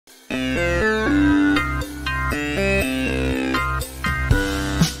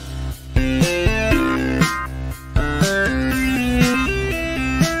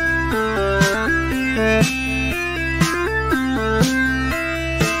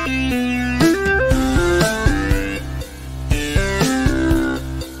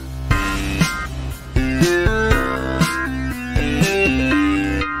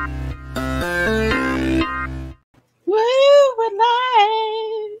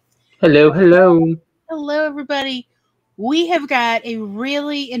Hello, hello. Hello, everybody. We have got a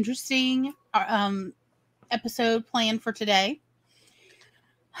really interesting episode planned for today.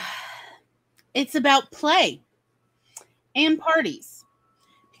 It's about play and parties,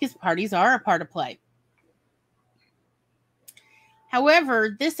 because parties are a part of play.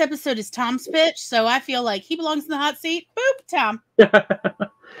 However, this episode is Tom's pitch, so I feel like he belongs in the hot seat. Boop, Tom.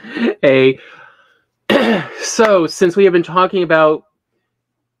 Hey. So, since we have been talking about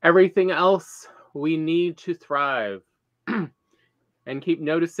everything else, we need to thrive and keep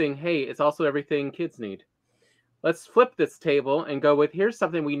noticing, hey, it's also everything kids need. Let's flip this table and go with, here's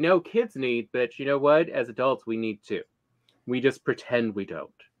something we know kids need, but you know what? As adults, we need too. We just pretend we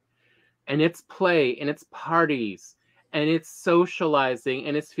don't. And it's play, and it's parties, and it's socializing,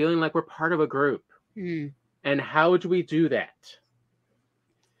 and it's feeling like we're part of a group. And how do we do that?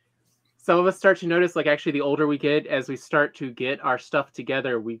 Some of us start to notice, like, actually, the older we get, as we start to get our stuff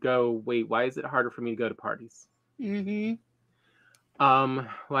together, we go, wait, why is it harder for me to go to parties? Why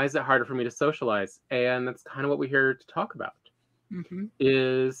is it harder for me to socialize? And that's kind of what we're here to talk about,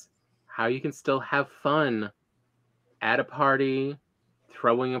 is how you can still have fun at a party,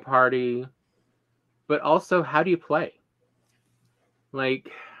 throwing a party, but also, how do you play? Like,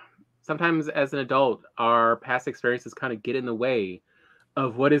 sometimes as an adult, our past experiences kind of get in the way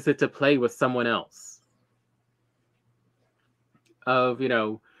of what is it to play with someone else. Of, you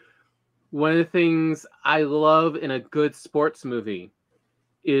know, one of the things I love in a good sports movie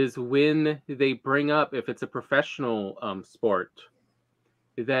is when they bring up, if it's a professional sport,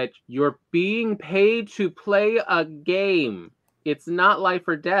 that you're being paid to play a game. It's not life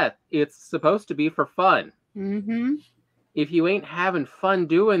or death. It's supposed to be for fun. If you ain't having fun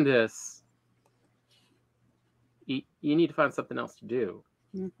doing this, you need to find something else to do.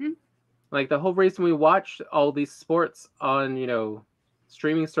 Like, the whole reason we watch all these sports on, you know,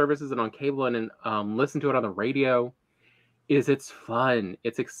 streaming services and on cable and listen to it on the radio is it's fun.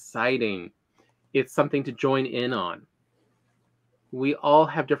 It's exciting. It's something to join in on. We all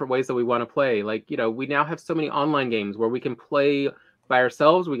have different ways that we want to play. Like, you know, we now have so many online games where we can play by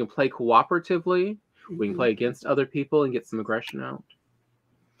ourselves. We can play cooperatively. We can play against other people and get some aggression out,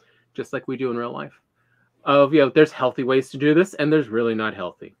 just like we do in real life. Of, you know, there's healthy ways to do this, and there's really not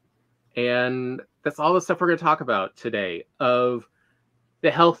healthy. And that's all the stuff we're going to talk about today, of the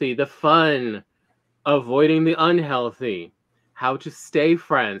healthy, the fun, avoiding the unhealthy, how to stay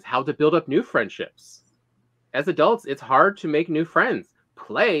friends, how to build up new friendships. As adults, it's hard to make new friends.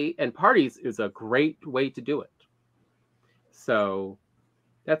 Play and parties is a great way to do it. So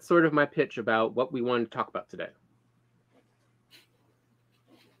that's sort of my pitch about what we wanted to talk about today.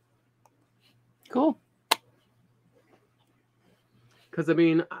 Cool. Because, I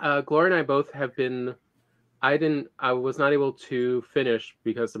mean, Gloria and I both have been, I was not able to finish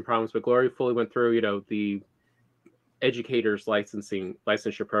because of some problems, but Gloria fully went through, you know, the educator's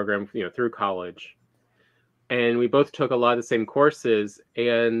licensure program, you know, through college. And we both took a lot of the same courses,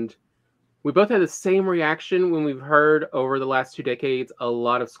 and we both had the same reaction when we've heard over the last 2 decades a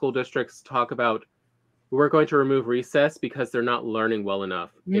lot of school districts talk about, we're going to remove recess because they're not learning well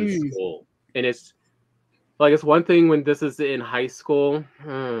enough in school. And it's like, it's one thing when this is in high school,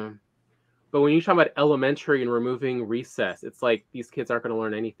 but when you talk about elementary and removing recess, it's like these kids aren't going to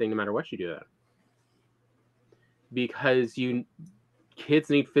learn anything no matter what you do that. Because kids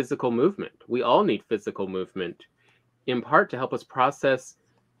need physical movement. We all need physical movement, in part to help us process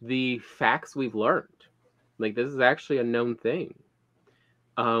the facts we've learned. Like, this is actually a known thing.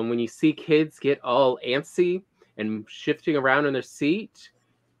 When you see kids get all antsy and shifting around in their seat,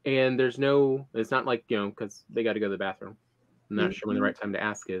 and it's not like, you know, because they got to go to the bathroom. I'm not sure when the right time to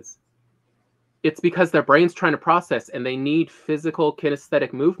ask is. It's because their brain's trying to process, and they need physical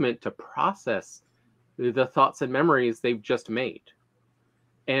kinesthetic movement to process the thoughts and memories they've just made.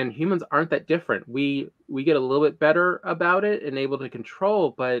 And humans aren't that different. We get a little bit better about it and able to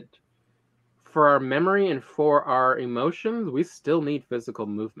control, but for our memory and for our emotions, we still need physical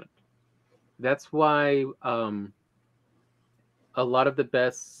movement. That's why a lot of the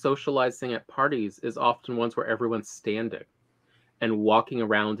best socializing at parties is often ones where everyone's standing and walking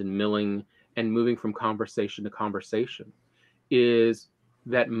around and milling and moving from conversation to conversation. Is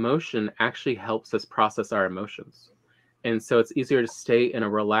that motion actually helps us process our emotions. And so it's easier to stay in a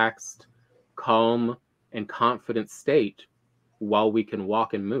relaxed, calm, and confident state while we can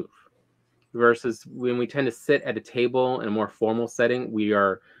walk and move. Versus when we tend to sit at a table in a more formal setting, we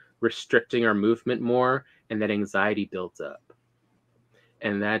are restricting our movement more, and that anxiety builds up.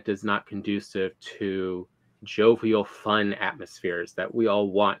 And that is not conducive to jovial, fun atmospheres that we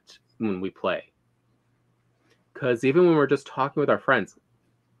all want when we play. Because even when we're just talking with our friends,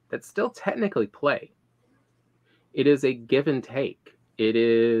 that's still technically play. It is a give and take.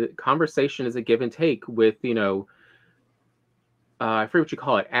 Conversation is a give and take with, I forget what you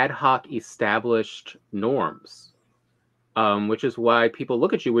call it, ad hoc established norms, which is why people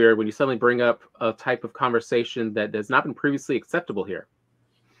look at you weird when you suddenly bring up a type of conversation that has not been previously acceptable here.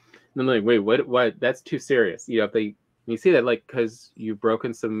 And they're like, wait, what? That's too serious. You see that, like, because you've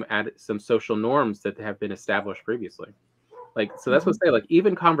broken some social norms that have been established previously. Like, so that's what I say, like,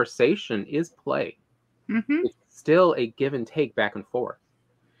 even conversation is play. It's still a give and take back and forth.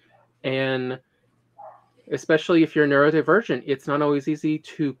 And especially if you're neurodivergent, it's not always easy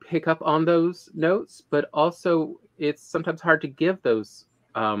to pick up on those notes, but also it's sometimes hard to give those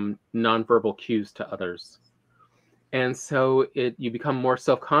nonverbal cues to others. And so you become more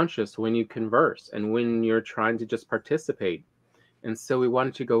self-conscious when you converse and when you're trying to just participate. And so we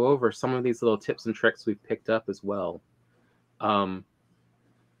wanted to go over some of these little tips and tricks we've picked up as well,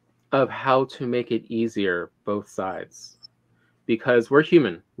 of how to make it easier, both sides. Because we're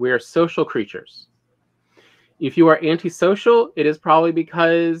human. We are social creatures. If you are antisocial, it is probably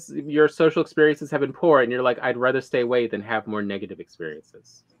because your social experiences have been poor and you're like, I'd rather stay away than have more negative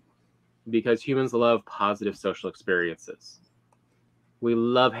experiences. Because humans love positive social experiences. We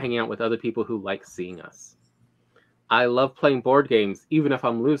love hanging out with other people who like seeing us. I love playing board games, even if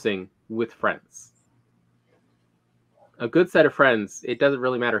I'm losing, with friends. A good set of friends, it doesn't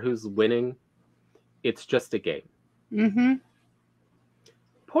really matter who's winning. It's just a game.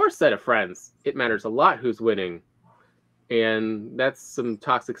 Poor set of friends, it matters a lot who's winning. And that's some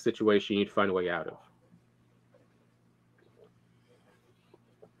toxic situation you'd find a way out of.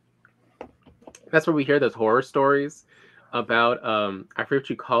 That's where we hear those horror stories about, I forget what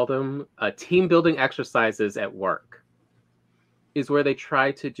you call them, team building exercises at work. Is where they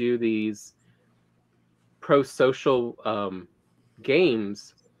try to do these pro-social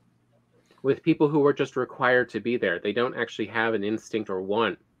games with people who are just required to be there. They don't actually have an instinct or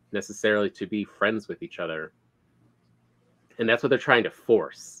want necessarily to be friends with each other. And that's what they're trying to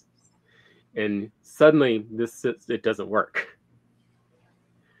force. And suddenly it doesn't work.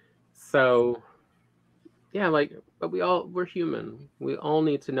 So yeah, like, but we're human. We all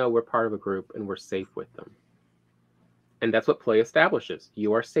need to know we're part of a group and we're safe with them. And that's what play establishes.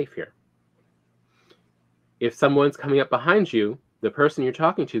 You are safe here. If someone's coming up behind you, the person you're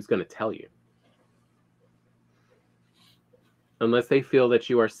talking to is going to tell you. Unless they feel that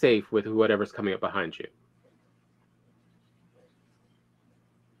you are safe with whatever's coming up behind you.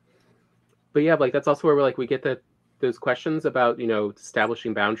 But yeah, like, that's also where we get those questions about,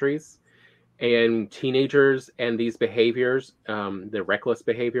 establishing boundaries. And teenagers and these behaviors, the reckless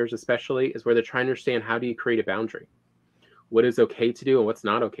behaviors especially, is where they're trying to understand, how do you create a boundary? What is okay to do and what's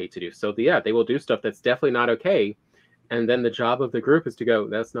not okay to do? So they will do stuff that's definitely not okay. And then the job of the group is to go,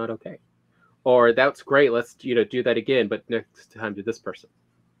 that's not okay. Or that's great, let's do that again, but next time to this person.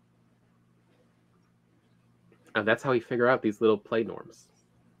 And that's how we figure out these little play norms.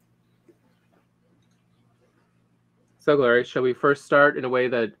 So Gloria, shall we first start in a way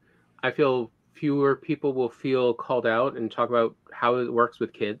that I feel fewer people will feel called out and talk about how it works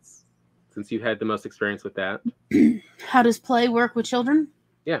with kids, since you've had the most experience with that? How does play work with children?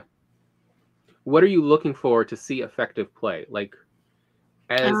 Yeah. What are you looking for to see effective play? Like,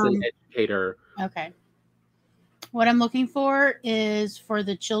 as an educator. Okay. What I'm looking for is for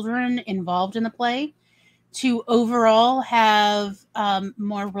the children involved in the play to overall have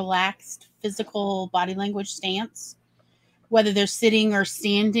more relaxed physical body language stance, whether they're sitting or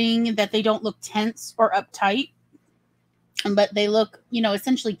standing, that they don't look tense or uptight, but they look,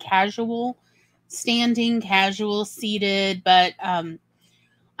 essentially casual, standing, casual, seated. But I'm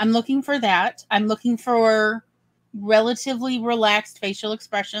looking for that. I'm looking for relatively relaxed facial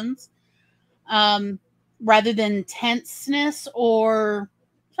expressions, rather than tenseness, or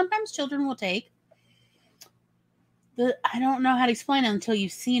sometimes children will take. I don't know how to explain it until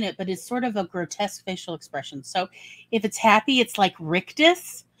you've seen it, but it's sort of a grotesque facial expression. So if it's happy, it's like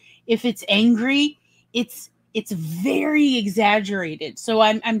rictus. If it's angry, it's very exaggerated. So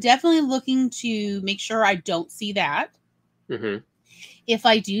I'm definitely looking to make sure I don't see that. Mm-hmm. If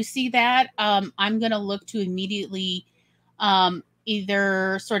I do see that, I'm going to look to immediately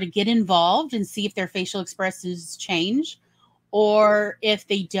either sort of get involved and see if their facial expressions change, or if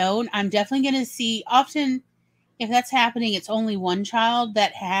they don't, I'm definitely going to see often if that's happening, it's only one child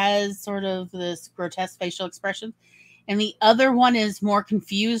that has sort of this grotesque facial expression, and the other one is more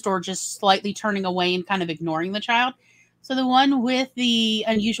confused or just slightly turning away and kind of ignoring the child. So the one with the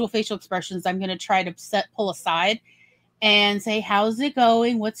unusual facial expressions, I'm going to try to pull aside and say, how's it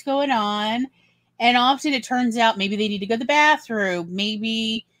going? What's going on? And often it turns out maybe they need to go to the bathroom.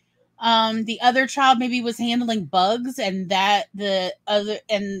 Maybe the other child maybe was handling bugs, and so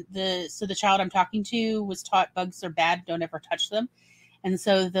the child I'm talking to was taught bugs are bad, don't ever touch them. And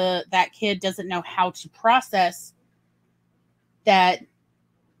so that kid doesn't know how to process that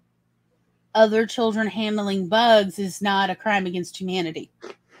other children handling bugs is not a crime against humanity.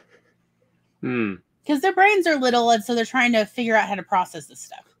 Because their brains are little, and so they're trying to figure out how to process this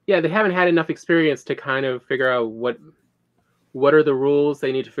stuff. Yeah, they haven't had enough experience to kind of figure out what are the rules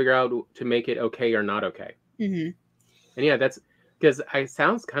they need to figure out to make it okay or not okay. Mm-hmm. And yeah, that's because it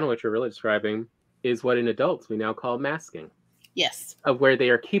sounds kind of what you're really describing is what in adults we now call masking. Yes. Of where they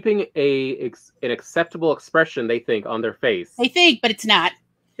are keeping an acceptable expression, they think, on their face. They think, but it's not.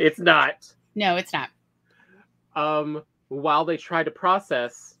 It's not. No, it's not. While they try to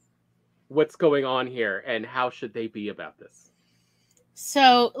process what's going on here and how should they be about this.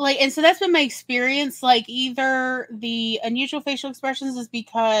 So that's been my experience. Like, either the unusual facial expressions is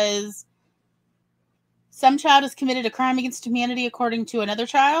because some child has committed a crime against humanity according to another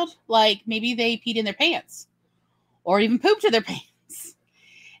child. Like, maybe they peed in their pants or even pooped in their pants.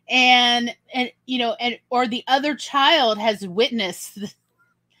 And or the other child has witnessed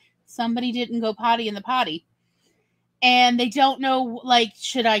somebody didn't go potty in the potty. And they don't know, like,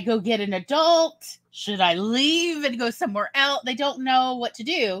 should I go get an adult? Should I leave and go somewhere else? They don't know what to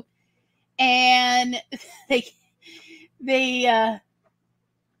do. And the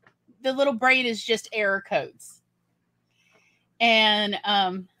little brain is just error codes. And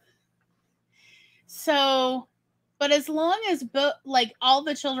but as long as all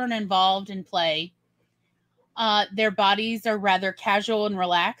the children involved in play, their bodies are rather casual and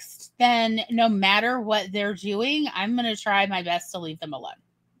relaxed, then no matter what they're doing, I'm going to try my best to leave them alone.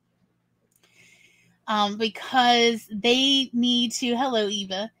 Because they need to, hello,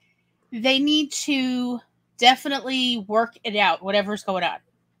 Eva, they need to definitely work it out, whatever's going on.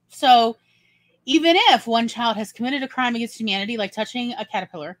 So even if one child has committed a crime against humanity, like touching a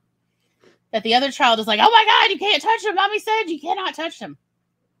caterpillar, that the other child is like, oh my God, you can't touch him. Mommy said you cannot touch him.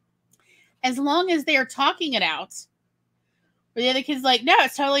 As long as they are talking it out, where the other kid's like, no,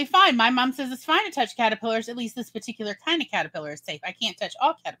 it's totally fine. My mom says it's fine to touch caterpillars. At least this particular kind of caterpillar is safe. I can't touch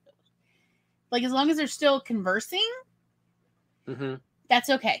all caterpillars. Like, as long as they're still conversing, that's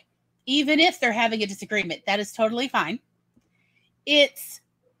okay. Even if they're having a disagreement, that is totally fine. It's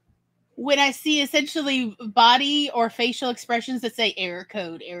when I see essentially body or facial expressions that say error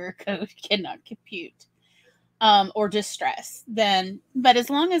code cannot compute. Or distress, but as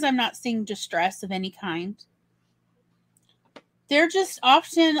long as I'm not seeing distress of any kind, they're just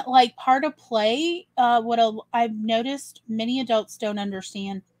often like part of play. I've noticed many adults don't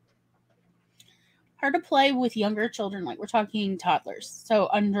understand. Part of play with younger children, like we're talking toddlers, so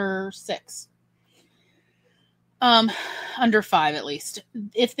under 6, under 5 at least.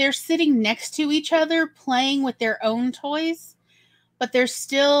 If they're sitting next to each other playing with their own toys, but they're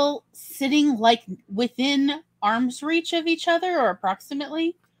still sitting like within arm's reach of each other or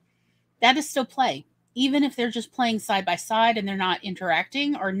approximately, that is still play. Even if they're just playing side by side and they're not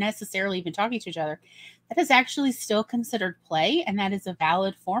interacting or necessarily even talking to each other, that is actually still considered play, and that is a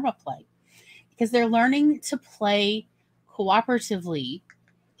valid form of play because they're learning to play cooperatively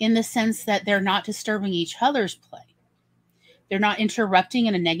in the sense that they're not disturbing each other's play. They're not interrupting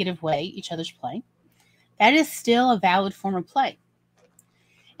in a negative way each other's play. That is still a valid form of play.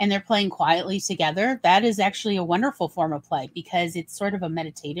 And they're playing quietly together. That is actually a wonderful form of play because it's sort of a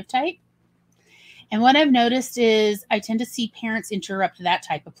meditative type. And what I've noticed is I tend to see parents interrupt that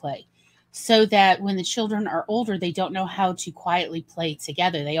type of play so that when the children are older, they don't know how to quietly play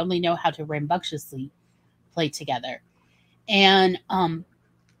together. They only know how to rambunctiously play together. And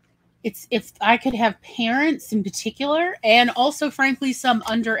if I could have parents in particular, and also, frankly, some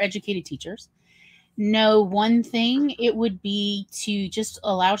undereducated teachers, know one thing, it would be to just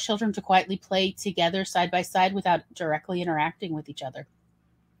allow children to quietly play together side by side without directly interacting with each other.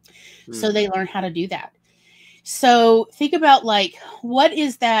 So they learn how to do that. So think about, like, what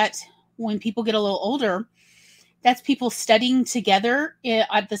is that when people get a little older? That's people studying together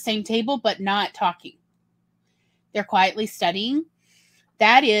at the same table, but not talking. They're quietly studying.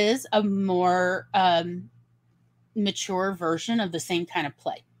 That is a more mature version of the same kind of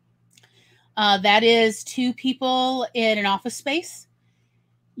play. That is two people in an office space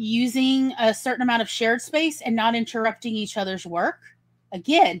using a certain amount of shared space and not interrupting each other's work.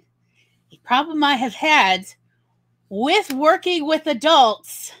 Again, a problem I have had with working with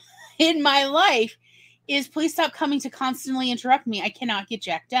adults in my life is please stop coming to constantly interrupt me. I cannot get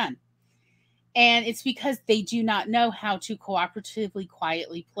jack done. And it's because they do not know how to cooperatively,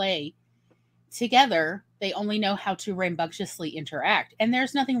 quietly play together. They only know how to rambunctiously interact. And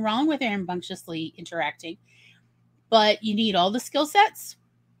there's nothing wrong with rambunctiously interacting, but you need all the skill sets.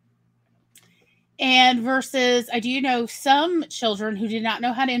 And versus, I do know some children who did not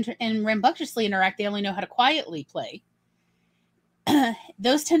know how to and rambunctiously interact. They only know how to quietly play.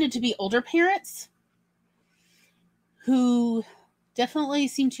 Those tended to be older parents who definitely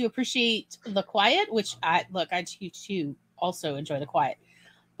seem to appreciate the quiet, which I do too also enjoy the quiet.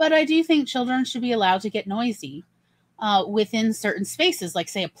 But I do think children should be allowed to get noisy within certain spaces, like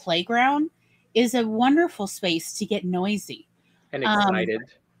say a playground is a wonderful space to get noisy. And excited.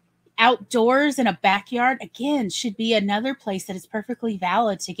 Outdoors in a backyard, again, should be another place that is perfectly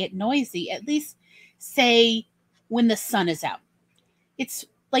valid to get noisy, at least say when the sun is out. It's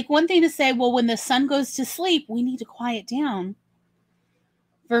like one thing to say, well, when the sun goes to sleep, we need to quiet down.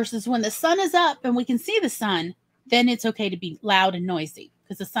 Versus when the sun is up and we can see the sun, then it's okay to be loud and noisy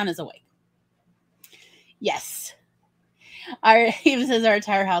because the sun is awake. Yes. Even says our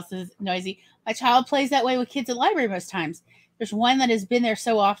entire house is noisy. My child plays that way with kids at library most times. There's one that has been there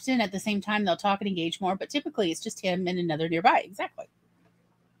so often at the same time they'll talk and engage more, but typically it's just him and another nearby. Exactly.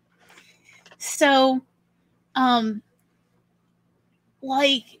 So, I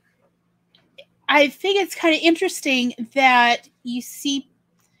think it's kind of interesting that you see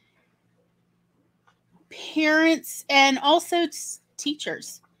parents and also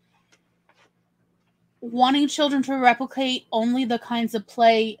teachers wanting children to replicate only the kinds of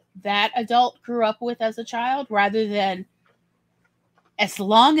play that adult grew up with as a child, rather than as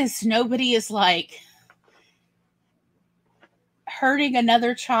long as nobody is like hurting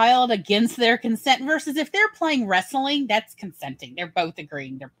another child against their consent. Versus if they're playing wrestling, that's consenting. They're both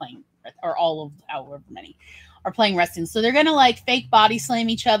agreeing they're playing, or all of however many are playing wrestling. So they're going to like fake body slam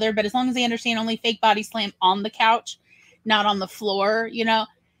each other, but as long as they understand only fake body slam on the couch, not on the floor, you know,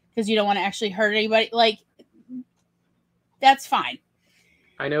 because you don't want to actually hurt anybody. Like, that's fine.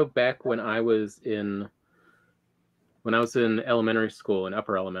 I know back when I was in elementary school, in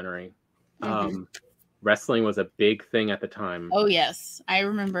upper elementary, wrestling was a big thing at the time. Oh, yes. I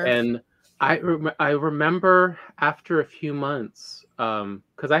remember. And I remember after a few months,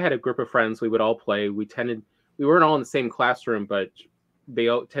 because I had a group of friends, we would all play. We weren't all in the same classroom, but they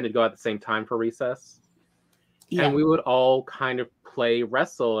all tended to go at the same time for recess. Yeah. And we would all kind of play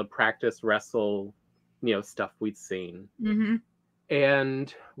wrestle and practice wrestle, stuff we'd seen. Mm-hmm.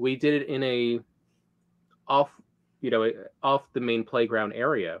 And we did it in off the main playground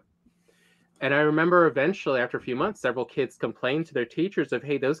area. And I remember eventually, after a few months, several kids complained to their teachers of,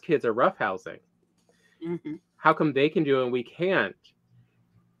 hey, those kids are roughhousing. Mm-hmm. How come they can do it and we can't?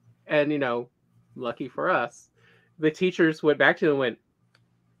 And, lucky for us, the teachers went back to them and went,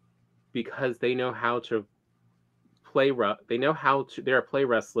 because they know how to they're play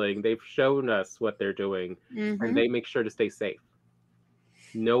wrestling. They've shown us what they're doing, and they make sure to stay safe.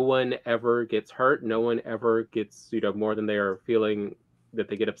 No one ever gets hurt. No one ever gets, more than they are feeling that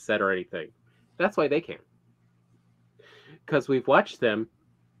they get upset or anything. That's why they can. Because we've watched them.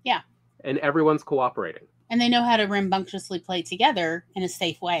 Yeah. And everyone's cooperating. And they know how to rambunctiously play together in a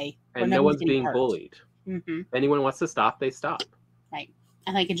safe way. And no one's being bullied. Mm-hmm. Anyone wants to stop, they stop. Right.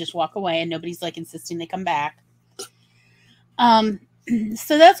 And they can just walk away and nobody's like insisting they come back.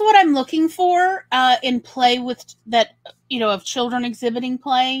 So that's what I'm looking for in play with that, of children exhibiting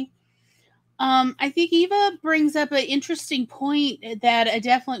play. I think Eva brings up an interesting point that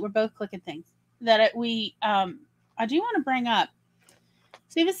we're both clicking things that I do want to bring up.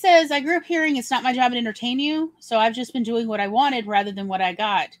 So Eva says, I grew up hearing it's not my job to entertain you, so I've just been doing what I wanted rather than what I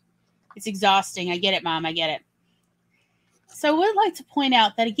got. It's exhausting. I get it, Mom. I get it. So I would like to point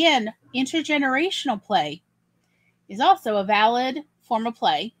out that, again, intergenerational play is also a valid form of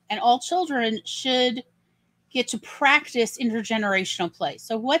play, and all children should get to practice intergenerational play.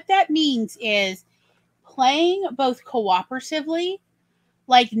 So what that means is playing both cooperatively,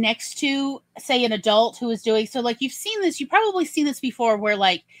 like next to, say, an adult who is doing, so like you've probably seen this before, where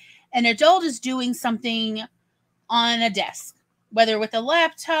like an adult is doing something on a desk, whether with a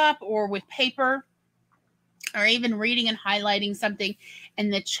laptop or with paper, or even reading and highlighting something,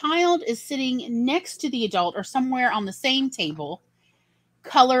 and the child is sitting next to the adult or somewhere on the same table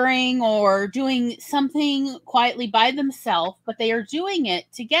coloring or doing something quietly by themselves, but they are doing it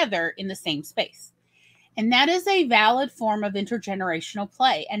together in the same space. And that is a valid form of intergenerational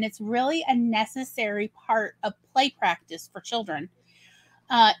play. And it's really a necessary part of play practice for children,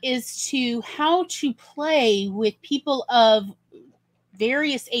 is to how to play with people of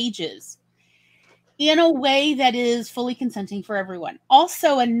various ages in a way that is fully consenting for everyone.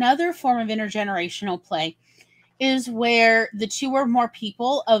 Also, another form of intergenerational play is where the two or more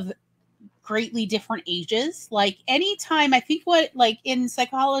people of greatly different ages, like anytime, I think like in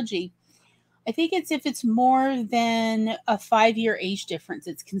psychology, I think it's if it's more than a 5-year age difference,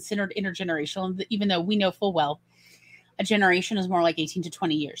 it's considered intergenerational, even though we know full well a generation is more like 18 to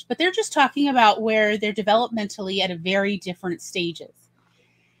 20 years. But they're just talking about where they're developmentally at a very different stages.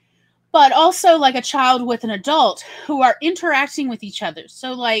 But also like a child with an adult who are interacting with each other.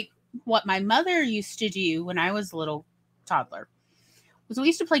 So like what my mother used to do when I was a little toddler was we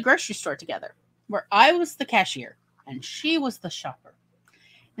used to play grocery store together, where I was the cashier and she was the shopper.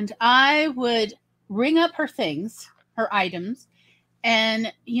 And I would ring up her things, her items,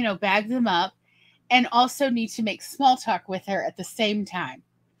 and, bag them up, and also need to make small talk with her at the same time.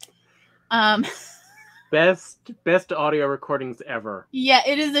 Best audio recordings ever. Yeah,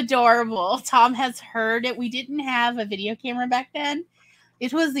 it is adorable. Tom has heard it. We didn't have a video camera back then.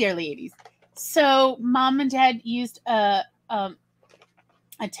 It was the early 80s. So Mom and Dad used a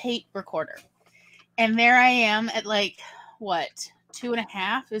tape recorder. And there I am at 2.5?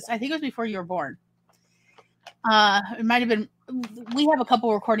 I think it was before you were born. It might have been. We have a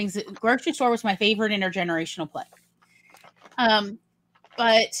couple recordings. Grocery store was my favorite intergenerational play.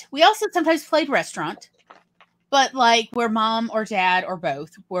 But we also sometimes played restaurant. But like where Mom or Dad or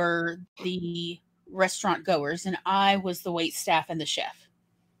both were the restaurant goers, and I was the wait staff and the chef.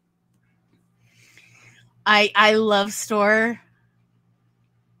 I love store.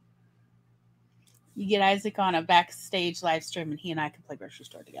 You get Isaac on a backstage live stream, and he and I can play grocery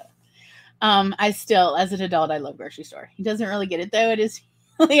store together. I still, as an adult, I love grocery store. He doesn't really get it, though. It is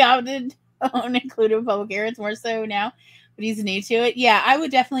really often included in public areas, more so now, but he's new to it. Yeah, I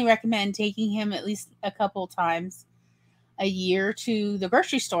would definitely recommend taking him at least a couple times a year to the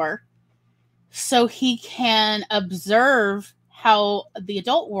grocery store so he can observe how the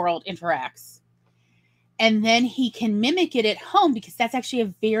adult world interacts. And then he can mimic it at home, because that's actually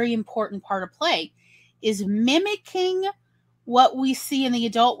a very important part of play, is mimicking what we see in the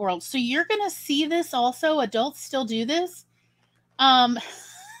adult world. So you're going to see this also. Adults still do this.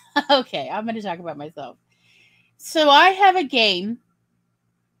 Okay, I'm going to talk about myself. So I have a game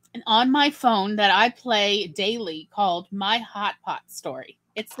on my phone that I play daily called My Hot Pot Story.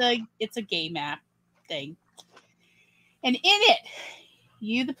 It's a game app thing. And in it,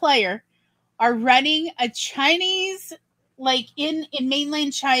 you, the player, are running a Chinese, in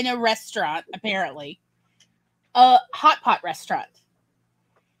mainland China restaurant, apparently. A hot pot restaurant.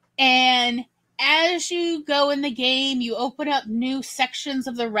 And as you go in the game, you open up new sections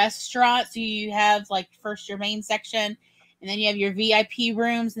of the restaurant. So you have first your main section, and then you have your VIP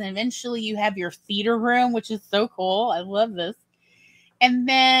rooms, and then eventually you have your theater room, which is so cool. I love this. And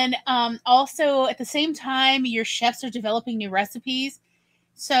then also at the same time, your chefs are developing new recipes.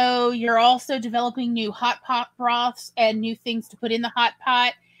 So you're also developing new hot pot broths and new things to put in the hot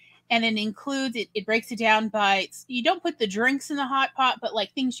pot. And it includes, it breaks it down by, you don't put the drinks in the hot pot, but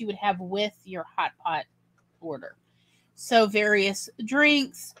things you would have with your hot pot order. So various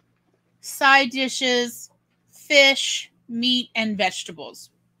drinks, side dishes, fish, meat, and vegetables.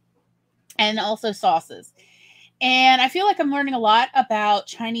 And also sauces. And I feel like I'm learning a lot about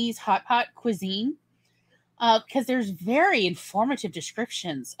Chinese hot pot cuisine, because there's very informative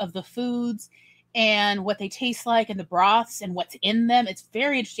descriptions of the foods and what they taste like, and the broths and what's in them. It's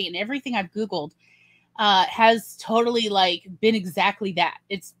very interesting. And everything I've Googled has totally been exactly that.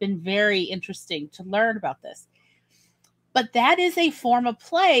 It's been very interesting to learn about this. But that is a form of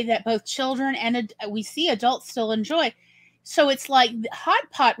play that both children and we see adults still enjoy. So it's the hot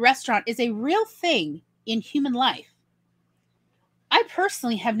pot restaurant is a real thing in human life. I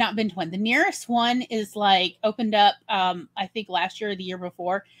personally have not been to one. The nearest one is opened up, I think last year or the year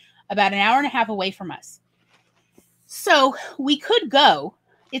before, about an hour and a half away from us. So we could go.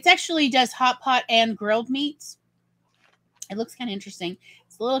 It actually does hot pot and grilled meats. It looks kind of interesting.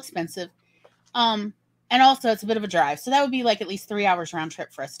 It's a little expensive. And also it's a bit of a drive. So that would be at least 3 hours round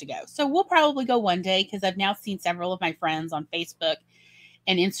trip for us to go. So we'll probably go one day, because I've now seen several of my friends on Facebook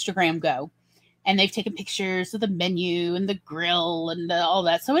and Instagram go. And they've taken pictures of the menu and the grill and all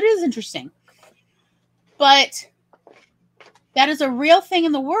that. So it is interesting. But that is a real thing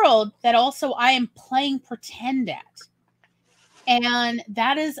in the world that also I am playing pretend at. And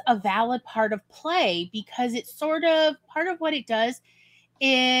that is a valid part of play, because it's sort of part of what it does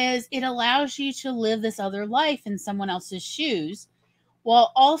is it allows you to live this other life in someone else's shoes,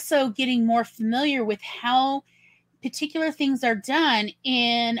 while also getting more familiar with how particular things are done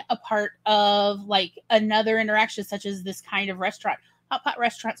in a part of like another interaction, such as this kind of restaurant. Hot pot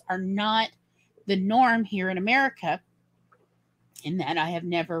restaurants are not the norm here in America, in that I have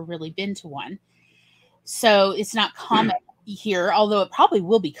never really been to one. So it's not common here, although it probably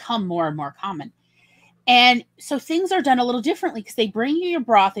will become more and more common. And so things are done a little differently, because they bring you your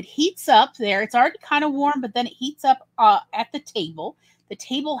broth. It heats up there. It's already kind of warm, but then it heats up at the table. The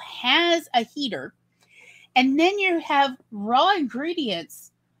table has a heater. And then you have raw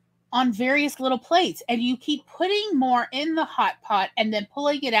ingredients on various little plates. And you keep putting more in the hot pot and then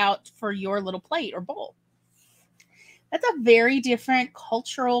pulling it out for your little plate or bowl. That's a very different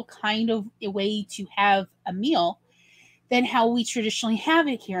cultural kind of a way to have a meal than how we traditionally have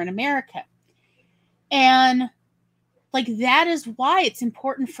it here in America. And like, that is why it's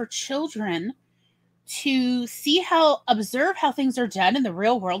important for children to observe how things are done in the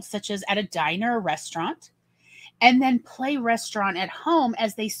real world, such as at a diner or restaurant, and then play restaurant at home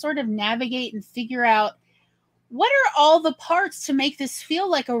as they sort of navigate and figure out what are all the parts to make this feel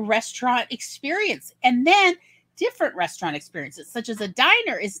like a restaurant experience. And then different restaurant experiences, such as a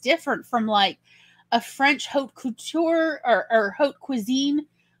diner, is different from like a French haute couture or haute cuisine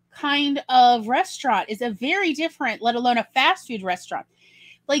kind of restaurant, is a very different, let alone a fast food restaurant.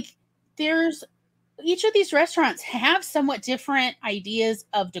 Like, each of these restaurants have somewhat different ideas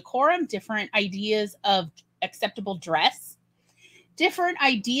of decorum, different ideas of acceptable dress, different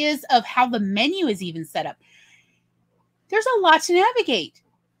ideas of how the menu is even set up. There's a lot to navigate.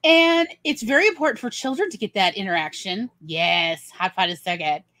 And it's very important for children to get that interaction. Yes, hot pot is so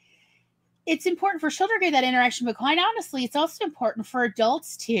good. It's important for children to get that interaction, but quite honestly, it's also important for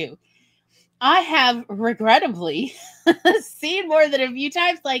adults too. I have regrettably seen more than a few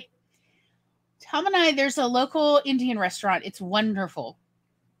times, like Tom and I, there's a local Indian restaurant. It's wonderful.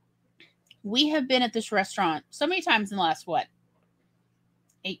 We have been at this restaurant so many times in the last,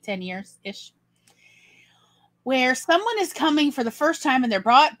 8-10 years-ish, where someone is coming for the first time and they're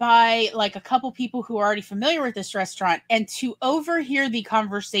brought by like a couple people who are already familiar with this restaurant, and to overhear the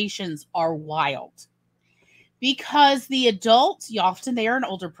conversations are wild, because the adults, often they are an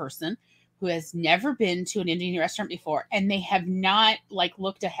older person who has never been to an Indian restaurant before, and they have not like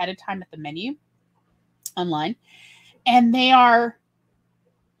looked ahead of time at the menu online, and they are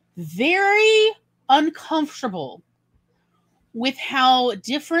very uncomfortable with how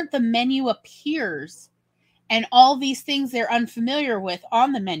different the menu appears and all these things they're unfamiliar with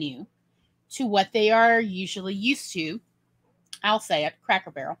on the menu to what they are usually used to. I'll say it, Cracker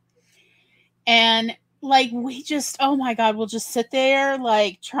Barrel. And like, we just, oh my God, we'll just sit there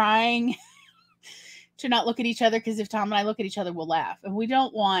like trying to not look at each other, because if Tom and I look at each other, we'll laugh. And we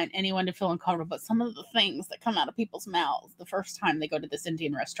don't want anyone to feel uncomfortable. But some of the things that come out of people's mouths the first time they go to this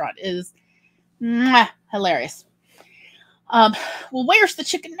Indian restaurant is hilarious. Well, where's the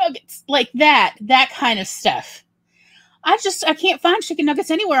chicken nuggets? Like that kind of stuff. I can't find chicken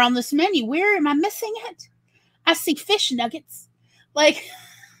nuggets anywhere on this menu. Where am I missing it? I see fish nuggets. Like,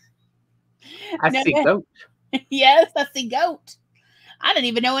 I see goat. Yes, I see goat. I didn't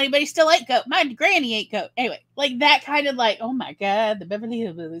even know anybody still ate goat. My granny ate goat. Anyway, like that kind of like, oh my God, the Beverly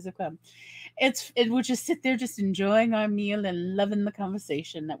Hillbillies have come. We'll just sit there just enjoying our meal and loving the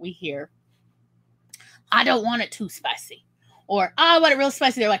conversation that we hear. I don't want it too spicy. Or, I want it real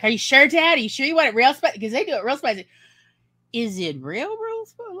spicy. They're like, are you sure, Dad? Are you sure you want it real spicy? Because they do it real spicy. Is it real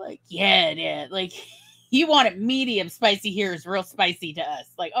spicy? Like, yeah, Dad. Like, you want it medium spicy, here is real spicy to us.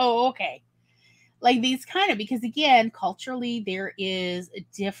 Like, oh, okay. Like these kind of, because again, culturally, there is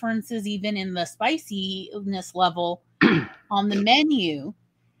differences even in the spiciness level on the menu.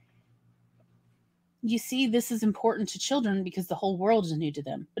 You see, this is important to children because the whole world is new to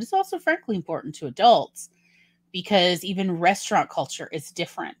them. But it's also, frankly, important to adults, because even restaurant culture is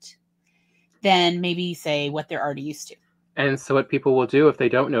different than maybe, say, what they're already used to. And so what people will do if they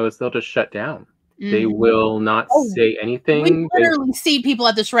don't know is they'll just shut down. They will not say anything. We literally see people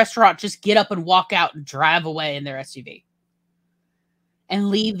at this restaurant just get up and walk out and drive away in their SUV. And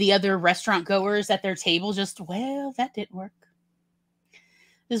leave the other restaurant goers at their table just, well, that didn't work.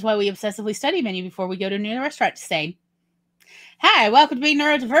 This is why we obsessively study menu before we go to a new restaurant, to say, hi, welcome to being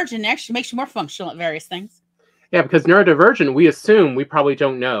neurodivergent. It actually makes you more functional at various things. Yeah, because neurodivergent, we assume we probably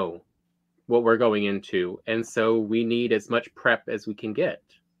don't know what we're going into. And so we need as much prep as we can get.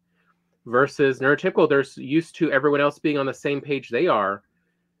 Versus neurotypical, they're used to everyone else being on the same page they are,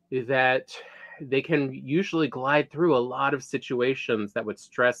 that they can usually glide through a lot of situations that would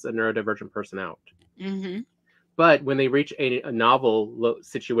stress a neurodivergent person out. Mm-hmm. But when they reach a novel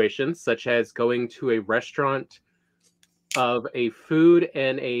situation, such as going to a restaurant of a food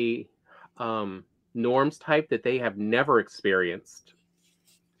and a norms type that they have never experienced,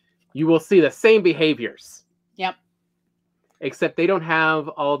 you will see the same behaviors. Yep. Except they don't have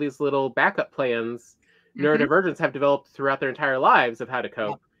all these little backup plans neurodivergents have developed throughout their entire lives of how to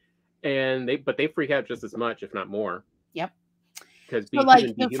cope. Yep. But they freak out just as much, if not more. Yep. Because so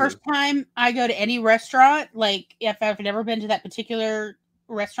like the first time I go to any restaurant, like if I've never been to that particular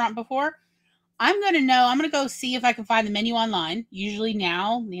restaurant before, I'm going to go see if I can find the menu online. Usually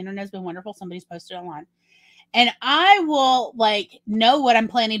now the internet has been wonderful. Somebody's posted online. And I will like know what I'm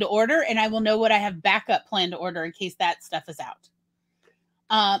planning to order, and I will know what I have backup plan to order in case that stuff is out.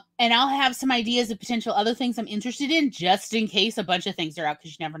 And I'll have some ideas of potential other things I'm interested in just in case a bunch of things are out,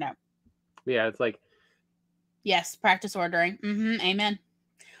 because you never know. Yeah, it's like, yes, practice ordering. Amen.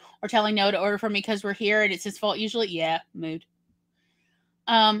 Or telling no to order for me because we're here and it's his fault usually. Yeah, mood.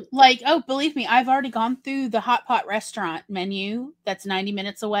 Like, oh, believe me, I've already gone through the hot pot restaurant menu that's 90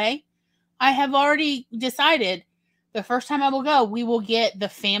 minutes away. I have already decided the first time I will go, we will get the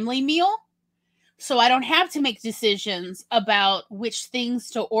family meal. So I don't have to make decisions about which things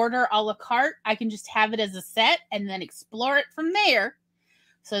to order a la carte. I can just have it as a set and then explore it from there,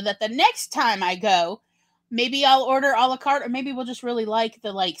 so that the next time I go, maybe I'll order a la carte, or maybe we'll just really like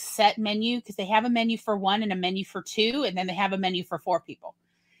the like set menu, because they have a menu for one and a menu for two, and then they have a menu for 4 people.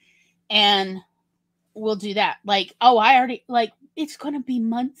 And we'll do that. Like, oh, I already, like, it's going to be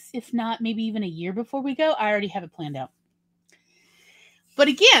months, if not maybe even a year before we go. I already have it planned out. But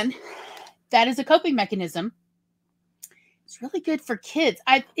again, that is a coping mechanism. It's really good for kids.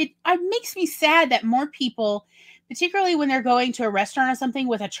 It makes me sad that more people, particularly when they're going to a restaurant or something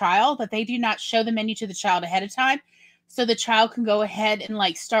with a child, that they do not show the menu to the child ahead of time, so the child can go ahead and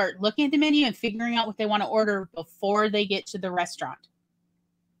like start looking at the menu and figuring out what they want to order before they get to the restaurant.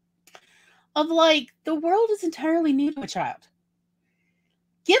 Of like, the world is entirely new to a child.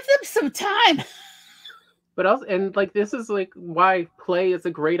 Give them some time. But also, and like, this is like why play is a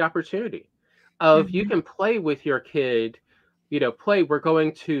great opportunity. If you can play with your kid, we're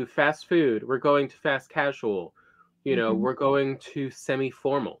going to fast food, we're going to fast casual, we're going to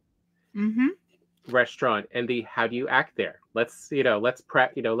semi-formal restaurant, and how do you act there? Let's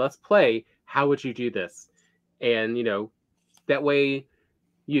play. How would you do this? And that way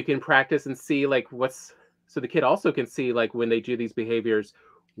you can practice and see like so the kid also can see like when they do these behaviors,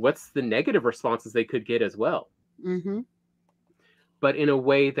 what's the negative responses they could get as well. But in a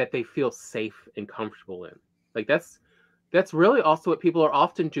way that they feel safe and comfortable in. Like that's really also what people are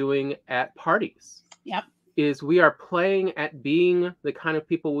often doing at parties. Yep. Is we are playing at being the kind of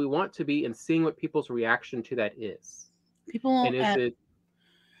people we want to be and seeing what people's reaction to that is. People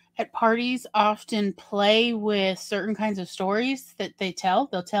at parties often play with certain kinds of stories that they tell.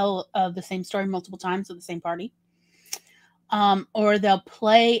 They'll tell the same story multiple times at the same party. Or they'll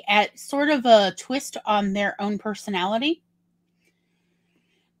play at sort of a twist on their own personality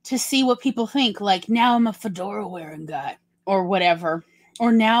to see what people think. Like, now I'm a fedora wearing guy or whatever.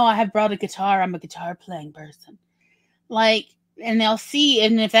 Or now I have brought a guitar. I'm a guitar playing person. Like, and they'll see,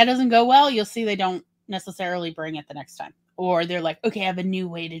 and if that doesn't go well, you'll see they don't necessarily bring it the next time. Or they're like, okay, I have a new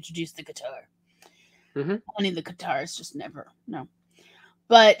way to introduce the guitar. Only the guitar is just never, no.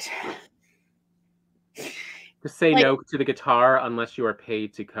 But just say no to the guitar unless you are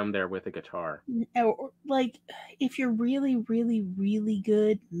paid to come there with a guitar. Or like, if you're really, really, really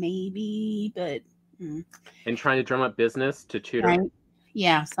good, maybe, but. And trying to drum up business to tutor. Right?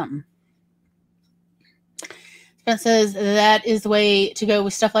 Yeah, something. Spence says that is the way to go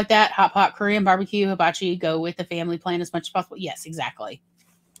with stuff like that. Hot pot, Korean barbecue, hibachi, go with the family plan as much as possible. Yes, exactly.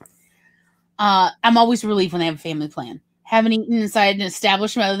 I'm always relieved when they have a family plan. Haven't eaten inside an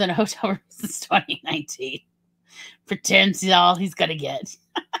establishment other than a hotel room since 2019. Pretends all he's gonna get.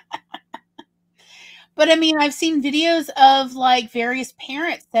 But I mean, I've seen videos of like various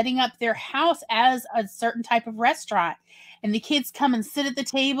parents setting up their house as a certain type of restaurant, and the kids come and sit at the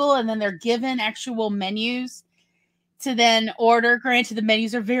table, and then they're given actual menus to then order. Granted, the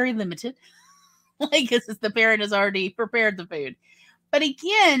menus are very limited, like because the parent has already prepared the food. But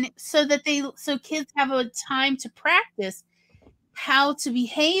again, so kids have a time to practice how to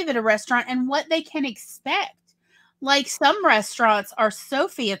behave at a restaurant and what they can expect. Like, some restaurants are so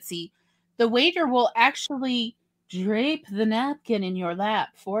fancy, the waiter will actually drape the napkin in your lap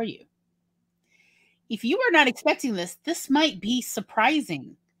for you. If you are not expecting this, this might be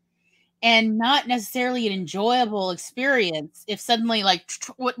surprising. and not necessarily an enjoyable experience if suddenly like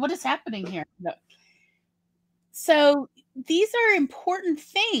what is happening here. No. So these are important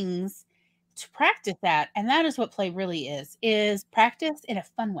things to practice at, and that is what play really is practice in a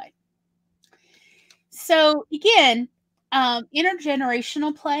fun way. So again,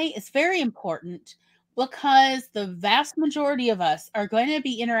 intergenerational play is very important because the vast majority of us are going to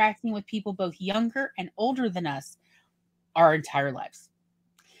be interacting with people both younger and older than us our entire lives.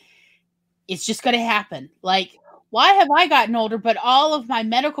 It's just going to happen. Like, why have I gotten older, but all of my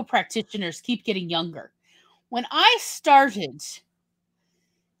medical practitioners keep getting younger? When I started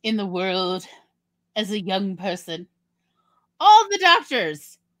in the world as a young person, all the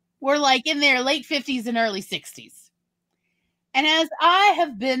doctors were like in their late 50s and early 60s. And as I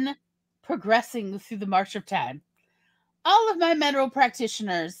have been progressing through the march of time, all of my medical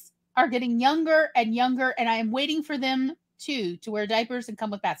practitioners are getting younger and younger, and I am waiting for them to wear diapers and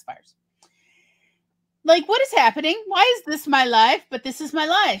come with pacifiers. Like, what is happening? Why is this my life? But this is my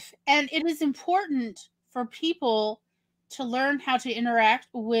life. And it is important for people to learn how to interact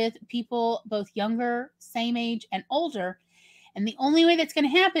with people both younger, same age, and older. And the only way that's going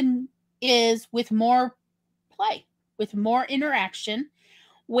to happen is with more play, with more interaction,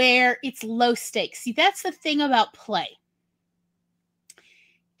 where it's low stakes. See, that's the thing about play.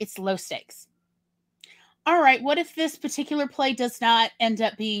 It's low stakes. All right, what if this particular play does not end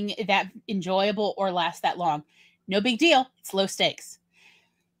up being that enjoyable or last that long? No big deal. It's low stakes.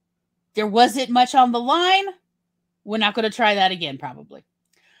 There wasn't much on the line. We're not going to try that again, probably.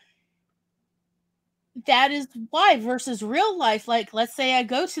 That is why versus real life, like let's say I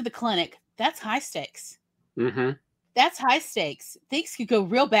go to the clinic, that's high stakes. Mm-hmm. That's high stakes. Things could go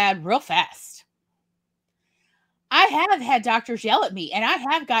real bad real fast. I have had doctors yell at me, and I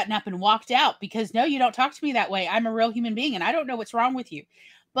have gotten up and walked out because, no, you don't talk to me that way. I'm a real human being, and I don't know what's wrong with you.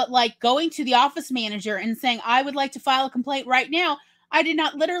 But like going to the office manager and saying, I would like to file a complaint right now. I did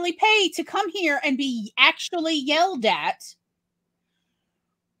not literally pay to come here and be actually yelled at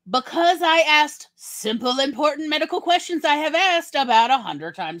because I asked simple, important medical questions I have asked about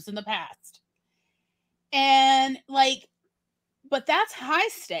 100 times in the past. And like, but that's high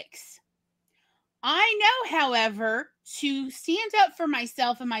stakes. I know, however, to stand up for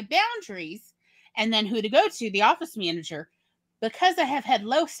myself and my boundaries, and then who to go to, the office manager, because I have had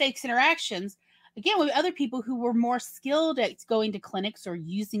low stakes interactions, again, with other people who were more skilled at going to clinics or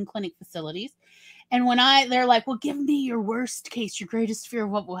using clinic facilities. And when they're like, well, give me your worst case, your greatest fear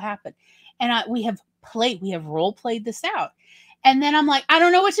of what will happen. And we have role played this out. And then I'm like, I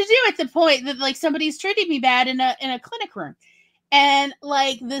don't know what to do at the point that like somebody's treating me bad in a clinic room. And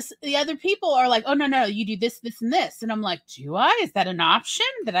like the other people are like, oh, no, you do this, this, and this. And I'm like, do I? Is that an option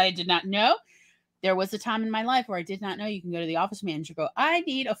that I did not know? There was a time in my life where I did not know you can go to the office manager, go, I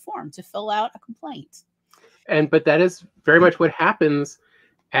need a form to fill out a complaint. But that is very much what happens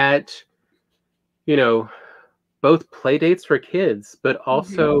at, both play dates for kids, but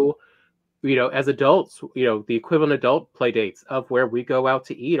also, as adults, the equivalent adult play dates of where we go out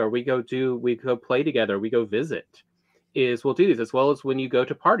to eat or we go play together, we go visit. We'll do these, as well as when you go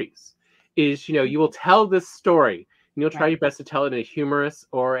to parties, you will tell this story and you'll try your best to tell it in a humorous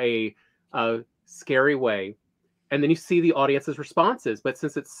or a scary way. And then you see the audience's responses. But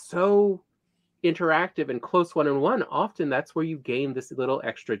since it's so interactive and close one-on-one, often that's where you gain this little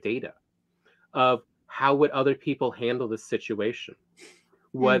extra data of how would other people handle this situation,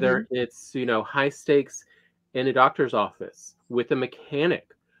 whether it's, high stakes in a doctor's office with a mechanic,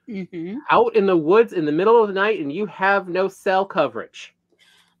 out in the woods in the middle of the night and you have no cell coverage.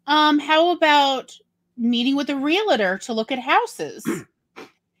 How about meeting with a realtor to look at houses?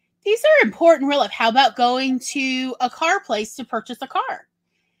 These are important real life. How about going to a car place to purchase a car?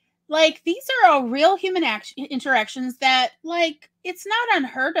 Like, these are all real human interactions that, like, it's not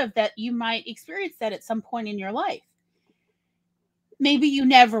unheard of that you might experience that at some point in your life. Maybe you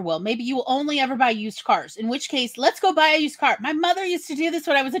never will. Maybe you will only ever buy used cars, in which case, let's go buy a used car. My mother used to do this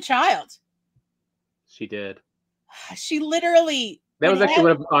when I was a child. She did. She literally... That was actually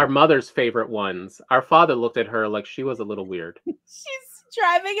one of our mother's favorite ones. Our father looked at her like she was a little weird. She's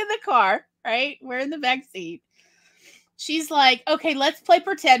driving in the car, right? We're in the back seat. She's like, okay, let's play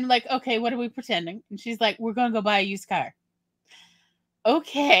pretend. I'm like, okay, what are we pretending? And she's like, we're going to go buy a used car.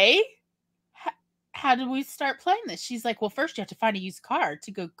 Okay. How do we start playing this? She's like, well, first you have to find a used car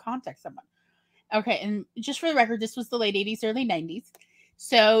to go contact someone. Okay. And just for the record, this was the late 80s, early 90s.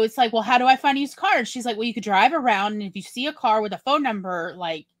 So it's like, well, how do I find a used car? And she's like, well, you could drive around, and if you see a car with a phone number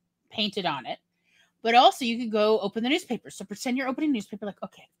like painted on it, but also you could go open the newspaper. So pretend you're opening the newspaper, like,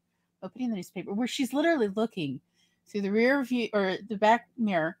 okay, opening the newspaper, where she's literally looking through the rear view or the back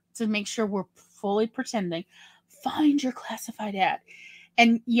mirror to make sure we're fully pretending. Find your classified ad.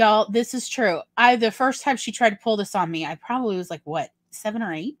 And y'all, this is true. The first time she tried to pull this on me, I probably was like, what, 7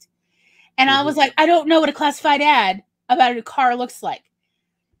 or 8? And I was like, I don't know what a classified ad about a car looks like.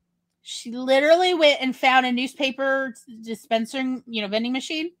 She literally went and found a newspaper dispensing, vending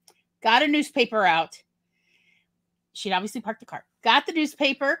machine, got a newspaper out. She'd obviously parked the car, got the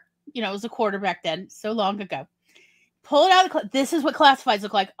newspaper, it was a quarter back then, so long ago. Pull it out. This is what classifieds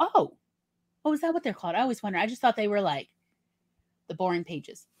look like. Oh, is that what they're called? I always wonder. I just thought they were like the boring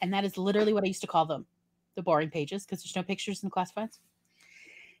pages. And that is literally what I used to call them, the boring pages, because there's no pictures in the classifieds.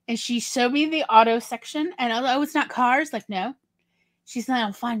 And she showed me the auto section, and I was like, oh, it's not cars? Like, no. She's like,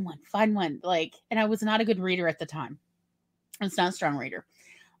 oh, find one. Like, and I was not a good reader at the time. I was not a strong reader.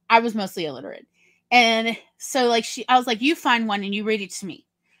 I was mostly illiterate. And so, like, I was like, you find one and you read it to me.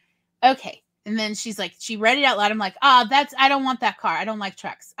 Okay. And then she's like, she read it out loud. I'm like, I don't want that car. I don't like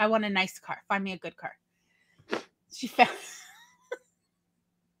trucks. I want a nice car. Find me a good car. She found,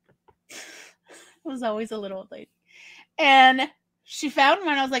 it was always a little old lady. And she found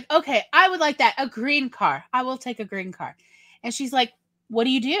one. I was like, okay, I would like that. A green car. I will take a green car. And she's like, what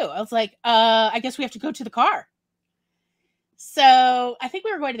do you do? I was like, I guess we have to go to the car. So I think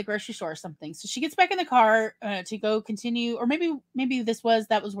we were going to the grocery store or something. So she gets back in the car to go continue, or maybe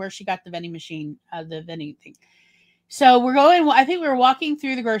that was where she got the vending machine, the vending thing. So we're going, I think we were walking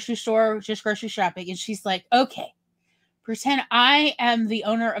through the grocery store, just grocery shopping. And she's like, okay, pretend I am the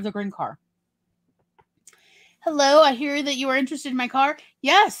owner of the green car. Hello, I hear that you are interested in my car.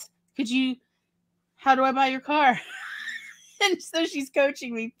 Yes. How do I buy your car? And so she's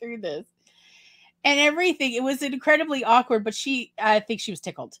coaching me through this. And everything, it was incredibly awkward, but I think she was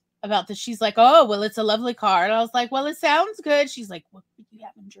tickled about this. She's like, oh, well, it's a lovely car. And I was like, well, it sounds good. She's like, well, you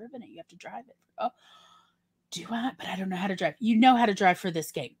haven't driven it. You have to drive it. Oh, do I? But I don't know how to drive. You know how to drive for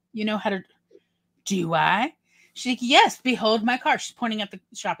this game. You know how to. Do I? She's like, yes, behold my car. She's pointing at the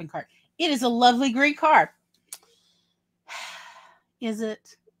shopping cart. It is a lovely green car. Is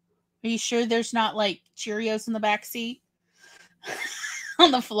it? Are you sure there's not like Cheerios in the back seat?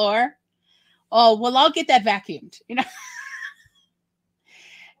 On the floor? Oh, well, I'll get that vacuumed,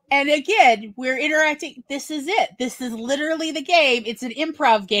 And again, we're interacting. This is it. This is literally the game. It's an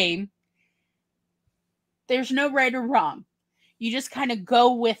improv game. There's no right or wrong. You just kind of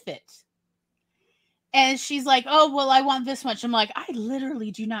go with it. And she's like, oh, well, I want this much. I'm like, I literally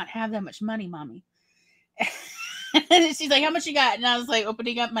do not have that much money, mommy. And she's like, how much you got? And I was like,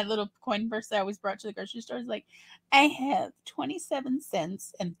 opening up my little coin purse that I always brought to the grocery store. I was like, I have 27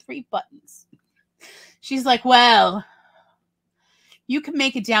 cents and 3 buttons. She's like, well, you can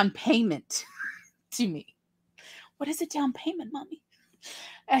make a down payment to me. What is a down payment, mommy?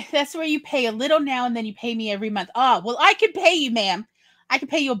 That's where you pay a little now and then you pay me every month. Oh, well, I can pay you, ma'am. I can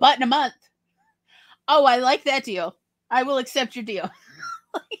pay you $1 a month. Oh, I like that deal. I will accept your deal.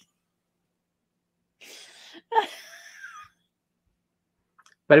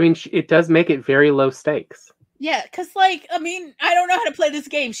 But I mean, it does make it very low stakes. Yeah, because I don't know how to play this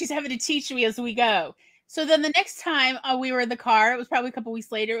game. She's having to teach me as we go. So then the next time we were in the car, it was probably a couple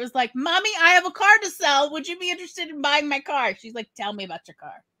weeks later. It was like, mommy, I have a car to sell. Would you be interested in buying my car? She's like, tell me about your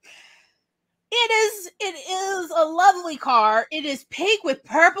car. It is a lovely car. It is pink with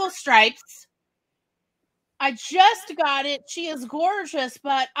purple stripes. I just got it. She is gorgeous,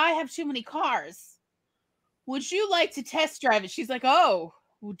 but I have too many cars. Would you like to test drive it? She's like, oh,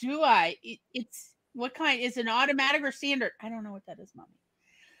 well, do I? It's what kind? Is it an automatic or standard? I don't know what that is, mommy.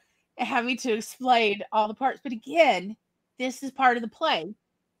 And having to explain all the parts. But again, this is part of the play.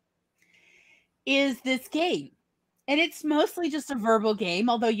 Is this game. And it's mostly just a verbal game,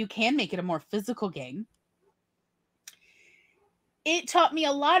 although you can make it a more physical game. It taught me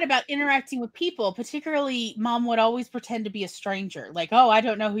a lot about interacting with people. Particularly, mom would always pretend to be a stranger. Like, oh, I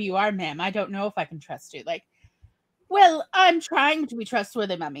don't know who you are, ma'am. I don't know if I can trust you. Like, well, I'm trying to be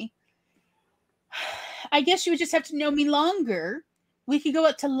trustworthy, mommy. I guess you would just have to know me longer. We could go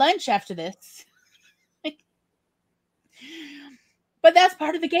out to lunch after this. But that's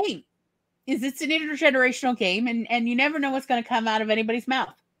part of the game. It's an intergenerational game, and you never know what's going to come out of anybody's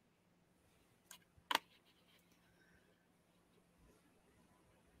mouth.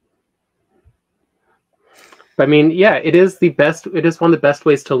 I mean, yeah, it is one of the best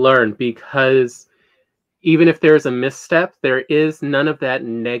ways to learn, because even if there's a misstep, there is none of that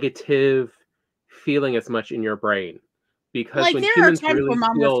negative feeling as much in your brain. Because like, when there are times where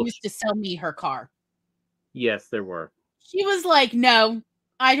mom refused to sell me her car. Yes, there were. She was like, no,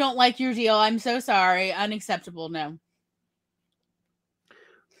 I don't like your deal. I'm so sorry. Unacceptable. No.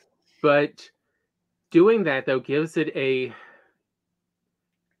 But doing that, though, gives it a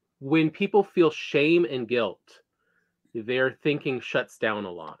when people feel shame and guilt, their thinking shuts down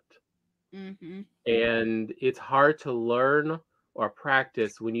a lot. Mm-hmm. And it's hard to learn or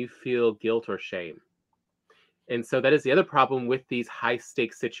practice when you feel guilt or shame. And so that is the other problem with these high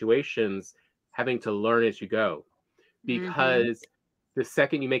stakes situations, having to learn as you go. Because the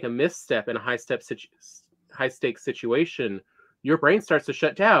second you make a misstep in a high stakes situation, your brain starts to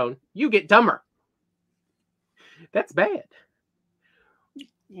shut down. You get dumber. That's bad.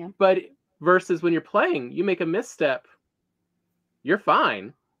 Yeah. But versus when you're playing, you make a misstep, you're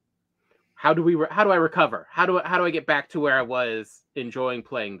fine. How do I recover? How do I get back to where I was enjoying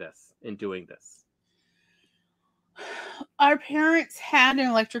playing this and doing this? Our parents had an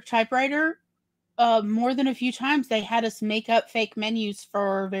electric typewriter. More than a few times they had us make up fake menus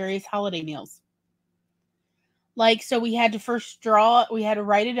for various holiday meals. Like, so we had to first we had to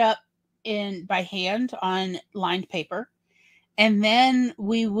write it up by hand on lined paper. And then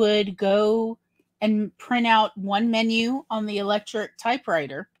we would go and print out one menu on the electric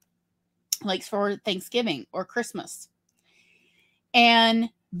typewriter, like for Thanksgiving or Christmas. And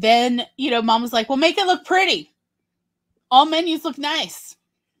then, Mom was like, well, make it look pretty. All menus look nice.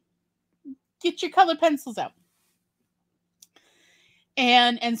 Get your colored pencils out.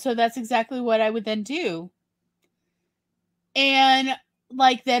 And so that's exactly what I would then do. And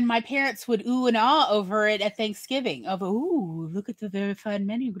like then my parents would ooh and ah over it at Thanksgiving of, ooh, look at the very fine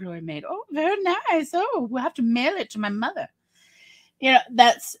menu Gloria made. Oh, very nice. Oh, we'll have to mail it to my mother.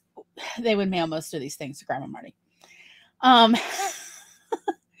 They would mail most of these things to Grandma Marty.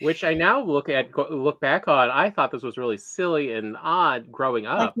 Which I now look back on. I thought this was really silly and odd growing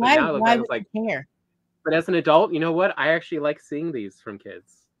up. Like, but now I look back, I was like, care? But as an adult, you know what? I actually like seeing these from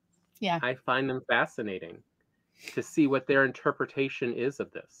kids. Yeah. I find them fascinating to see what their interpretation is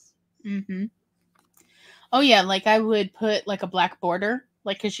of this. Mm-hmm. Oh, yeah. Like I would put like a black border,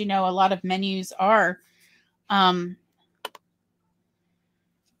 like, because, a lot of menus are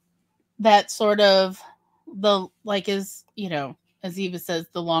that sort of as Eva says,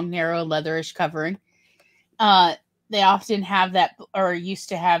 the long, narrow, leatherish covering. They often have that, or used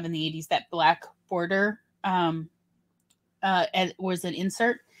to have in the 80s, that black border was an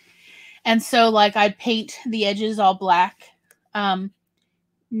insert. And so like I'd paint the edges all black,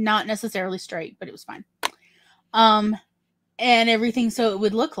 not necessarily straight, but it was fine. And everything, so it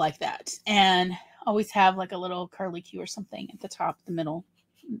would look like that, and always have like a little curly Q or something at the top, the middle,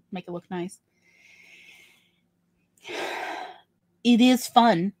 make it look nice. It is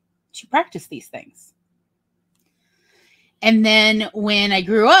fun to practice these things. And then when I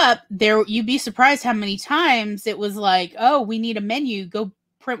grew up, you'd be surprised how many times it was like, oh, we need a menu. Go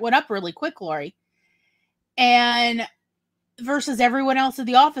print one up really quick, Lori. And versus everyone else at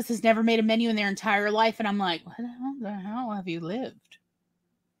the office has never made a menu in their entire life. And I'm like, what the hell have you lived?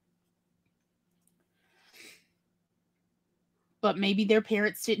 But maybe their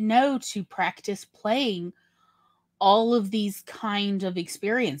parents didn't know to practice playing all of these kind of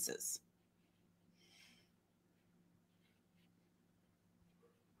experiences.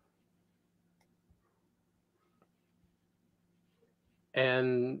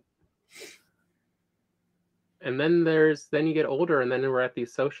 And then you get older, and then we're at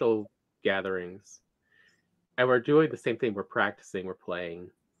these social gatherings, and we're doing the same thing. We're practicing, we're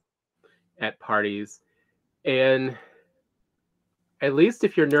playing at parties. And at least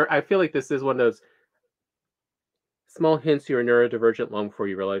if you're I feel like this is one of those small hints you're neurodivergent long before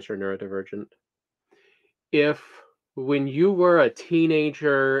you realize you're neurodivergent. If when you were a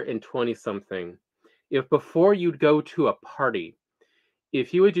teenager and 20-something, if before you'd go to a party,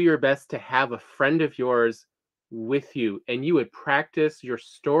 if you would do your best to have a friend of yours with you and you would practice your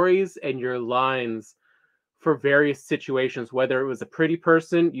stories and your lines for various situations, whether it was a pretty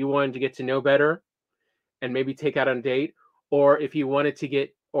person you wanted to get to know better and maybe take out on a date, or if you wanted to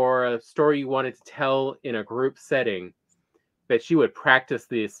or a story you wanted to tell in a group setting, that you would practice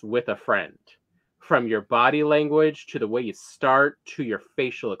this with a friend, from your body language to the way you start to your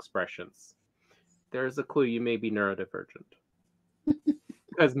facial expressions. There's a clue you may be neurodivergent.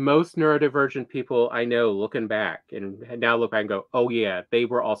 Because most neurodivergent people I know, looking back, and now look back and go, oh yeah, they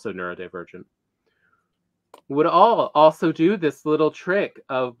were also neurodivergent, would all also do this little trick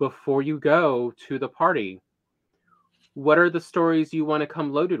of, before you go to the party, what are the stories you want to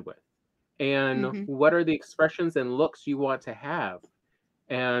come loaded with? And what are the expressions and looks you want to have?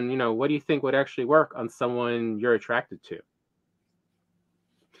 And, what do you think would actually work on someone you're attracted to?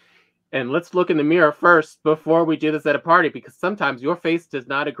 And let's look in the mirror first before we do this at a party, because sometimes your face does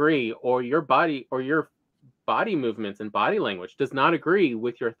not agree, or your body movements and body language does not agree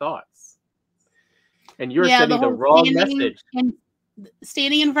with your thoughts. And you're sending the wrong message. And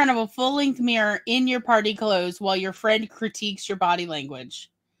standing in front of a full-length mirror in your party clothes while your friend critiques your body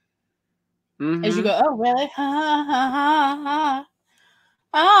language. Mm-hmm. As you go, oh, really? Ha, ha, ha, ha.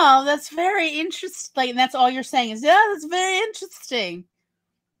 Oh, that's very interesting. Like, and that's all you're saying is, yeah, that's very interesting.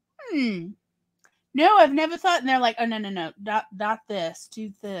 No, I've never thought. And they're like, oh, no, not this.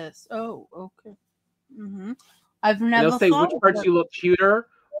 Do this. Oh, okay. Mm-hmm. I've never they'll say thought which parts you look cuter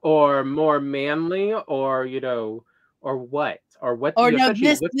or more manly, or or what, or no,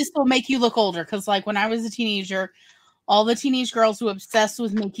 this will make you look older. Because like when I was a teenager, all the teenage girls were obsessed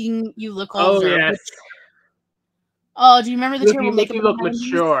with making you look older. Oh yes. Oh, do you remember the terrible make you look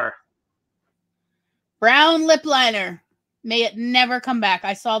mature? Brown lip liner. May it never come back.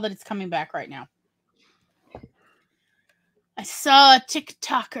 I saw that it's coming back right now. I saw a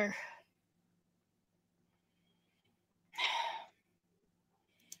TikToker.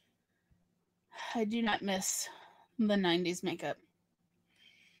 I do not miss the 90s makeup.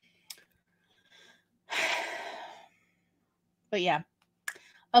 But yeah.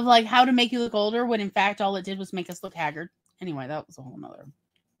 Of like how to make you look older when in fact all it did was make us look haggard. Anyway, that was a whole nother.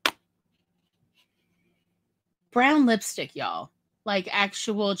 Brown lipstick, y'all. Like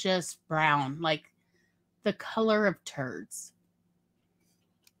actual just brown. Like the color of turds.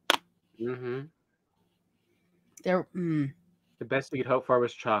 Mm-hmm. They're the best we could hope for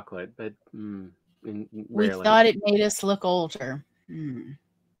was chocolate, but we thought it made us look older.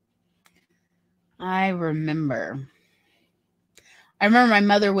 I remember my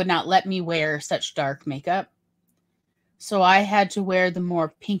mother would not let me wear such dark makeup. So I had to wear the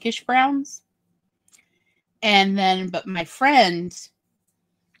more pinkish browns. And then, but my friend,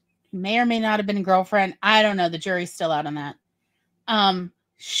 who may or may not have been a girlfriend, I don't know, the jury's still out on that.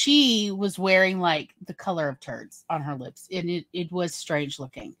 She was wearing like the color of turds on her lips. And it was strange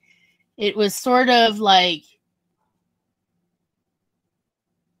looking. It was sort of like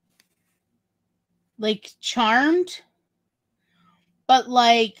Charmed, but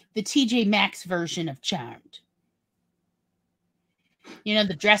like the TJ Maxx version of Charmed. You know,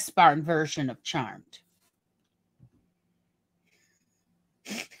 the Dress Barn version of Charmed.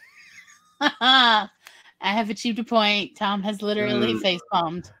 I have achieved a point. Tom has literally face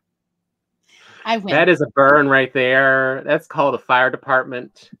palmed. I win. That is a burn right there. That's called a fire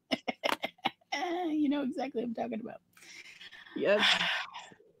department. You know exactly what I'm talking about. Yes.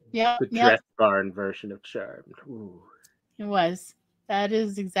 Yeah. The Dress Barn version of Charmed. Ooh. It was. That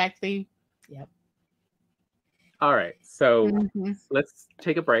is exactly. Yep. All right. So let's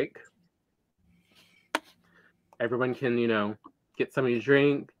take a break. Everyone can, get something to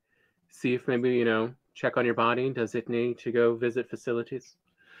drink. See if maybe, check on your body. Does it need to go visit facilities?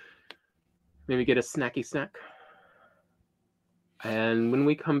 Maybe get a snacky snack. And when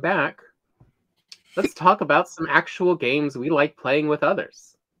we come back, let's talk about some actual games we like playing with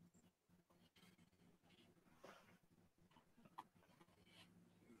others.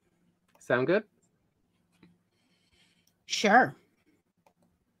 Sound good? Sure.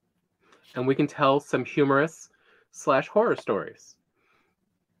 And we can tell some humorous / horror stories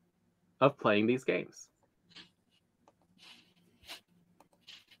of playing these games.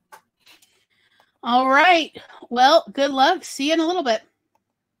 All right. Well, good luck. See you in a little bit.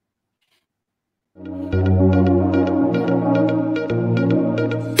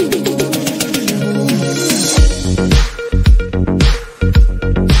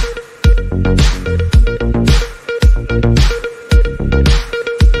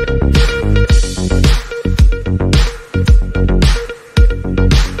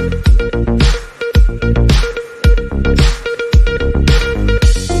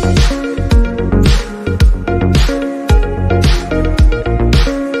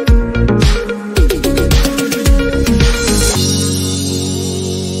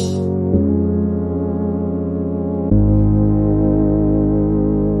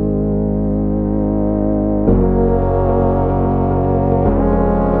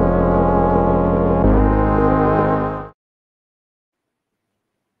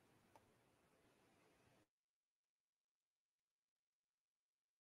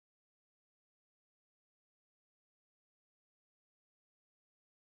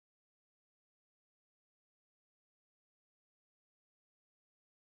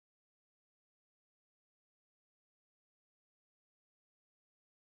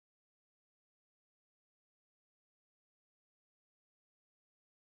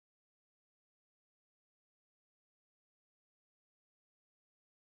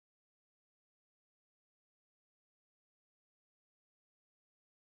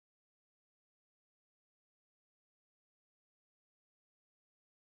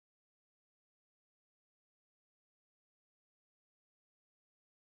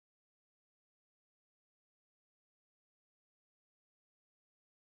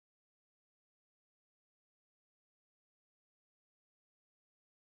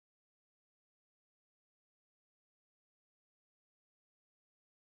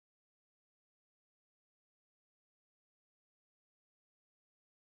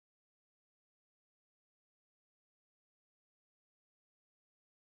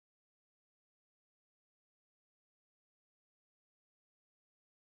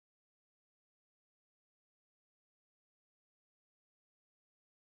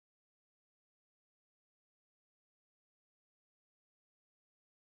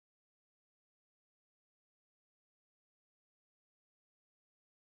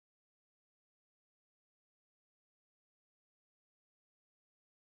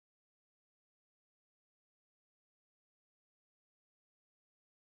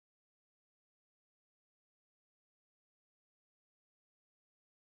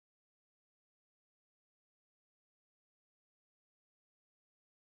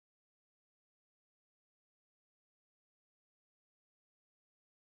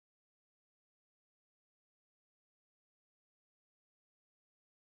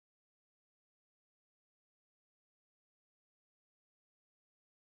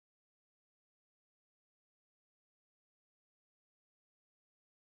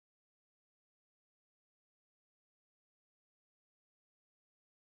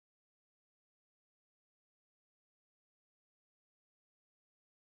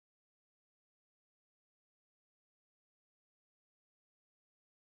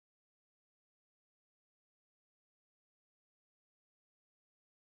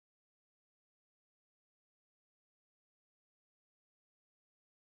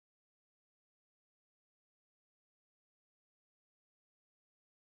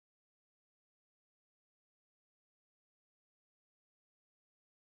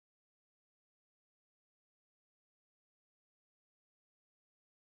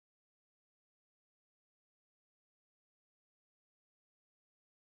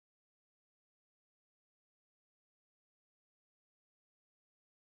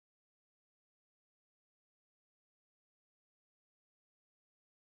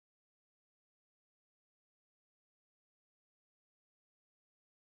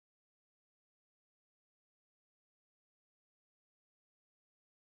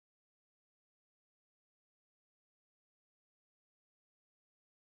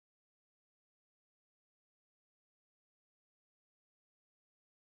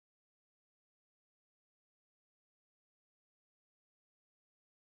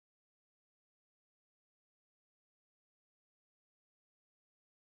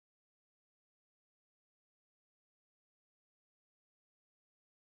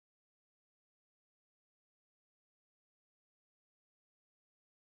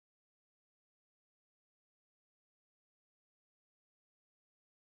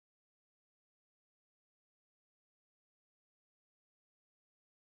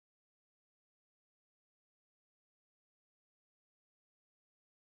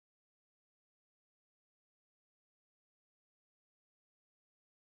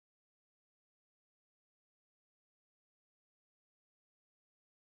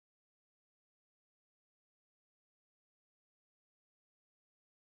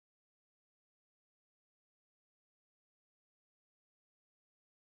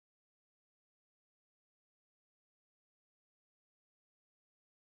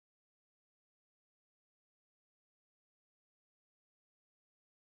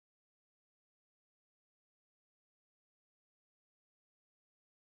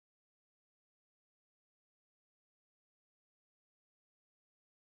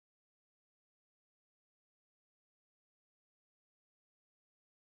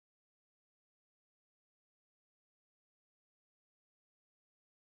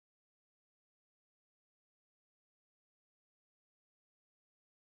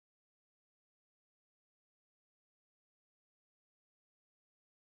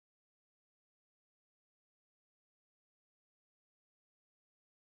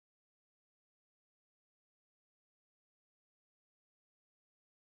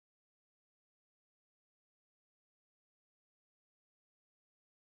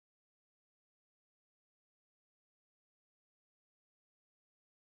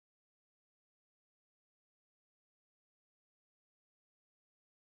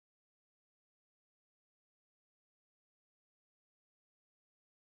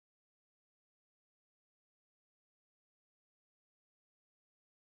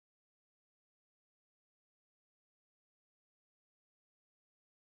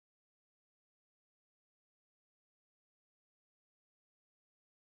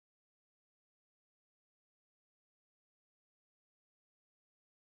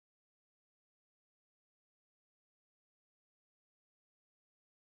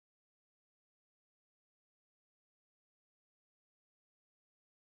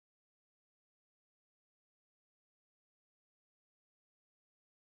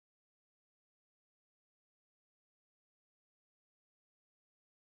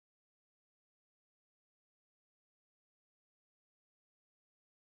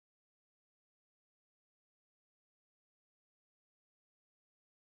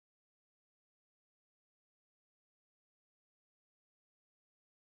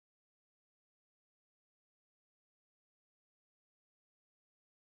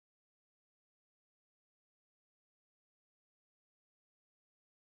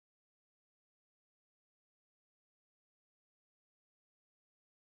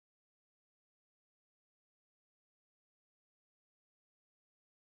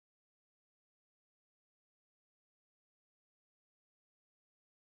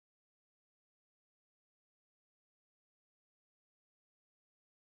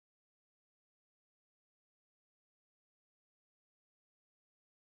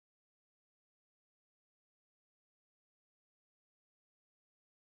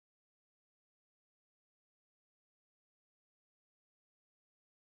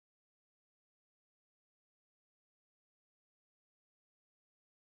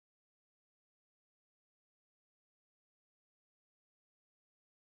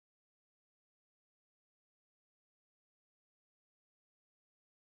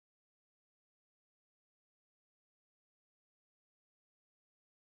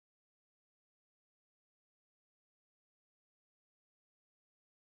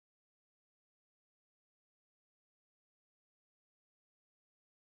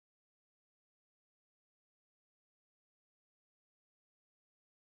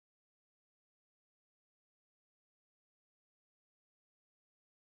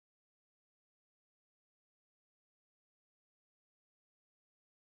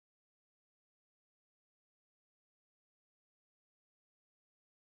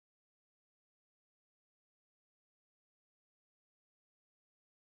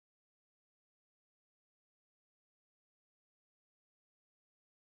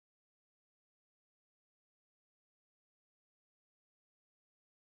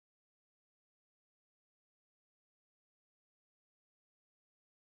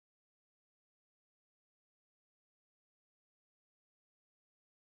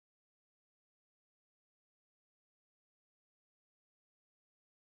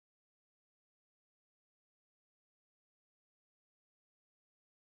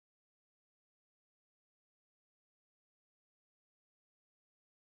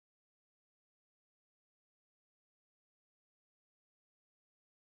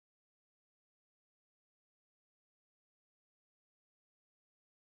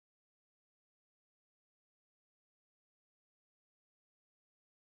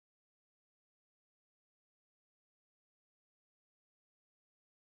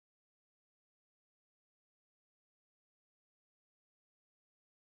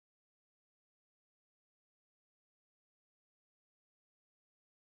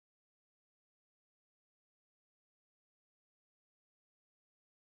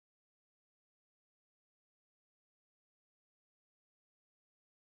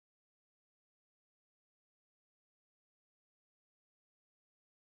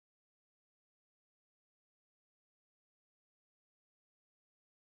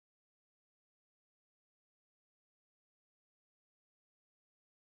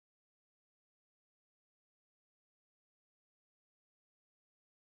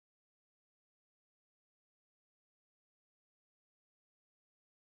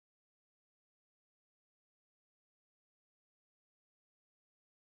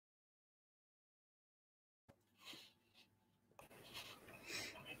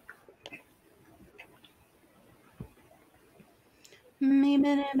 Me,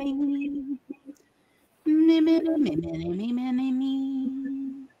 me, me, me, me. Me, me, me, me, me, me, me, me, me.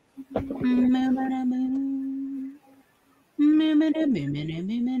 Me, me, me, me. Me, me, me, me, me,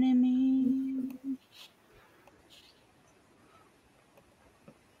 me, me, me.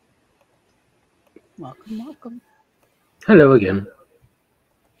 Welcome, welcome. Hello again.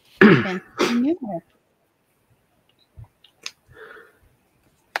 Fancy New Year.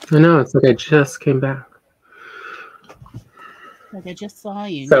 I know, it's like I just came back. Like I just saw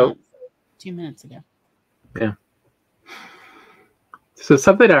you So- not 2 minutes ago. Yeah. So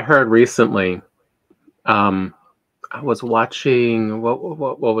something I heard recently, I was watching,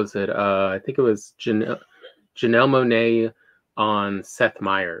 what was it? I think it was Janelle Monáe on Seth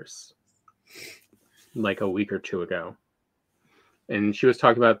Meyers like a week or two ago. And she was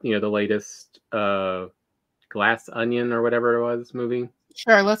talking about, the latest Glass Onion or whatever it was movie.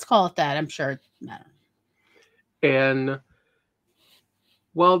 Sure, let's call it that. I'm sure. And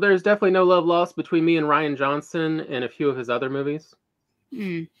well, there's definitely no love lost between me and Rian Johnson and a few of his other movies.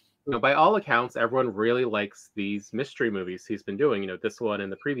 Mm. By all accounts, everyone really likes these mystery movies he's been doing. This one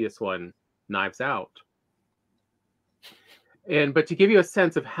and the previous one, Knives Out. But to give you a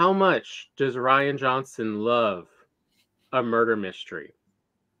sense of how much does Rian Johnson love a murder mystery,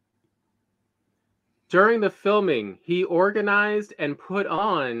 during the filming, he organized and put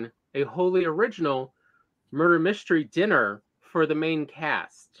on a wholly original murder mystery dinner for the main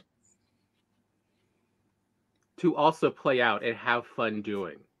cast to also play out and have fun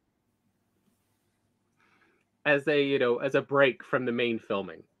doing. As a break from the main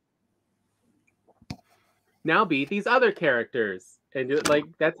filming. Now be these other characters. And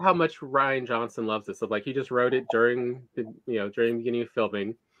that's how much Rian Johnson loves this. So he just wrote it during the beginning of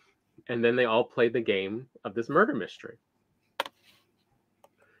filming, and then they all played the game of this murder mystery.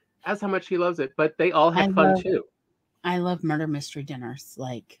 That's how much he loves it. But they all had fun too. I love murder mystery dinners.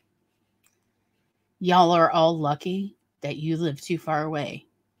 Y'all are all lucky that you live too far away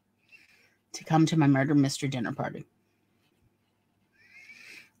to come to my murder mystery dinner party.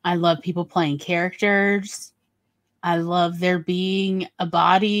 I love people playing characters. I love there being a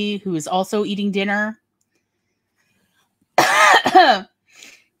body who is also eating dinner. Hey,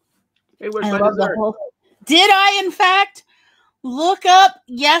 where's my dessert? Did I, in fact, look up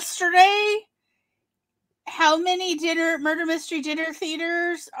yesterday how many murder mystery dinner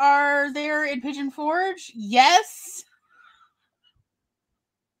theaters are there in Pigeon Forge? Yes.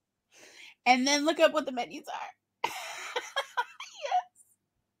 And then look up what the menus are.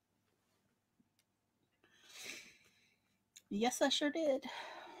 Yes, I sure did.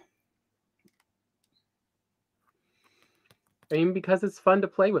 I mean, because it's fun to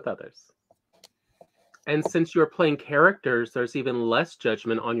play with others. And since you're playing characters, there's even less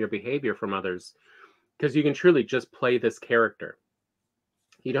judgment on your behavior from others, because you can truly just play this character.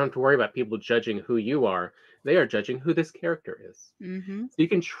 You don't have to worry about people judging who you are. They are judging who this character is. Mm-hmm. So you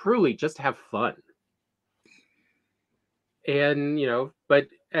can truly just have fun. And, but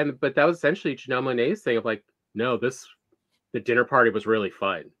that was essentially Janelle Monáe's thing of no, the dinner party was really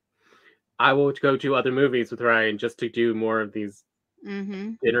fun. I will go to other movies with Rian just to do more of these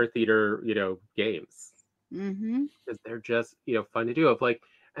dinner theater, games. Because they're just, fun to do.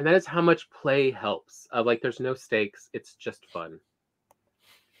 And that is how much play helps. There's no stakes. It's just fun.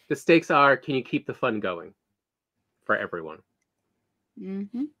 The stakes are, can you keep the fun going for everyone?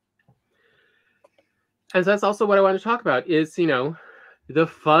 And so that's also what I want to talk about is, the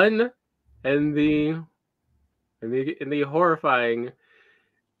fun and the horrifying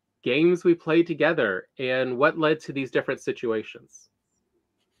games we played together and what led to these different situations.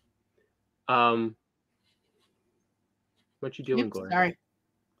 What you doing, Gloria? Sorry.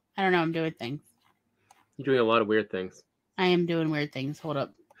 I don't know. I'm doing things. You're doing a lot of weird things. I am doing weird things. Hold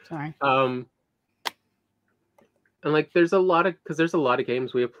up. Sorry. And there's a lot of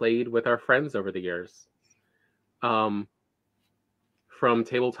games we have played with our friends over the years. From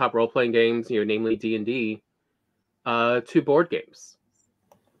tabletop role-playing games, namely D&D, to board games.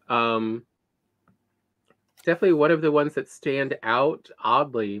 Definitely one of the ones that stand out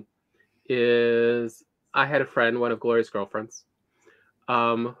oddly is I had a friend, one of Gloria's girlfriends,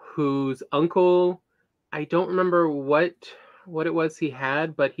 whose uncle, I don't remember what it was he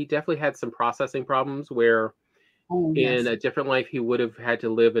had, but he definitely had some processing problems where in a different life he would have had to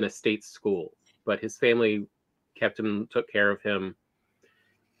live in a state school, but his family took care of him.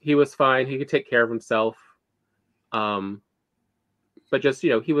 He was fine. He could take care of himself. But just,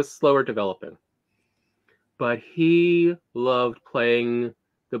 he was slower developing. But he loved playing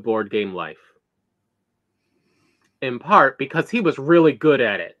the board game Life. In part because he was really good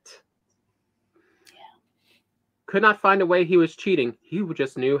at it. could not find a way he was cheating. He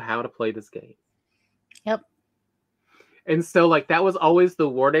just knew how to play this game. Yep. And so, like, that was always the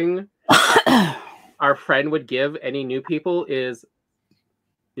warning our friend would give any new people is,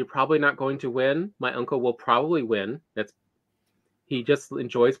 you're probably not going to win. My uncle will probably win. He just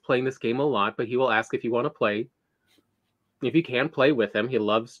enjoys playing this game a lot, but he will ask if you want to play. If you can play with him, he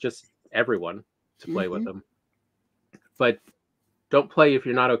loves just everyone to play with him. But don't play if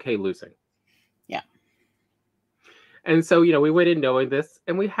you're not okay losing. Yeah. And so, we went in knowing this,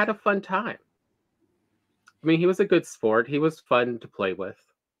 and we had a fun time. I mean, he was a good sport. He was fun to play with.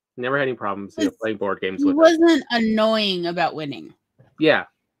 Never had any problems, playing board games with him. He wasn't annoying about winning. Yeah.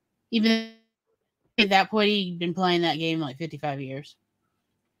 Even at that point, he'd been playing that game like 55 years.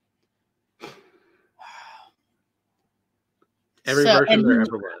 Every version there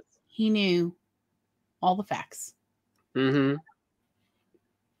ever was. He knew all the facts. Mm-hmm.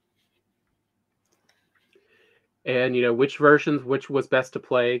 And, which was best to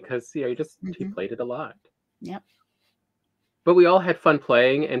play, because, he played it a lot. Yep. But we all had fun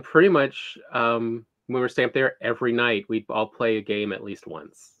playing, and pretty much when we were staying up there every night, we'd all play a game at least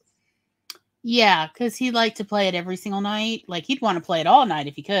once. Yeah, because he liked to play it every single night. Like, he'd want to play it all night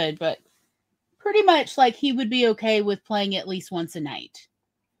if he could, but pretty much, like, he would be okay with playing at least once a night.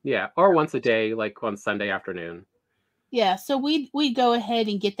 Yeah, or once a day, like on Sunday afternoon. Yeah, so we'd go ahead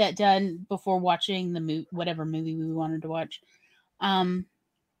and get that done before watching whatever movie we wanted to watch.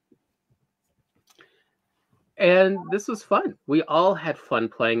 And this was fun. We all had fun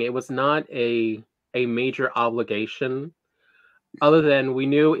playing. It was not a major obligation, other than we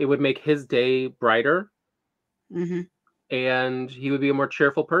knew it would make his day brighter. Mm-hmm. And he would be a more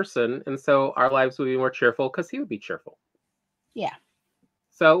cheerful person. And so our lives would be more cheerful because he would be cheerful. Yeah.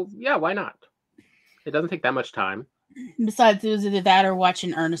 So, yeah, why not? It doesn't take that much time. Besides, it was either that or watch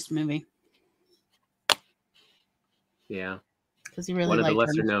an Ernest movie. Yeah. Because he really one of the liked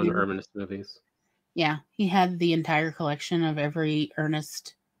lesser-known Ernest movies. Yeah, he had the entire collection of every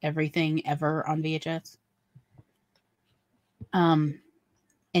Ernest everything ever on VHS. And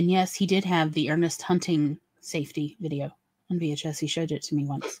yes, he did have the Ernest hunting safety video on VHS. He showed it to me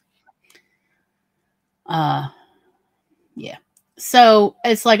once. Yeah. So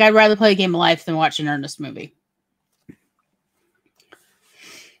it's like I'd rather play a game of life than watch an Ernest movie.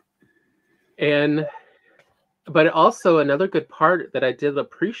 But also another good part that I did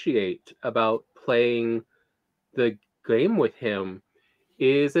appreciate about playing the game with him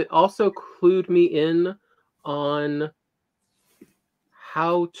is it also clued me in on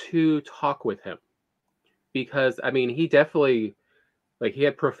how to talk with him. Because, I mean, he definitely, he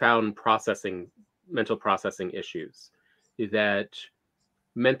had profound mental processing issues that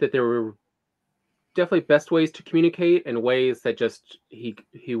meant that there were definitely best ways to communicate and ways that just he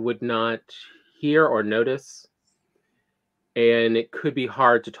would not hear or notice. And it could be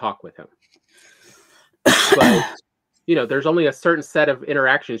hard to talk with him. But, there's only a certain set of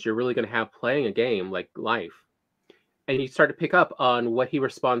interactions you're really going to have playing a game like life. And you start to pick up on what he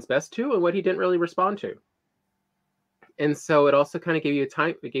responds best to and what he didn't really respond to. And so it also kind of gave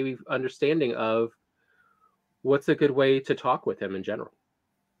you understanding of what's a good way to talk with him in general.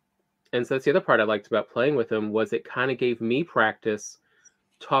 And so that's the other part I liked about playing with him was it kind of gave me practice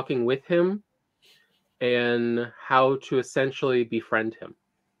talking with him and how to essentially befriend him.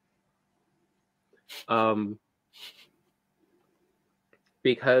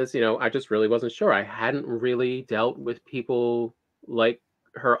 Because, I just really wasn't sure. I hadn't really dealt with people like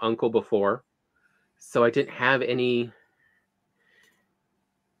her uncle before. So I didn't have any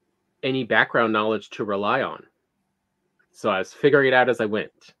background knowledge to rely on. So I was figuring it out as I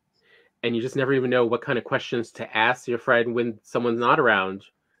went. And you just never even know what kind of questions to ask your friend when someone's not around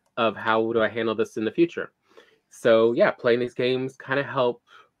of how do I handle this in the future. So yeah, playing these games kind of help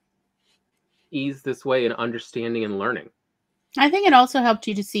ease this way in understanding and learning. I think it also helped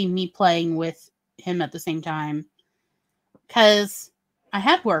you to see me playing with him at the same time. Because I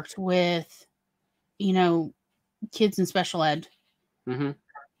had worked with, kids in special ed. Mm-hmm.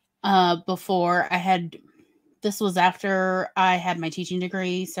 Before this was after I had my teaching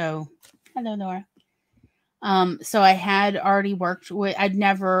degree. So, hello, Nora. So I had already I'd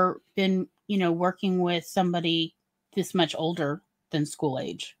never been, working with somebody this much older than school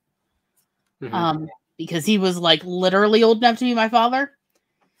age. Mm-hmm. Because he was literally old enough to be my father.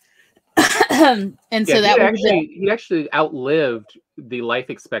 And so he actually outlived the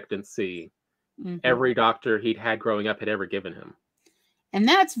life expectancy every doctor he'd had growing up had ever given him. And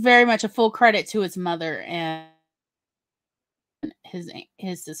that's very much a full credit to his mother and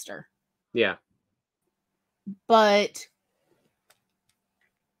his sister. Yeah. But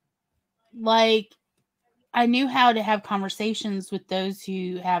I knew how to have conversations with those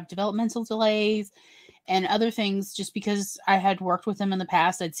who have developmental delays and other things just because I had worked with them in the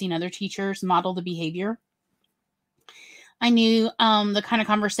past. I'd seen other teachers model the behavior. I knew the kind of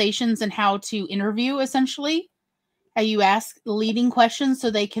conversations and how to interview, essentially. How you ask leading questions so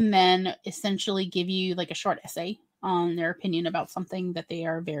they can then essentially give you like a short essay on their opinion about something that they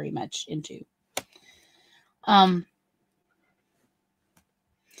are very much into.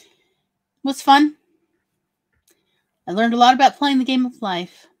 Was fun. I learned a lot about playing the game of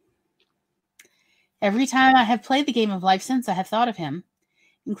life. Every time I have played the game of life since, I have thought of him,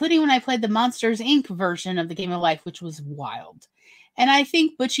 including when I played the Monsters, Inc. version of the game of life, which was wild. And I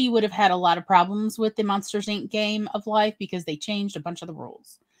think Butchie would have had a lot of problems with the Monsters, Inc. game of life because they changed a bunch of the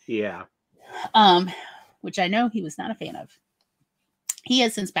rules. Yeah. Which I know he was not a fan of. He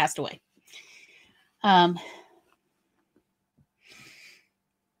has since passed away.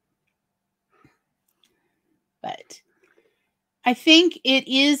 But I think it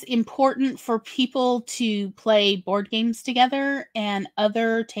is important for people to play board games together and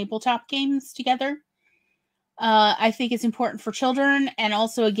other tabletop games together. I think it's important for children and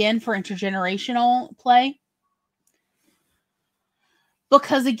also, again, for intergenerational play.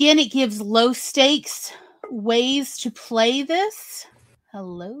 Because, again, it gives low stakes ways to play this.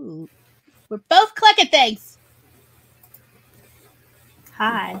 Hello. We're both clicking things.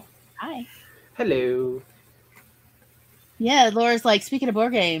 Hi. Hi. Hello. Yeah, Laura's like, speaking of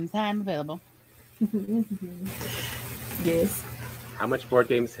board games, I'm available. Yes. How much board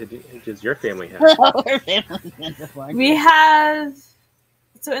games does your family have? We have,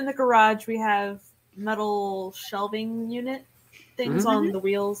 so in the garage, we have metal shelving unit things on the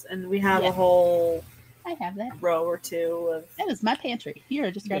wheels, and we have a whole I have that row or two of that is my pantry. Here,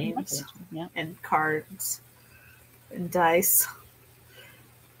 just grab my games. pantry. Yeah. And cards and dice.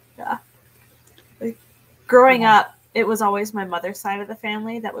 Yeah. Like, growing up, it was always my mother's side of the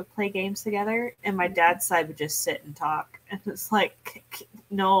family that would play games together, and my dad's side would just sit and talk. And it's like,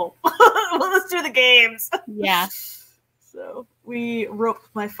 no, let's do the games. Yeah. So we roped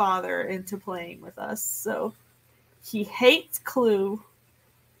my father into playing with us. So he hates Clue,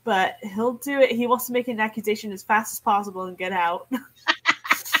 but he'll do it. He wants to make an accusation as fast as possible and get out.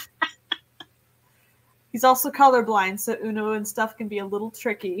 He's also colorblind, so Uno and stuff can be a little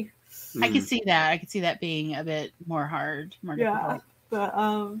tricky. I can see that. I can see that being a bit more hard, more difficult. But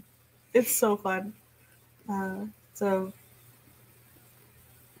it's so fun. So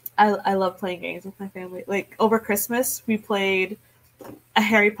I love playing games with my family. Like over Christmas, we played a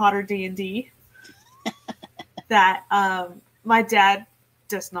Harry Potter D&D that my dad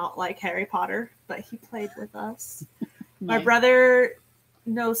does not like Harry Potter, but he played with us. My brother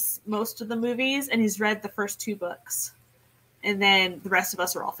knows most of the movies, and he's read the first 2 books. And then the rest of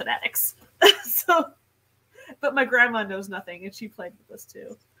us are all fanatics. But my grandma knows nothing, and she played with us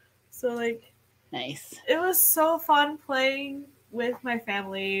too. So, like, nice. It was so fun playing with my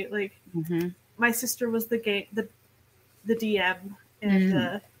family. Like, my sister was the DM,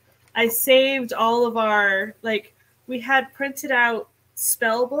 and I saved all of our, like, we had printed out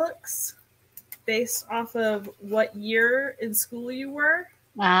spell books based off of what year in school you were.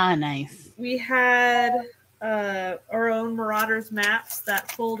 Ah, nice. We had our own Marauders maps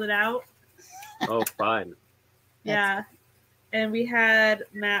that folded out. Oh, fun. Yeah. And we had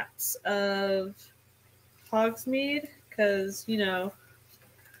maps of Hogsmeade because, you know,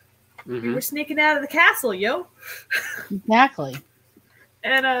 we were sneaking out of the castle, yo. Exactly.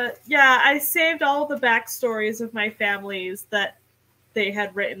 And, yeah, I saved all the backstories of my families that they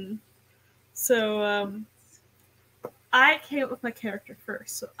had written. So, I came up with my character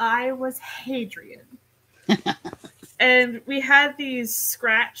first. So I was Hadrian. And we had these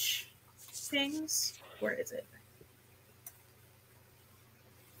scratch things. Where is it?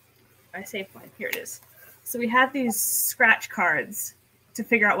 I saved mine. Here it is. So we had these scratch cards to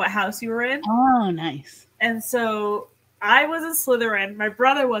figure out what house you were in. Oh, nice. And so I was in Slytherin. My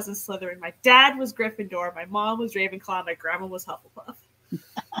brother was in Slytherin. My dad was Gryffindor. My mom was Ravenclaw. My grandma was Hufflepuff.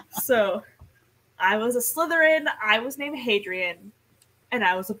 So I was a Slytherin. I was named Hadrian. And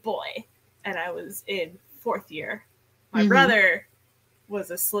I was a boy. And I was in 4th year. My brother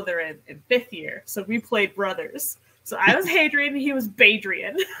was a Slytherin in 5th year. So we played brothers. So I was Hadrian and he was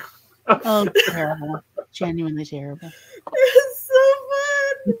Badrian. Oh, terrible. Genuinely terrible. It's so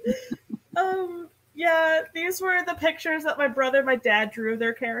fun. Yeah, these were the pictures that my brother and my dad drew of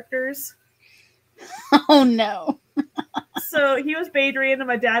their characters. Oh, no. So he was Badrian and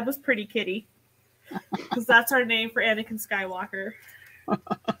my dad was Pretty Kitty. Because that's our name for Anakin Skywalker.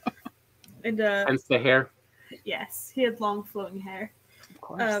 And hence the hair. Yes, he had long flowing hair. Of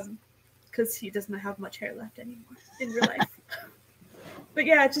course. because he doesn't have much hair left anymore in real life. But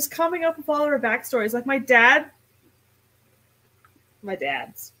yeah, just coming up with all of our backstories. Like my dad's.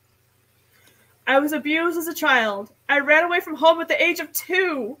 I was abused as a child. I ran away from home at the age of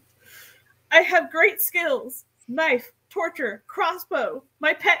 2. I have great skills. Knife, torture, crossbow.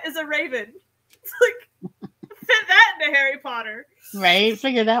 My pet is a raven. It's like, fit that into Harry Potter. Right?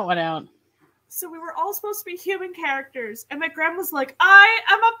 Figure that one out. So we were all supposed to be human characters. And my grandma's like, I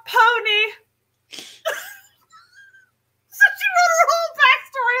am a pony. So she wrote her whole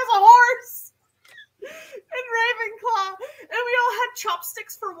backstory as a horse. And Ravenclaw. And we all had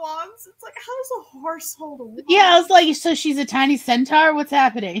chopsticks for wands. It's like, how does a horse hold a wand? Yeah, I was like, so she's a tiny centaur? What's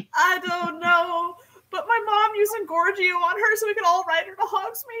happening? I don't know. But my mom used Engorgio on her so we could all ride her to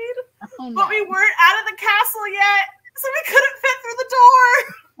Hogsmeade. Oh, no. But we weren't out of the castle yet, so we couldn't fit through the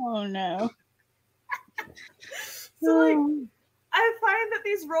door. Oh, no. So, like, I find that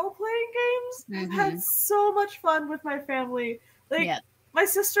these role-playing games have had so much fun with my family. Like, my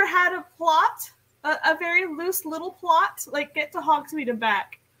sister had a plot, a very loose little plot, like get to Hogsmeade and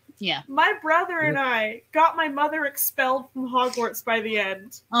back. Yeah. My brother and I got my mother expelled from Hogwarts by the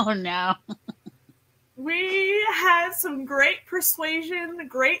end. Oh, no. We had some great persuasion,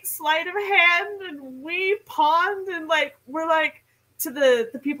 great sleight of hand, and we pawned, and like we're like to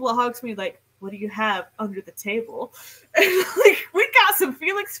the people at Hogsmeade, like, what do you have under the table? And like we got some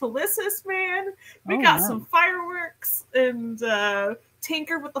Felix Felicis, man. We got some fireworks and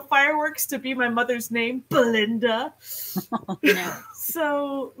tinkered with the fireworks to be my mother's name, Belinda. Oh, no.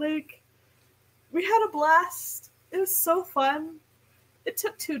 So like we had a blast. It was so fun. It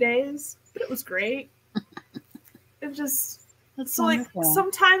took 2 days, but it was great. It just so wonderful. Like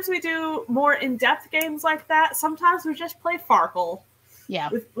sometimes we do more in-depth games like that. Sometimes we just play Farkle. Yeah.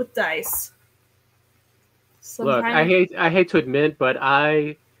 With dice. Sometimes... Look, I hate to admit, but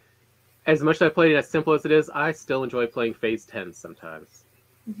as much as I played it as simple as it is, I still enjoy playing Phase 10 sometimes.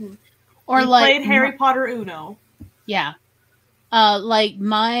 Mm-hmm. Or we like played Harry Potter Uno. Yeah. Like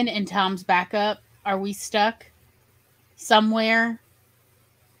mine and Tom's backup. Are we stuck somewhere?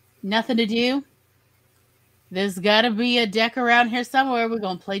 Nothing to do? There's got to be a deck around here somewhere. We're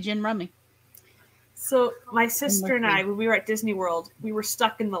going to play Gin Rummy. So my sister and I, when we were at Disney World, we were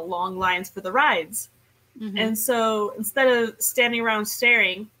stuck in the long lines for the rides. Mm-hmm. And so instead of standing around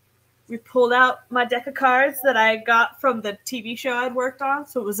staring, we pulled out my deck of cards that I got from the TV show I'd worked on.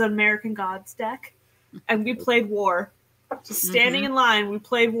 So it was an American Gods deck. And we played War. Just standing in line, we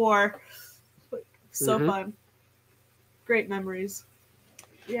played War. So fun. Great memories.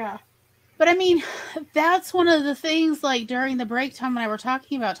 Yeah. But I mean, that's one of the things, like, during the break, Tom and I were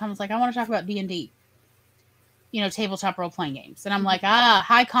talking about. Tom was like, I want to talk about D&D. You know, tabletop role-playing games. And I'm like,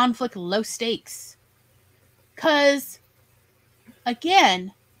 high conflict, low stakes. Because,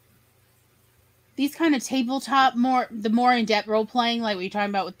 again, these kind of tabletop, the more in-depth role-playing, like what you're talking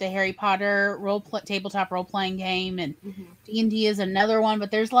about with the Harry Potter tabletop role-playing game, and D&D is another one,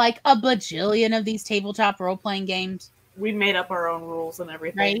 but there's like a bajillion of these tabletop role-playing games. We made up our own rules and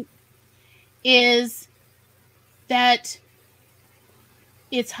everything. Right? Is that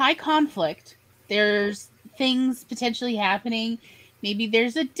it's high conflict. There's things potentially happening. Maybe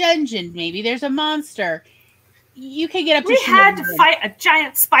there's a dungeon. Maybe there's a monster. You can get up to... We had to fight a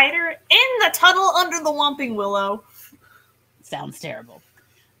giant spider in the tunnel under the Whomping Willow. Sounds terrible.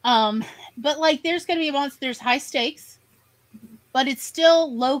 But like there's going to be a monster. There's high stakes, but it's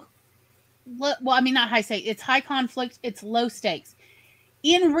still low. Well, I mean, not high stakes. It's high conflict. It's low stakes.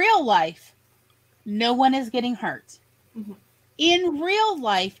 In real life, no one is getting hurt. Mm-hmm. In real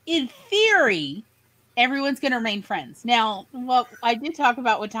life, in theory, everyone's going to remain friends. Now, what I did talk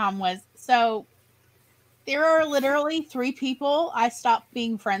about with Tom was, so there are literally 3 people I stopped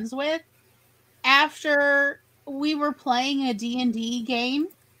being friends with after we were playing a D&D game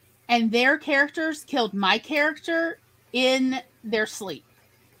and their characters killed my character in their sleep.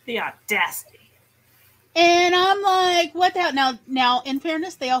 The audacity. And I'm like, what the hell? Now, in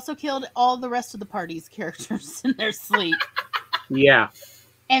fairness, they also killed all the rest of the party's characters in their sleep. Yeah.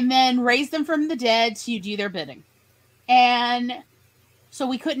 And then raised them from the dead to do their bidding. And so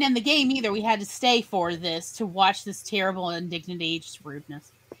we couldn't end the game either. We had to stay for this to watch this terrible indignity, just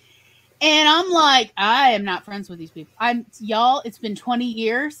rudeness. And I'm like, I am not friends with these people. Y'all, it's been 20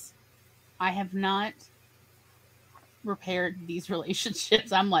 years. I have not repaired these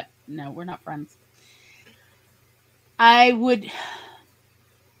relationships. I'm like, no, we're not friends.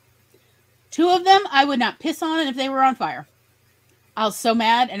 Two of them, I would not piss on if they were on fire. I was so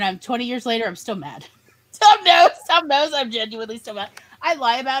mad, and I'm 20 years later, I'm still mad. Some knows I'm genuinely still mad. I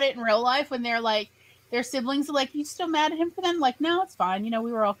lie about it in real life when they're like, their siblings are like, you still mad at him for them? Like, no, it's fine. You know,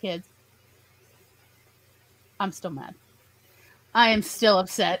 we were all kids. I'm still mad. I am still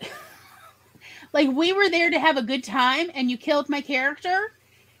upset. Like, we were there to have a good time, and you killed my character,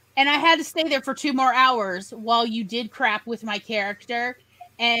 and I had to stay there for 2 more hours while you did crap with my character,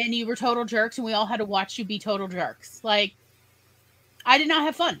 and you were total jerks, and we all had to watch you be total jerks. Like, I did not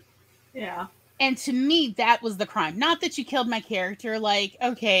have fun. Yeah. And to me, that was the crime. Not that you killed my character. Like,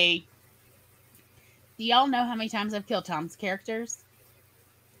 okay, do y'all know how many times I've killed Tom's characters?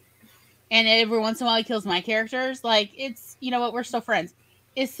 And every once in a while he kills my characters. Like, it's, you know what, we're still friends.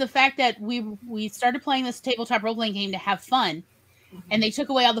 It's the fact that we started playing this tabletop role-playing game to have fun. And they took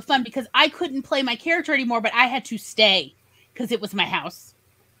away all the fun because I couldn't play my character anymore, but I had to stay because it was my house.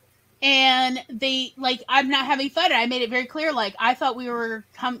 And they, like, I'm not having fun. I made it very clear. Like, I thought we were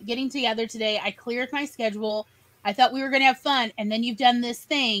getting together today. I cleared my schedule. I thought we were going to have fun. And then you've done this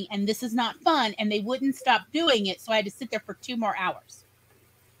thing and this is not fun. And they wouldn't stop doing it. So I had to sit there for 2 more hours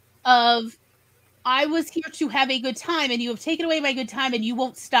of, I was here to have a good time and you have taken away my good time and you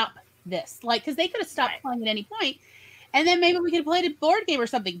won't stop this. Like, because they could have stopped playing at any point. And then maybe we could have played a board game or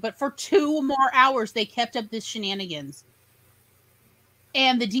something. But for 2 more hours, they kept up this shenanigans.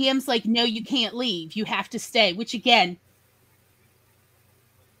 And the DM's like, no, you can't leave. You have to stay. Which, again,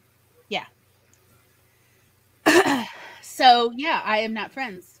 yeah. So, yeah, I am not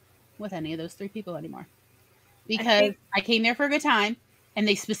friends with any of those 3 people anymore. Because I came there for a good time. And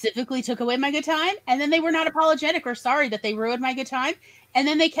they specifically took away my good time. And then they were not apologetic or sorry that they ruined my good time. And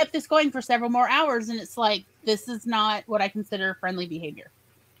then they kept this going for several more hours. And it's like, this is not what I consider friendly behavior.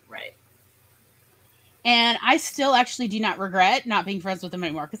 Right. And I still actually do not regret not being friends with them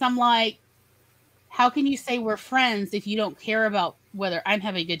anymore. Because I'm like, how can you say we're friends if you don't care about whether I'm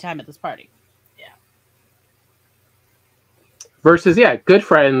having a good time at this party? Yeah. Versus, yeah, good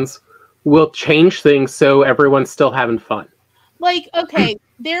friends will change things so everyone's still having fun. Like, okay,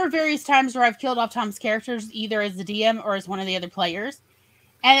 there are various times where I've killed off Tom's characters, either as the DM or as one of the other players.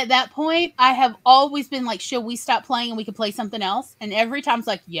 And at that point, I have always been like, should we stop playing and we can play something else? And every time it's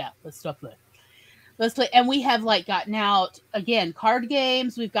like, yeah, let's stop playing. Let's play. And we have like gotten out, again, card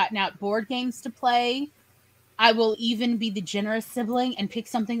games. We've gotten out board games to play. I will even be the generous sibling and pick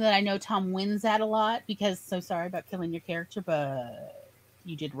something that I know Tom wins at a lot because, so sorry about killing your character, but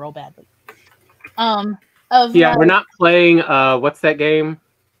you did roll badly. We're not playing, what's that game?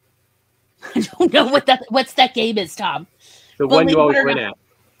 I don't know what's that game is, Tom. The one you always win at.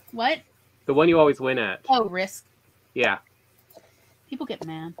 What? The one you always win at. Oh, Risk. Yeah. People get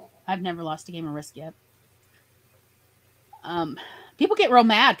mad. I've never lost a game of Risk yet. People get real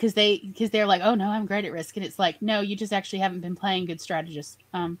mad because they're like, oh no, I'm great at Risk. And it's like, no, you just actually haven't been playing good strategist.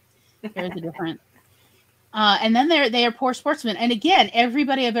 There's a difference. And then they are poor sportsmen. And again,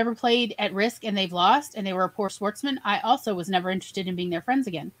 everybody I've ever played at Risk and they've lost and they were a poor sportsman, I also was never interested in being their friends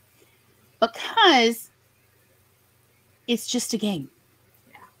again. Because it's just a game.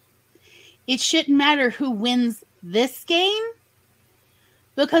 Yeah. It shouldn't matter who wins this game.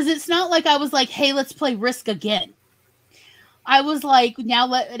 Because it's not like I was like, hey, let's play Risk again. I was like,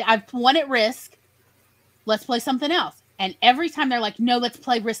 I've won at Risk. Let's play something else. And every time they're like, no, let's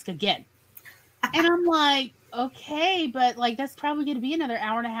play Risk again. And I'm like, okay, but like that's probably going to be another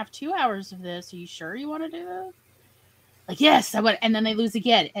hour and a half, 2 hours of this. Are you sure you want to do this? Like, yes, I would. And then they lose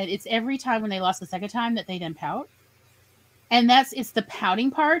again. And it's every time when they lost the second time that they then pout. And it's the pouting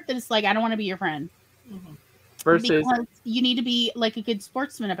part that it's like, I don't want to be your friend. Mm-hmm. Versus, because you need to be like a good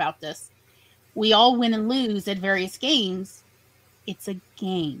sportsman about this. We all win and lose at various games. It's a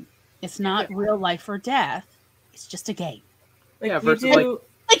game. It's not real life or death. It's just a game. Yeah, versus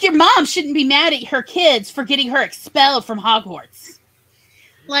like your mom shouldn't be mad at her kids for getting her expelled from Hogwarts.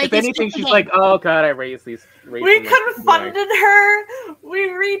 Like, if anything, she's like, "Oh God, I raised these." We confunded her. We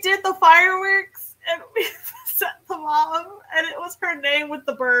redid the fireworks, and we sent them off, and it was her name with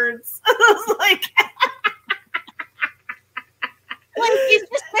the birds. I was like, it's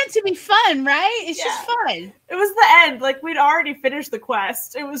just meant to be fun, right? It's just fun. It was the end. Like, we'd already finished the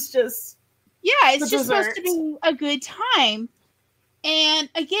quest. It was just it's just supposed to be a good time. And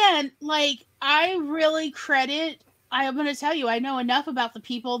again, like, I'm going to tell you, I know enough about the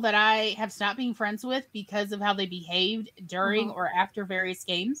people that I have stopped being friends with because of how they behaved during or after various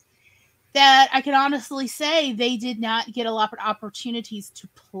games, that I can honestly say they did not get a lot of opportunities to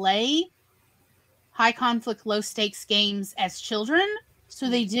play high conflict, low stakes games as children. So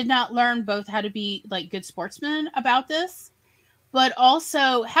they did not learn both how to be like good sportsmen about this, but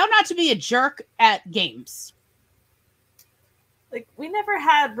also how not to be a jerk at games. Like, we never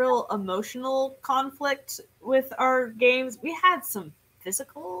had real emotional conflict with our games. We had some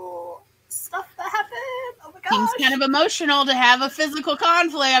physical stuff that happened. Oh my gosh. Seems kind of emotional to have a physical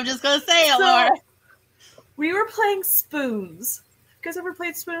conflict. I'm just going to say it, Laura. We were playing spoons. You guys ever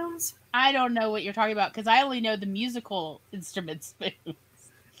played spoons? I don't know what you're talking about because I only know the musical instrument spoons.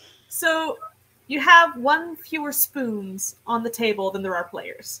 So you have one fewer spoons on the table than there are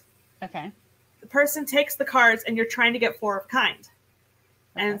players. Okay. The person takes the cards and you're trying to get 4 of a kind.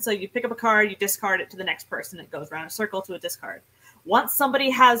 Okay. And so you pick up a card, you discard it to the next person. It goes around a circle to a discard. Once somebody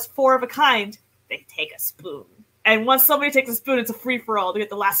has 4 of a kind, they take a spoon. And once somebody takes a spoon, it's a free-for-all to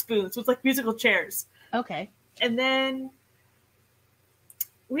get the last spoon. So it's like musical chairs. Okay. And then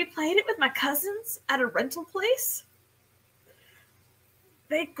we played it with my cousins at a rental place.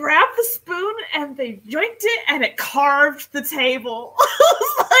 They grabbed the spoon and they yoinked it and it carved the table. I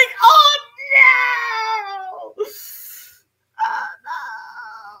was like, oh no! Oh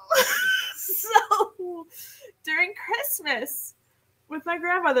no! So during Christmas with my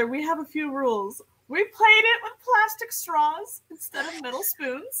grandmother, we have a few rules. We played it with plastic straws instead of metal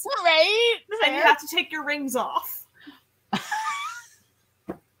spoons. Right? And you have to take your rings off.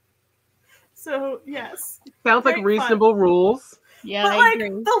 So, yes. Sounds like reasonable rules. Yeah, but I like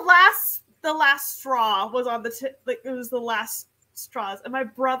agree. the last straw was on the like it was the last straws, and my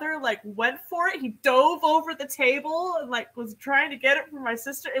brother like went for it. He dove over the table and like was trying to get it from my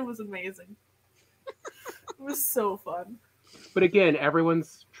sister. It was amazing. It was so fun. But again,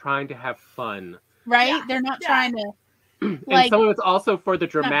 everyone's trying to have fun. Right? Yeah. They're not trying to. And some of it's also for the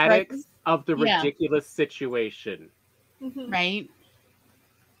dramatics of the Yeah. ridiculous situation. Mm-hmm. Right?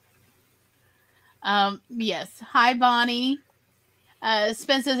 Yes. Hi, Bonnie.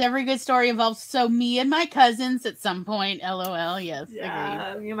 Spence says every good story involves me and my cousins at some point. LOL. Yes.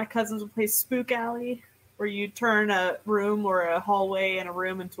 Yeah, me and my cousins would play Spook Alley, where you turn a room or a hallway in a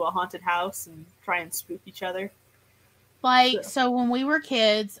room into a haunted house and try and spook each other. Like, so when we were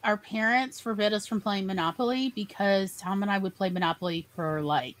kids, our parents forbid us from playing Monopoly because Tom and I would play Monopoly for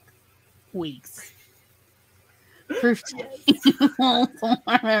like weeks. Proof. Yes.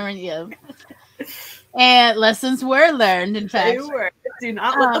 And lessons were learned, in fact. They were. Do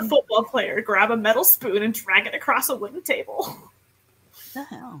not let the football player grab a metal spoon and drag it across a wooden table. What the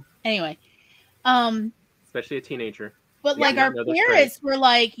hell? Anyway. Especially a teenager. But like our parents were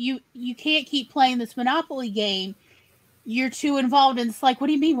like, you can't keep playing this Monopoly game. You're too involved. And it's like, what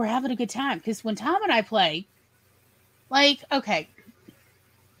do you mean we're having a good time? Because when Tom and I play, like, okay,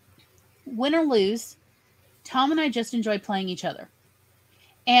 win or lose, Tom and I just enjoy playing each other.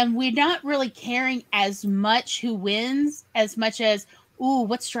 And we're not really caring as much who wins as much as, ooh,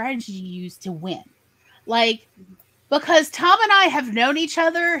 what strategy you use to win. Like, because Tom and I have known each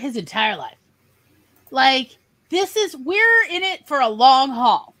other his entire life. Like, we're in it for a long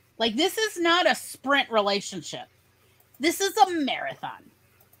haul. Like, this is not a sprint relationship. This is a marathon.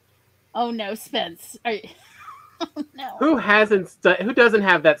 Oh no, Spence. Oh no. Who doesn't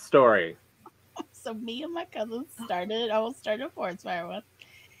have that story? So me and my cousins almost started a forest fire with.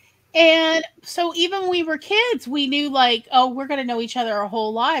 And so even when we were kids, we knew like, oh, we're going to know each other our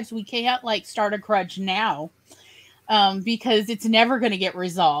whole lives. We can't like start a grudge now because it's never going to get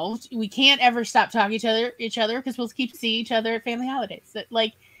resolved. We can't ever stop talking to each other because we'll keep seeing each other at family holidays.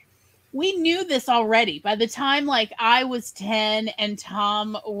 Like, we knew this already. By the time like I was 10 and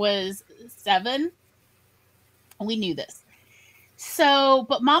Tom was 7, we knew this. So,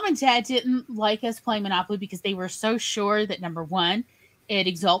 but Mom and Dad didn't like us playing Monopoly because they were so sure that, number one, it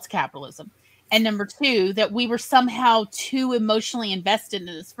exalts capitalism. And number two, that we were somehow too emotionally invested in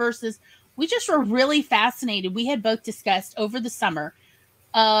this versus we just were really fascinated. We had both discussed over the summer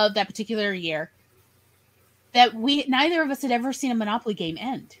of that particular year that neither of us had ever seen a Monopoly game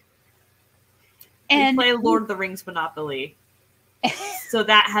end. And we play Lord of the Rings Monopoly. So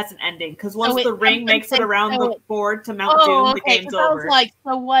that has an ending. Because once the ring makes it around the board to Mount Doom, the game's over. I was like,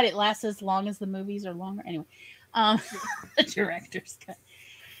 so what? It lasts as long as the movies are longer. Anyway, the director's cut.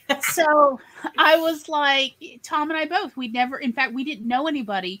 So I was like, Tom and I both, we didn't know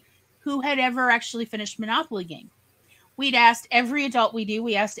anybody who had ever actually finished Monopoly game. We'd asked every adult we knew.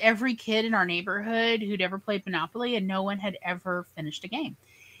 We asked every kid in our neighborhood who'd ever played Monopoly, and no one had ever finished a game.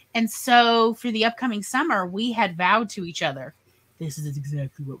 And so for the upcoming summer, we had vowed to each other, this is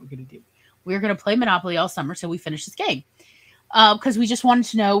exactly what we're going to do. We're going to play Monopoly all summer till we finish this game. Because we just wanted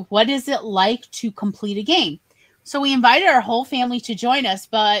to know, what is it like to complete a game? So we invited our whole family to join us.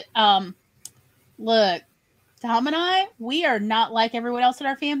 But look, Tom and I, we are not like everyone else in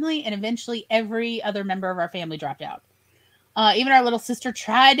our family. And eventually every other member of our family dropped out. Even our little sister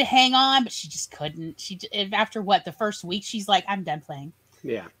tried to hang on, but she just couldn't. After the first week, she's like, I'm done playing.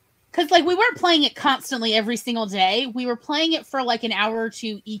 Yeah. Because, like, we weren't playing it constantly every single day. We were playing it for, like, an hour or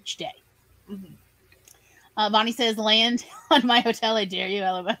two each day. Mm-hmm. Bonnie says, land on my hotel, I dare you,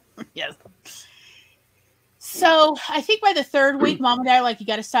 Alabama. Yes. So I think by the third week, Mom and Dad are like, you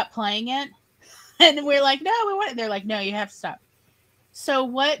got to stop playing it. And we're like, no, we want it. They're like, no, you have to stop. So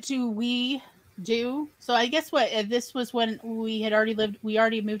what do we do? So I guess this was when we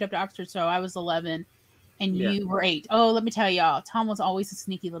already moved up to Oxford. So I was 11 and you were 8. Oh, let me tell y'all, Tom was always a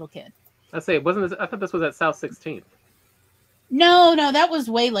sneaky little kid. I say, I thought this was at South 16th. No, that was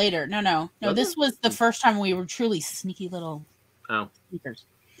way later. No. This was the first time we were truly sneaky little sneakers.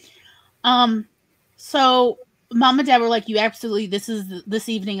 So Mom and Dad were like, you absolutely, this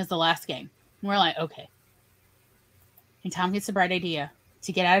evening is the last game. And we're like, okay. And Tom gets the bright idea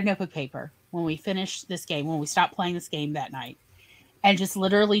to get out a notebook paper when we finish this game, when we stop playing this game that night, and just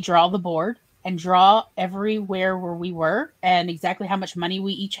literally draw the board and draw everywhere where we were and exactly how much money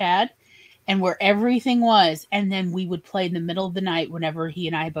we each had and where everything was. And then we would play in the middle of the night whenever he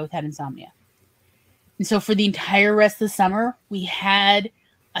and I both had insomnia. And so for the entire rest of the summer, we had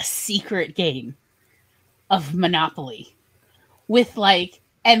a secret game of Monopoly with the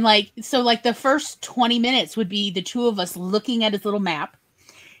first 20 minutes would be the two of us looking at his little map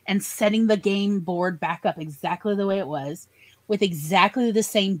and setting the game board back up exactly the way it was with exactly the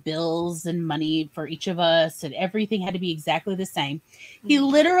same bills and money for each of us, and everything had to be exactly the same. He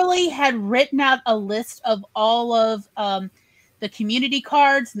literally had written out a list of all of the community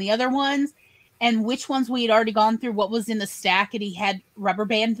cards and the other ones and which ones we had already gone through, what was in the stack, and he had rubber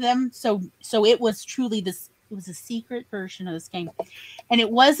banded them. So it was truly it was a secret version of this game. And it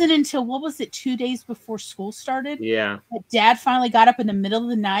wasn't until, 2 days before school started? Yeah. That Dad finally got up in the middle of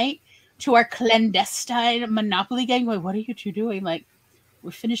the night to our clandestine Monopoly game. Like, what are you two doing? Like, we're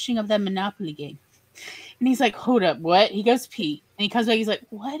finishing up that Monopoly game. And he's like, hold up, what? He goes pee. And he comes back, he's like,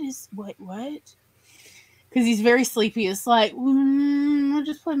 what? Because he's very sleepy. It's like, we'll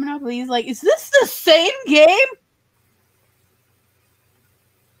just play Monopoly. He's like, is this the same game?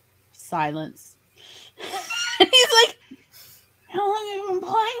 Silence. And he's like, how long have you been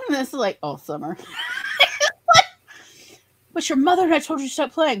playing this? Like, all summer. But your mother and I told you to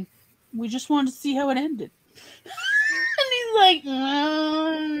stop playing. We just wanted to see how it ended. And he's like,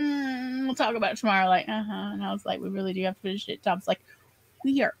 we'll talk about it tomorrow. Like, And I was like, we really do have to finish it. Tom's like,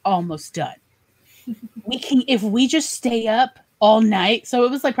 we are almost done. We can, if we just stay up all night. So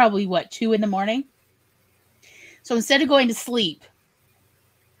it was like probably 2 a.m. So instead of going to sleep,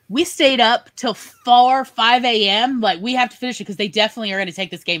 we stayed up till 4, 5 a.m. Like, we have to finish it because they definitely are going to take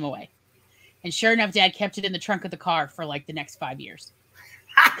this game away. And sure enough, Dad kept it in the trunk of the car for like the next 5 years.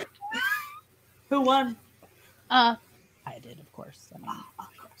 Who won? I did, of course. Of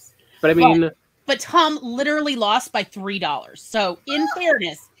course. But I mean, but Tom literally lost by $3. So in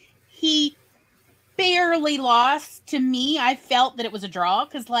fairness, he barely lost. To me, I felt that it was a draw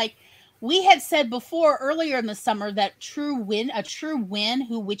because, like, we had said before earlier in the summer that a true win,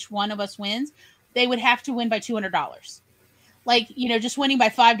 which one of us wins, they would have to win by $200. Like, just winning by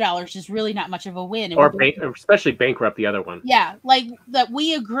 $5 is really not much of a win. And especially bankrupt the other one. Yeah, like that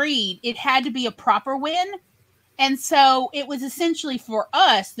we agreed it had to be a proper win. And so it was essentially for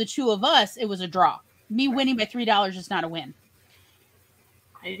us, the two of us, it was a draw. Me winning by $3 is not a win.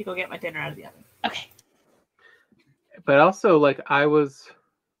 I need to go get my dinner out of the oven. Okay. But also, like, I was...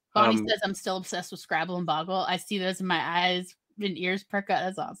 Bonnie says I'm still obsessed with Scrabble and Boggle. I see those in my eyes and ears perk up.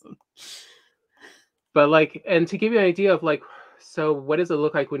 That's awesome. But, like, and to give you an idea of, like, so what does it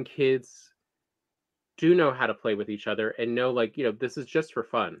look like when kids do know how to play with each other and know, like, this is just for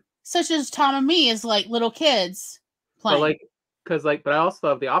fun. Such as Tom and me as, like, little kids playing. But I also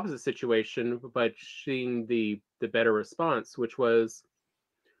have the opposite situation, but seeing the better response, which was,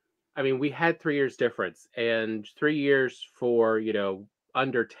 I mean, we had 3 years difference, and 3 years for,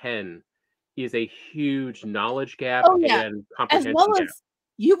 under 10 is a huge knowledge gap and comprehension gap.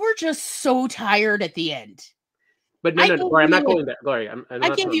 You were just so tired at the end. But no, Gloria, I'm not going there. Gloria,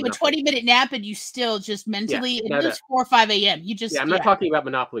 I gave you a 20-minute nap and you still just mentally, it was 4 or 5 a.m. You just... Yeah, I'm not talking about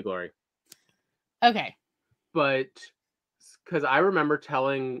Monopoly, Gloria. Okay. But, because I remember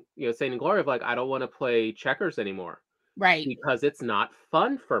saying to Gloria, like, I don't want to play checkers anymore. Right. Because it's not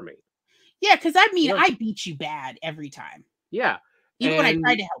fun for me. Yeah, because I mean, I beat you bad every time. Yeah. Even when I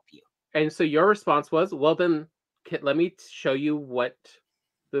tried to help you. And so your response was, well, then let me show you what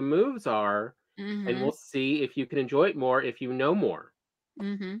the moves are, and we'll see if you can enjoy it more if you know more.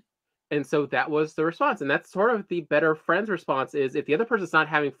 Mm-hmm. And so that was the response. And that's sort of the better friends response is, if the other person's not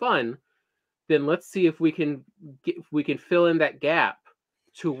having fun, then let's see if we can fill in that gap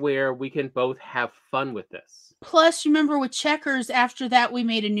to where we can both have fun with this. Plus, you remember with checkers, after that, we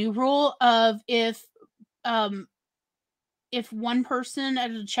made a new rule of if one person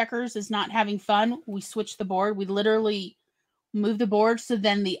at the checkers is not having fun, we switch the board. We literally move the board, so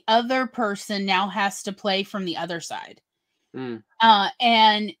then the other person now has to play from the other side. Mm.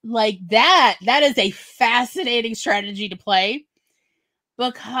 And like that is a fascinating strategy to play,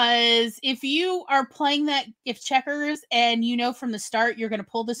 because if you are playing that, if checkers, and you know from the start you're going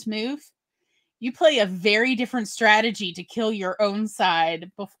to pull this move, you play a very different strategy to kill your own side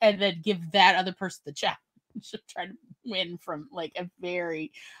and then give that other person the challenge to try to win from like a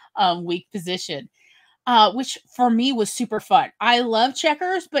very weak position. Which for me was super fun. I love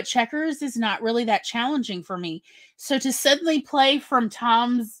checkers, but checkers is not really that challenging for me. So to suddenly play from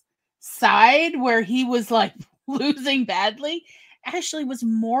Tom's side where he was like losing badly actually was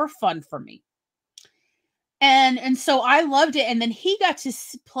more fun for me. And so I loved it. And then he got to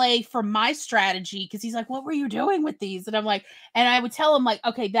play for my strategy because he's like, what were you doing with these? And I'm like, and I would tell him like,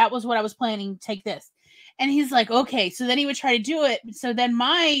 okay, that was what I was planning. Take this. And he's like, okay. So then he would try to do it. So then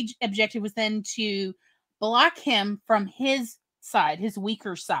my objective was then to block him from his side, his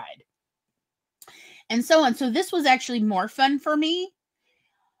weaker side, and so on. So this was actually more fun for me.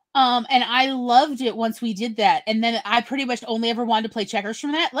 And I loved it once we did that. And then I pretty much only ever wanted to play checkers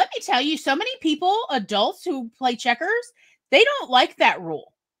from that. Let me tell you, so many people, adults who play checkers, they don't like that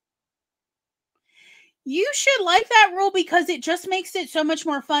rule. You should like that rule because it just makes it so much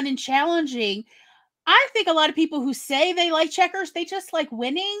more fun and challenging. I think a lot of people who say they like checkers, they just like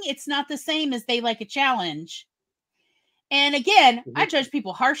winning. It's not the same as they like a challenge. And again, I judge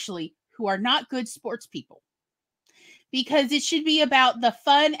people harshly who are not good sports people, because it should be about the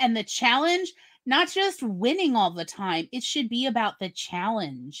fun and the challenge, not just winning all the time. It should be about the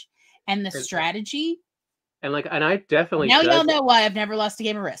challenge and the strategy. And I definitely now y'all know why I've never lost a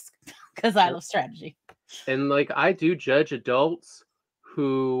game of Risk, because I love strategy. And like I do judge adults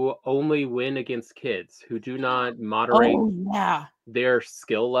who only win against kids, who do not moderate their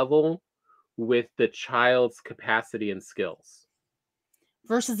skill level with the child's capacity and skills.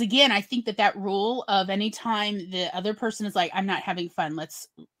 Versus, again, I think that rule of anytime the other person is like, I'm not having fun, let's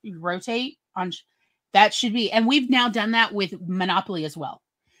rotate on, that should be. And we've now done that with Monopoly as well,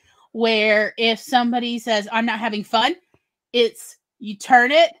 where if somebody says, I'm not having fun, it's you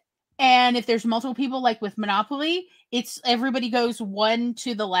turn it. And if there's multiple people, like with Monopoly, it's everybody goes one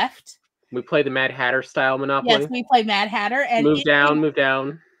to the left. We play the Mad Hatter style Monopoly. Yes, we play Mad Hatter. And move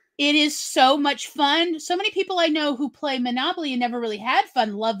down. It is so much fun. So many people I know who play Monopoly and never really had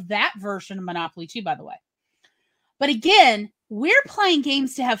fun love that version of Monopoly too, by the way. But again, we're playing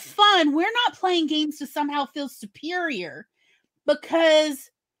games to have fun. We're not playing games to somehow feel superior, because,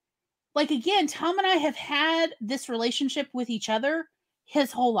 like, again, Tom and I have had this relationship with each other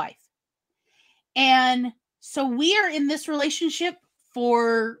his whole life. And so we are in this relationship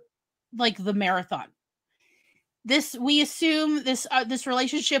for like the marathon. We assume this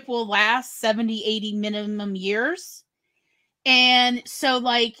relationship will last 70, 80 minimum years. And so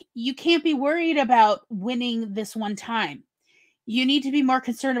like, you can't be worried about winning this one time. You need to be more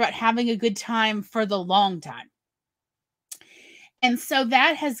concerned about having a good time for the long time. And so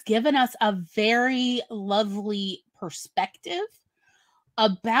that has given us a very lovely perspective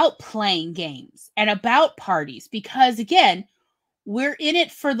about playing games and about parties, because again, we're in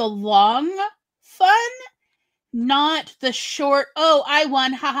it for the long fun, not the short, oh, I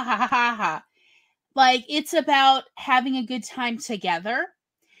won, ha ha ha ha ha ha. Like, it's about having a good time together.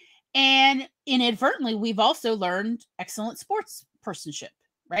 And inadvertently, we've also learned excellent sports personship,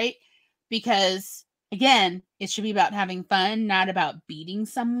 right? Because again, it should be about having fun, not about beating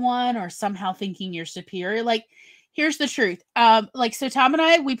someone or somehow thinking you're superior. Like, here's the truth. So Tom and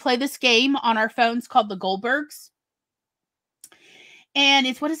I, we play this game on our phones called the Goldbergs. And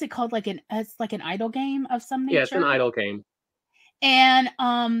it's, what is it called? It's like an idle game of some nature. Yeah, it's an idle game. And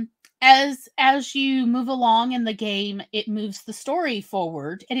as you move along in the game, it moves the story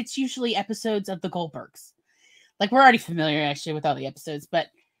forward, and it's usually episodes of the Goldbergs. Like, we're already familiar actually with all the episodes, but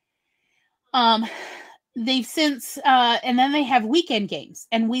they've since and then they have weekend games,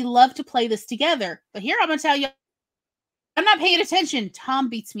 and we love to play this together. But here I'm gonna tell you, I'm not paying attention. Tom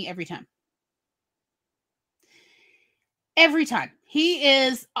beats me every time. Every time. He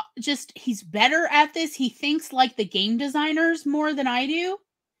is he's better at this. He thinks like the game designers more than I do,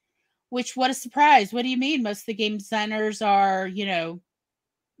 which, what a surprise. What do you mean? Most of the game designers are,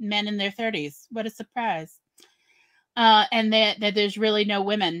 men in their 30s. What a surprise. And that there's really no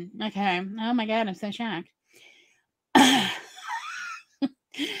women. Okay. Oh my God, I'm so shocked.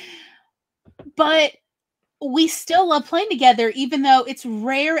 But we still love playing together, even though it's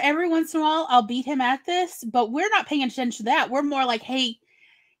rare. Every once in a while, I'll beat him at this, but we're not paying attention to that. We're more like, hey,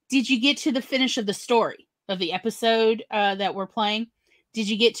 did you get to the finish of the story of the episode that we're playing? Did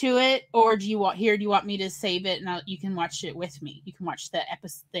you get to it, or do you want me to save it and you can watch it with me? You can watch the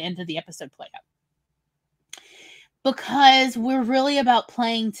end of the episode play up. Because we're really about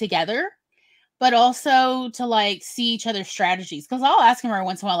playing together, but also to like see each other's strategies. Because I'll ask him every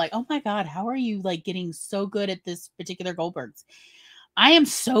once in a while, like, "Oh my god, how are you like getting so good at this particular Goldbergs?" I am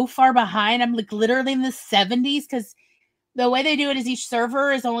so far behind. I'm like literally in the 70s because the way they do it is each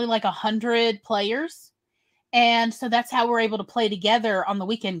server is only like 100 players. And so that's how we're able to play together on the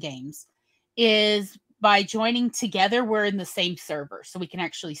weekend games, is by joining together. We're in the same server, so we can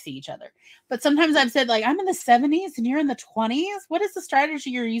actually see each other. But sometimes I've said, like, I'm in the 70s and you're in the 20s. What is the strategy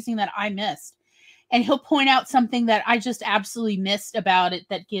you're using that I missed? And he'll point out something that I just absolutely missed about it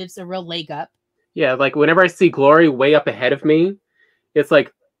that gives a real leg up. Yeah, like whenever I see Glory way up ahead of me, it's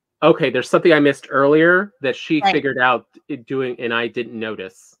like, okay, there's something I missed earlier that she figured out doing, and I didn't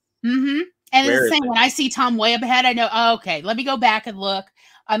notice. Mm-hmm. And it's the same when I see Tom way up ahead, I know, oh, okay, let me go back and look.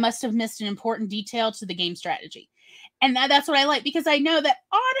 I must have missed an important detail to the game strategy. And that's what I like, because I know that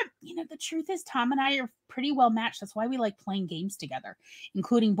the truth is Tom and I are pretty well matched. That's why we like playing games together,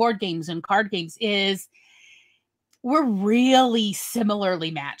 including board games and card games, is we're really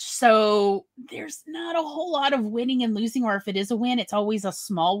similarly matched. So there's not a whole lot of winning and losing, or if it is a win, it's always a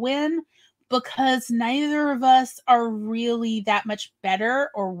small win, because neither of us are really that much better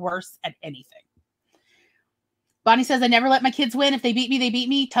or worse at anything. Bonnie says, I never let my kids win. If they beat me, they beat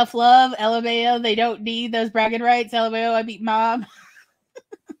me. Tough love. LMAO. They don't need those bragging rights. LMAO. I beat mom.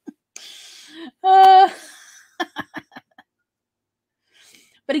 But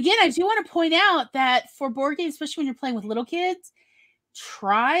again, I do want to point out that for board games, especially when you're playing with little kids,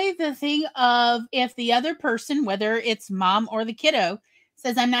 try the thing of, if the other person, whether it's mom or the kiddo,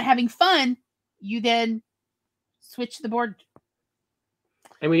 says, I'm not having fun, you then switch the board.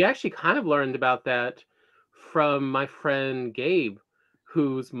 And we actually kind of learned about that from my friend Gabe,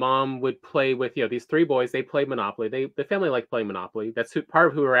 whose mom would play with, these three boys. They played Monopoly. The family liked playing Monopoly. That's part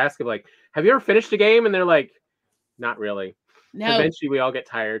of who we were asking, like, have you ever finished a game? And they're like, not really. No. Eventually we all get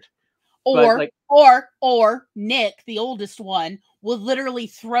tired. Or Nick, the oldest one, will literally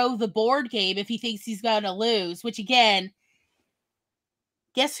throw the board game if he thinks he's going to lose, which again,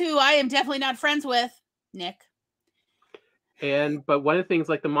 guess who I am definitely not friends with? Nick. But one of the things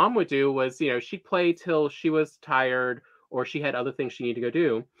like the mom would do was, she'd play till she was tired or she had other things she needed to go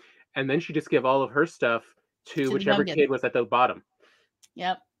do. And then she'd just give all of her stuff to whichever kid was at the bottom.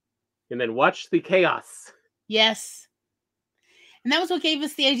 Yep. And then watch the chaos. Yes. And that was what gave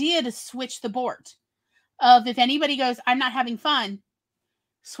us the idea to switch the board. Of if anybody goes, I'm not having fun,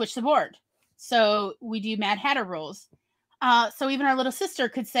 switch the board. So we do Mad Hatter rules. So even our little sister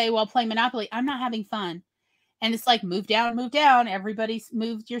could say while playing Monopoly, I'm not having fun. And it's like, move down. Everybody's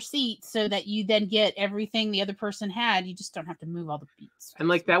moved your seat so that you then get everything the other person had. You just don't have to move all the beats. And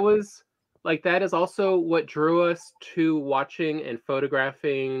that is also what drew us to watching and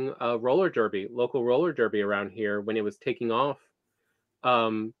photographing local roller derby around here when it was taking off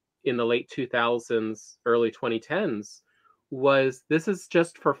in the late 2000s, early 2010s. Was this is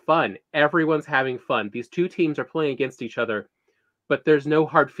just for fun. Everyone's having fun. These two teams are playing against each other, but there's no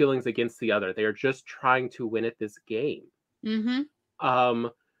hard feelings against the other. They are just trying to win at this game. Mm-hmm.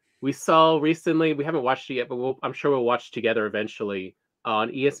 We saw recently, we haven't watched it yet, but I'm sure we'll watch together eventually, on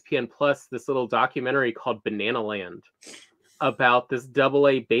ESPN Plus, this little documentary called Banana Land about this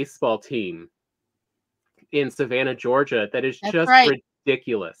AA baseball team in Savannah, Georgia. That is just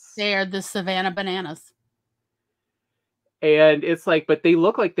ridiculous. They are the Savannah Bananas. And it's like, but they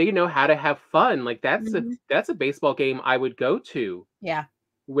look like they know how to have fun. Like that's a baseball game I would go to. Yeah.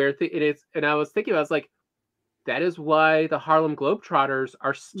 Where it is, and I was thinking, I was like, that is why the Harlem Globetrotters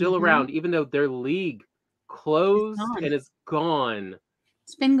are still around, even though their league closed and is gone.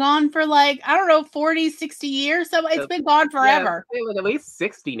 It's been gone for 40, 60 years. So it's been gone forever. Yeah, at least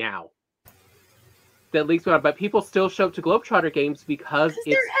 60 now. That league's gone, but people still show up to Globetrotter games because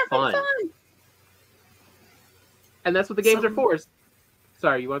it's fun. And that's what the games are for.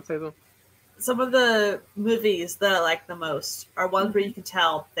 Sorry, you want to say something? Some of the movies that I like the most are ones where you can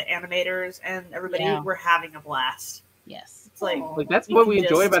tell the animators and everybody were having a blast. Yes. It's like that's what we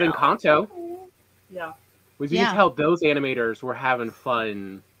enjoy about Encanto. Yeah. You can tell those animators were having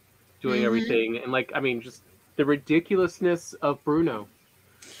fun doing everything. And just the ridiculousness of Bruno.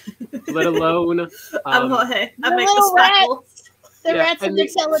 Let alone I make the speckles. The rats and the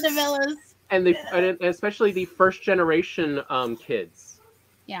telenovelas. And especially the first generation kids.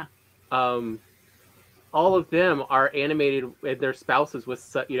 Yeah. All of them are animated with their spouses with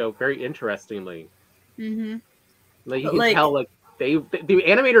very interestingly. Mm-hmm. You can tell the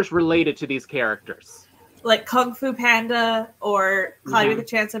animators related to these characters. like Kung Fu Panda or Cloudy with a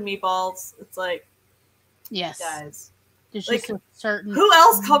Chance of Meatballs. It's like, yes, guys. There's Like, just a certain. Who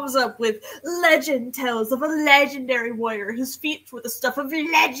else comes up with legend tales of a legendary warrior whose feet were the stuff of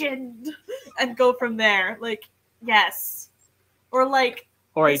legend, and go from there? Like, yes, or like,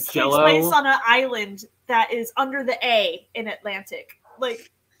 or a this takes Jello place on an island that is under the A in Atlantic.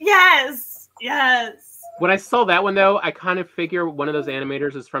 Like, yes, yes. When I saw that one, though, I kind of figure one of those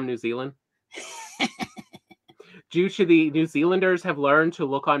animators is from New Zealand. Due to the New Zealanders have learned to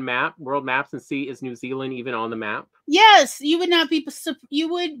look on world maps and see, is New Zealand even on the map? Yes, you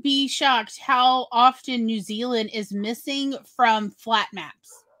would be shocked how often New Zealand is missing from flat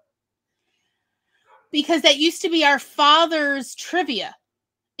maps. Because that used to be our father's trivia,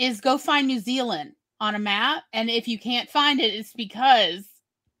 is go find New Zealand on a map, and if you can't find it, it's because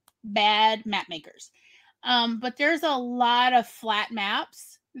bad map makers. But there's a lot of flat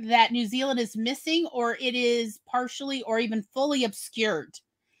maps that New Zealand is missing, or it is partially or even fully obscured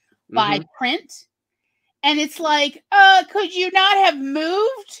by print. And it's like, could you not have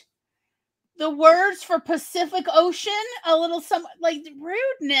moved the words for Pacific Ocean a little? Like,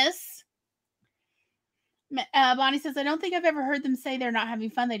 rudeness. Bonnie says, I don't think I've ever heard them say they're not having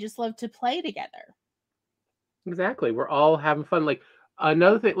fun. They just love to play together. Exactly. We're all having fun. Like,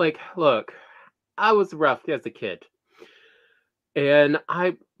 another thing, like, look, I was rough as a kid. And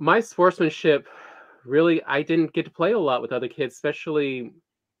my sportsmanship, really, I didn't get to play a lot with other kids, especially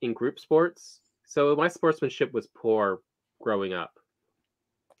in group sports. So my sportsmanship was poor growing up.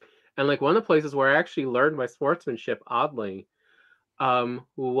 And like one of the places where I actually learned my sportsmanship, oddly,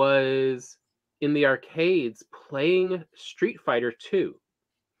 was in the arcades playing Street Fighter 2.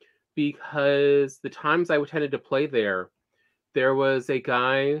 Because the times I tended to play there was a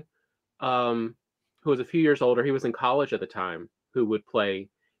guy who was a few years older. He was in college at the time, who would play,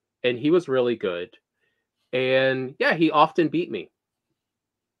 and he was really good. And yeah, he often beat me.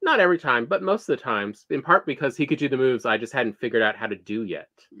 Not every time, but most of the times, in part because he could do the moves I just hadn't figured out how to do yet.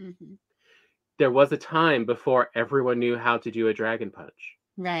 Mm-hmm. There was a time before everyone knew how to do a dragon punch.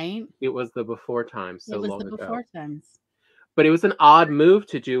 Right. It was the before times, so long ago. It was the before times. But it was an odd move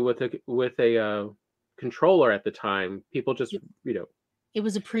to do with a controller at the time. People just, It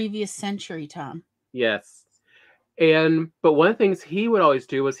was a previous century, Tom. Yes. But one of the things he would always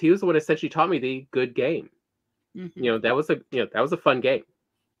do was he was the one that essentially taught me the good game. Mm-hmm. That was a fun game.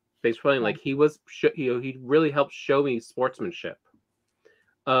 Basically, like he really helped show me sportsmanship.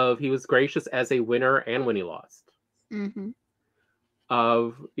 He was gracious as a winner and when he lost. Mm-hmm.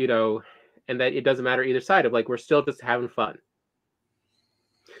 And that it doesn't matter either side of, like, we're still just having fun.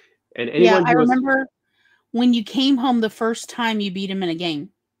 And anyone I remember when you came home the first time you beat him in a game,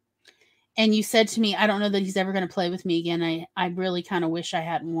 and you said to me, I don't know that he's ever going to play with me again. I really kind of wish I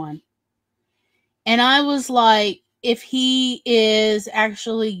hadn't won. And I was like, if he is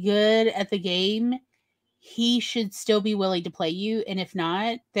actually good at the game, he should still be willing to play you. And if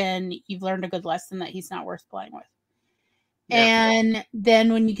not, then you've learned a good lesson that he's not worth playing with. Yeah. And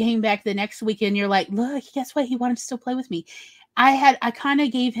then when you came back the next weekend, you're like, look, guess what? He wanted to still play with me. I kind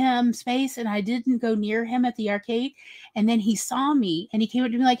of gave him space and I didn't go near him at the arcade. And then he saw me and he came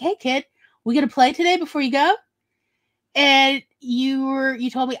up to me like, hey kid, we going to play today before you go? And you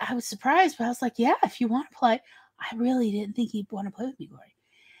told me. I was surprised, but I was like, yeah, if you want to play. I really didn't think he'd want to play with me, Corey.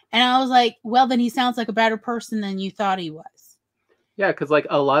 And I was like, well, then he sounds like a better person than you thought he was. Yeah, because like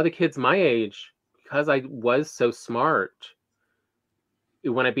a lot of the kids my age, because I was so smart,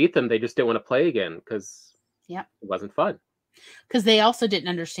 when I beat them, they just didn't want to play again because it wasn't fun. Because they also didn't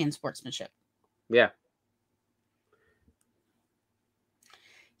understand sportsmanship. Yeah.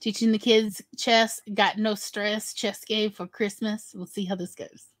 Teaching the kids chess, got no stress, chess game for Christmas. We'll see how this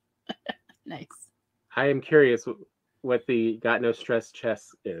goes. Nice. I am curious what the got no stress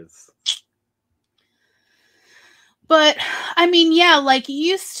chess is. But I mean, yeah, like you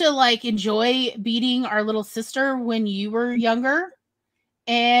used to like enjoy beating our little sister when you were younger.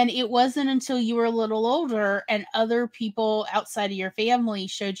 And it wasn't until you were a little older and other people outside of your family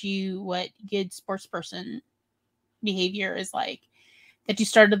showed you what good sports person behavior is like, that you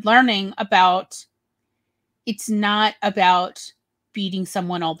started learning about it's not about beating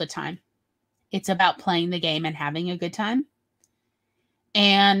someone all the time. It's about playing the game and having a good time.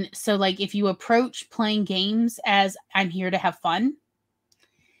 And so, like, if you approach playing games as I'm here to have fun,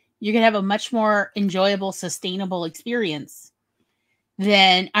 you're going to have a much more enjoyable, sustainable experience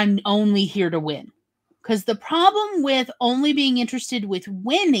than I'm only here to win. Because the problem with only being interested with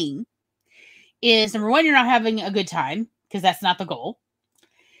winning is, number one, you're not having a good time because that's not the goal.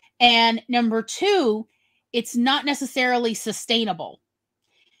 And number two, it's not necessarily sustainable.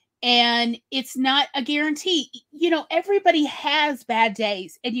 And it's not a guarantee. You know, everybody has bad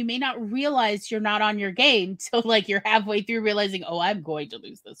days, and you may not realize you're not on your game till like you're halfway through realizing, oh, I'm going to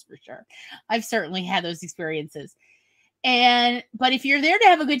lose this for sure. I've certainly had those experiences. But if you're there to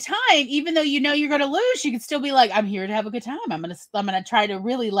have a good time, even though you know you're going to lose, you can still be like, I'm here to have a good time. I'm going to try to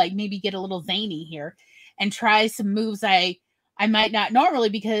really like maybe get a little zany here and try some moves I might not normally,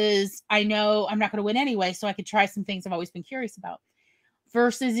 because I know I'm not going to win anyway. So I could try some things I've always been curious about.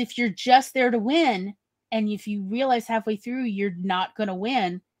 Versus if you're just there to win, and if you realize halfway through you're not going to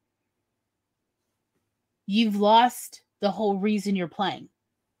win, you've lost the whole reason you're playing.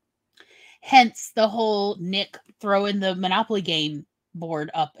 Hence the whole Nick throwing the Monopoly game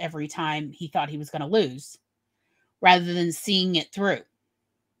board up every time he thought he was going to lose, rather than seeing it through.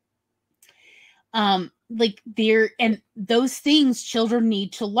 Like and those things children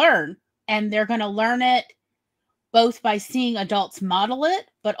need to learn, and they're going to learn it both by seeing adults model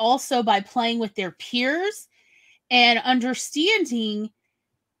it, but also by playing with their peers and understanding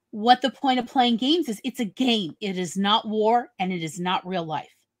what the point of playing games is. It's a game. It is not war, and it is not real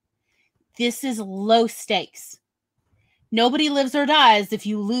life. This is low stakes. Nobody lives or dies if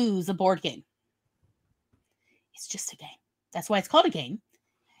you lose a board game. It's just a game. That's why it's called a game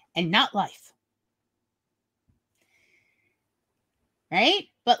and not life. Right?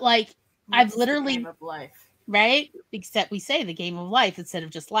 But like, I've literally... The game of life. Right? Except we say the game of life instead of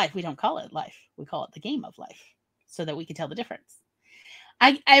just life. We don't call it life. We call it the game of life so that we can tell the difference.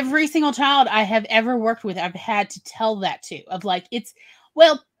 Every single child I have ever worked with, I've had to tell that to. Of like,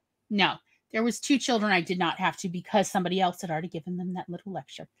 no. There was 2 children I did not have to, because somebody else had already given them that little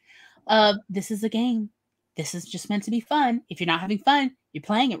lecture. This is a game. This is just meant to be fun. If you're not having fun, you're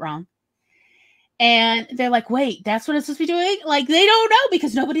playing it wrong. And they're like, wait, that's what it's supposed to be doing? Like, they don't know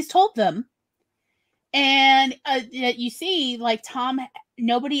because nobody's told them. And you see, like Tom,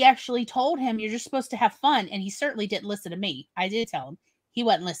 nobody actually told him you're just supposed to have fun. And he certainly didn't listen to me. I did tell him. He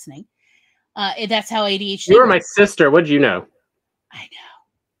wasn't listening. That's how ADHD You were my sister. What did you know? I know.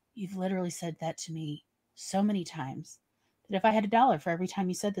 You've literally said that to me so many times that if I had $1 for every time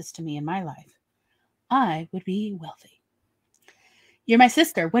you said this to me in my life, I would be wealthy. You're my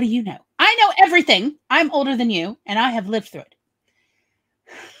sister. What do you know? I know everything. I'm older than you, and I have lived through it.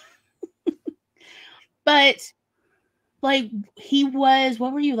 But like, he was,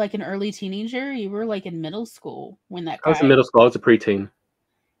 what were you, like an early teenager? You were like in middle school when that guy... I was in middle school. I was a preteen.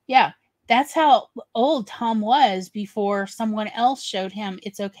 Yeah. That's how old Tom was before someone else showed him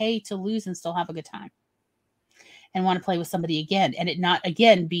it's okay to lose and still have a good time and want to play with somebody again, and it not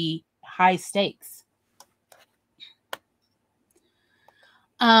again be high stakes.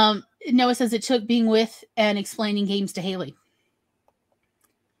 Noah says it took being with and explaining games to Haley.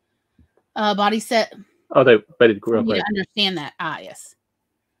 Bonnie said, but it grew up. You understand that. Yes.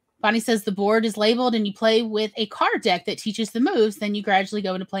 Bonnie says the board is labeled and you play with a card deck that teaches the moves. Then you gradually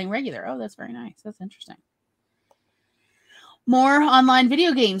go into playing regular. Oh, that's very nice. That's interesting. More online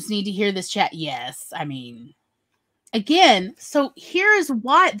video games need to hear this chat. Yes. I mean, again, so here's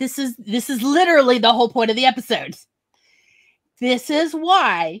why this is literally the whole point of the episode. This is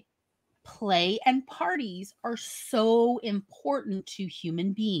why play and parties are so important to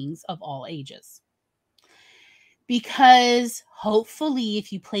human beings of all ages. Because hopefully,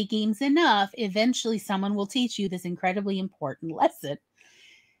 if you play games enough, eventually someone will teach you this incredibly important lesson.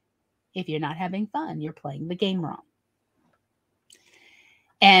 If you're not having fun, you're playing the game wrong.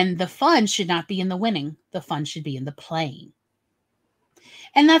 And the fun should not be in the winning. The fun should be in the playing.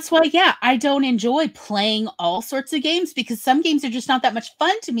 And that's why, yeah, I don't enjoy playing all sorts of games, because some games are just not that much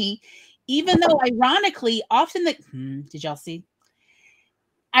fun to me, even though ironically, often did y'all see?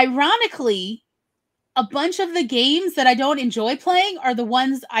 Ironically, a bunch of the games that I don't enjoy playing are the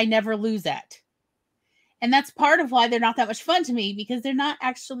ones I never lose at. And that's part of why they're not that much fun to me, because they're not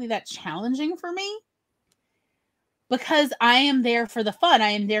actually that challenging for me. Because I am there for the fun.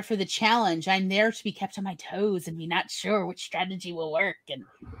 I am there for the challenge. I'm there to be kept on my toes and be not sure which strategy will work. And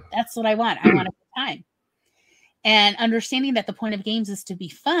that's what I want. I want a good time. And understanding that the point of games is to be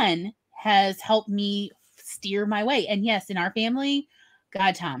fun has helped me steer my way. And yes, in our family,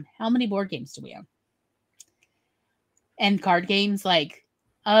 God, Tom, how many board games do we own? And card games, like,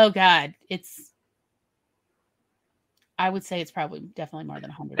 oh God, I would say it's probably definitely more than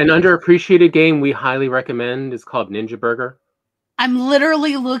 100. An underappreciated game we highly recommend is called Ninja Burger. I'm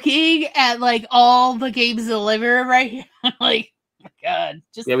literally looking at like all the games in the living room right here. I'm like, oh my God.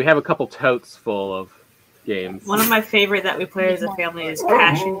 Yeah, we have a couple totes full of games. One of my favorite that we play as a family is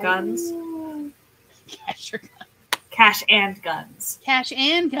Cash and Guns. Cash and Guns. Cash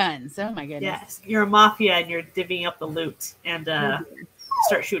and Guns. Oh my goodness. Yes, you're a mafia and you're divvying up the loot. And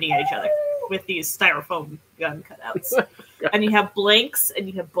start shooting at each other with these styrofoam gun cutouts. And you have blanks and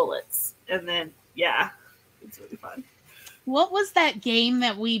you have bullets. And then, yeah, it's really fun. What was that game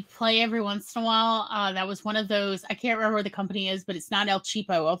that we play every once in a while? That was one of those. I can't remember what the company is, but it's not El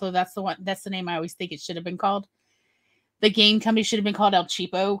Cheapo. Although that's the one. That's the name I always think it should have been called. The game company should have been called El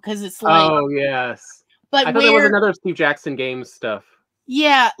Cheapo because it's like. Oh yes. But I thought there was another Steve Jackson Games stuff.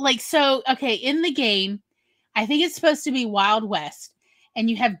 Yeah, like so. Okay, in the game, I think it's supposed to be Wild West, and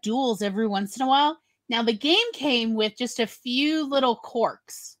you have duels every once in a while. Now the game came with just a few little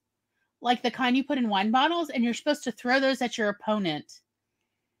corks. Like the kind you put in wine bottles, and you're supposed to throw those at your opponent.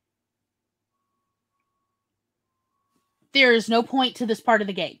 There is no point to this part of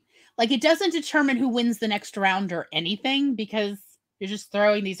the game. Like, it doesn't determine who wins the next round or anything, because you're just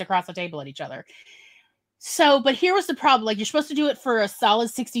throwing these across the table at each other. So, but here was the problem. Like, you're supposed to do it for a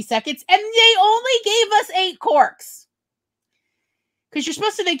solid 60 seconds, and they only gave us 8 corks. Because you're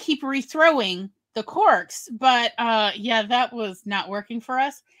supposed to then keep rethrowing the corks. But, yeah, that was not working for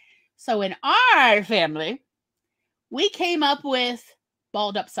us. So in our family, we came up with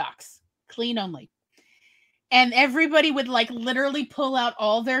balled up socks, clean only. And everybody would like literally pull out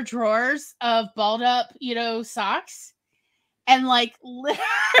all their drawers of balled up, socks and like literally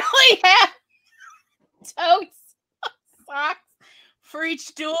have totes of socks for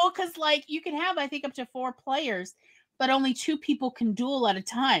each duel. Cause like you can have, I think, up to 4 players, but only 2 people can duel at a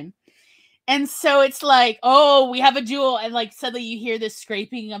time. And so it's like, oh, we have a duel. And like suddenly you hear this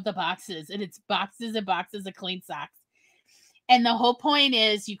scraping of the boxes, and it's boxes and boxes of clean socks. And the whole point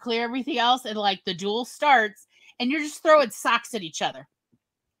is you clear everything else, and like the duel starts, and you're just throwing socks at each other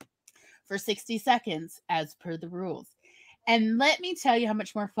for 60 seconds as per the rules. And let me tell you how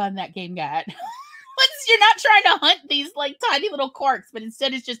much more fun that game got. Once you're not trying to hunt these like tiny little corks, but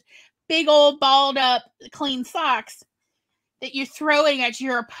instead it's just big old balled up clean socks that you're throwing at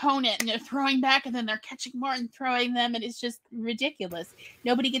your opponent, and they're throwing back, and then they're catching more and throwing them, and it's just ridiculous.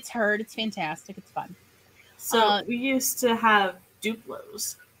 Nobody gets hurt. It's fantastic. It's fun. So we used to have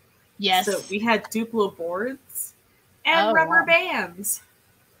Duplos. Yes. So we had Duplo boards and rubber bands.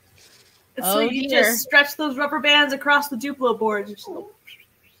 So you just stretch those rubber bands across the Duplo boards,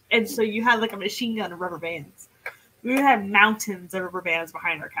 and so you had like a machine gun of rubber bands. We had mountains of rubber bands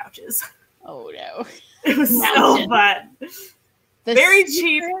behind our couches. Oh no. It was so fun. Very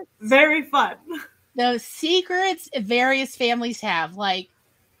cheap, very fun. The secrets various families have, like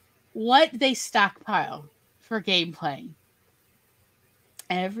what they stockpile for game playing.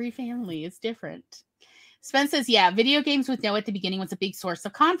 Every family is different. Spence says, yeah, video games with no at the beginning was a big source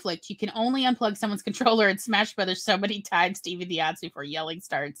of conflict. You can only unplug someone's controller in Smash Brothers so many times to even the odds before yelling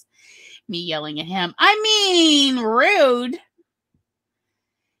starts. Me yelling at him. I mean, rude.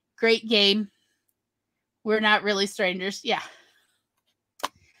 Great game. We're not really strangers. Yeah.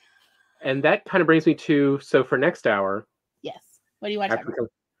 And that kind of brings me to, so for next hour. Yes. What do you want to talk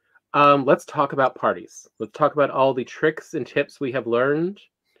about? Let's talk about parties. Let's talk about all the tricks and tips we have learned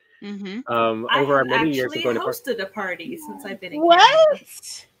over our many years of going to parties. I hosted a party since I've been in What?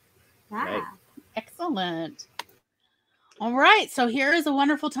 Canada. Yeah. Excellent. All right. So here is a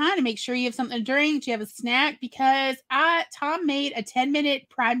wonderful time to make sure you have something to drink. You have a snack, because Tom made a 10-minute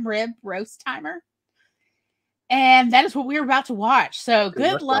prime rib roast timer. And that is what we're about to watch. So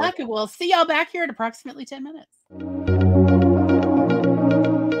good luck, and we'll see y'all back here in approximately 10 minutes.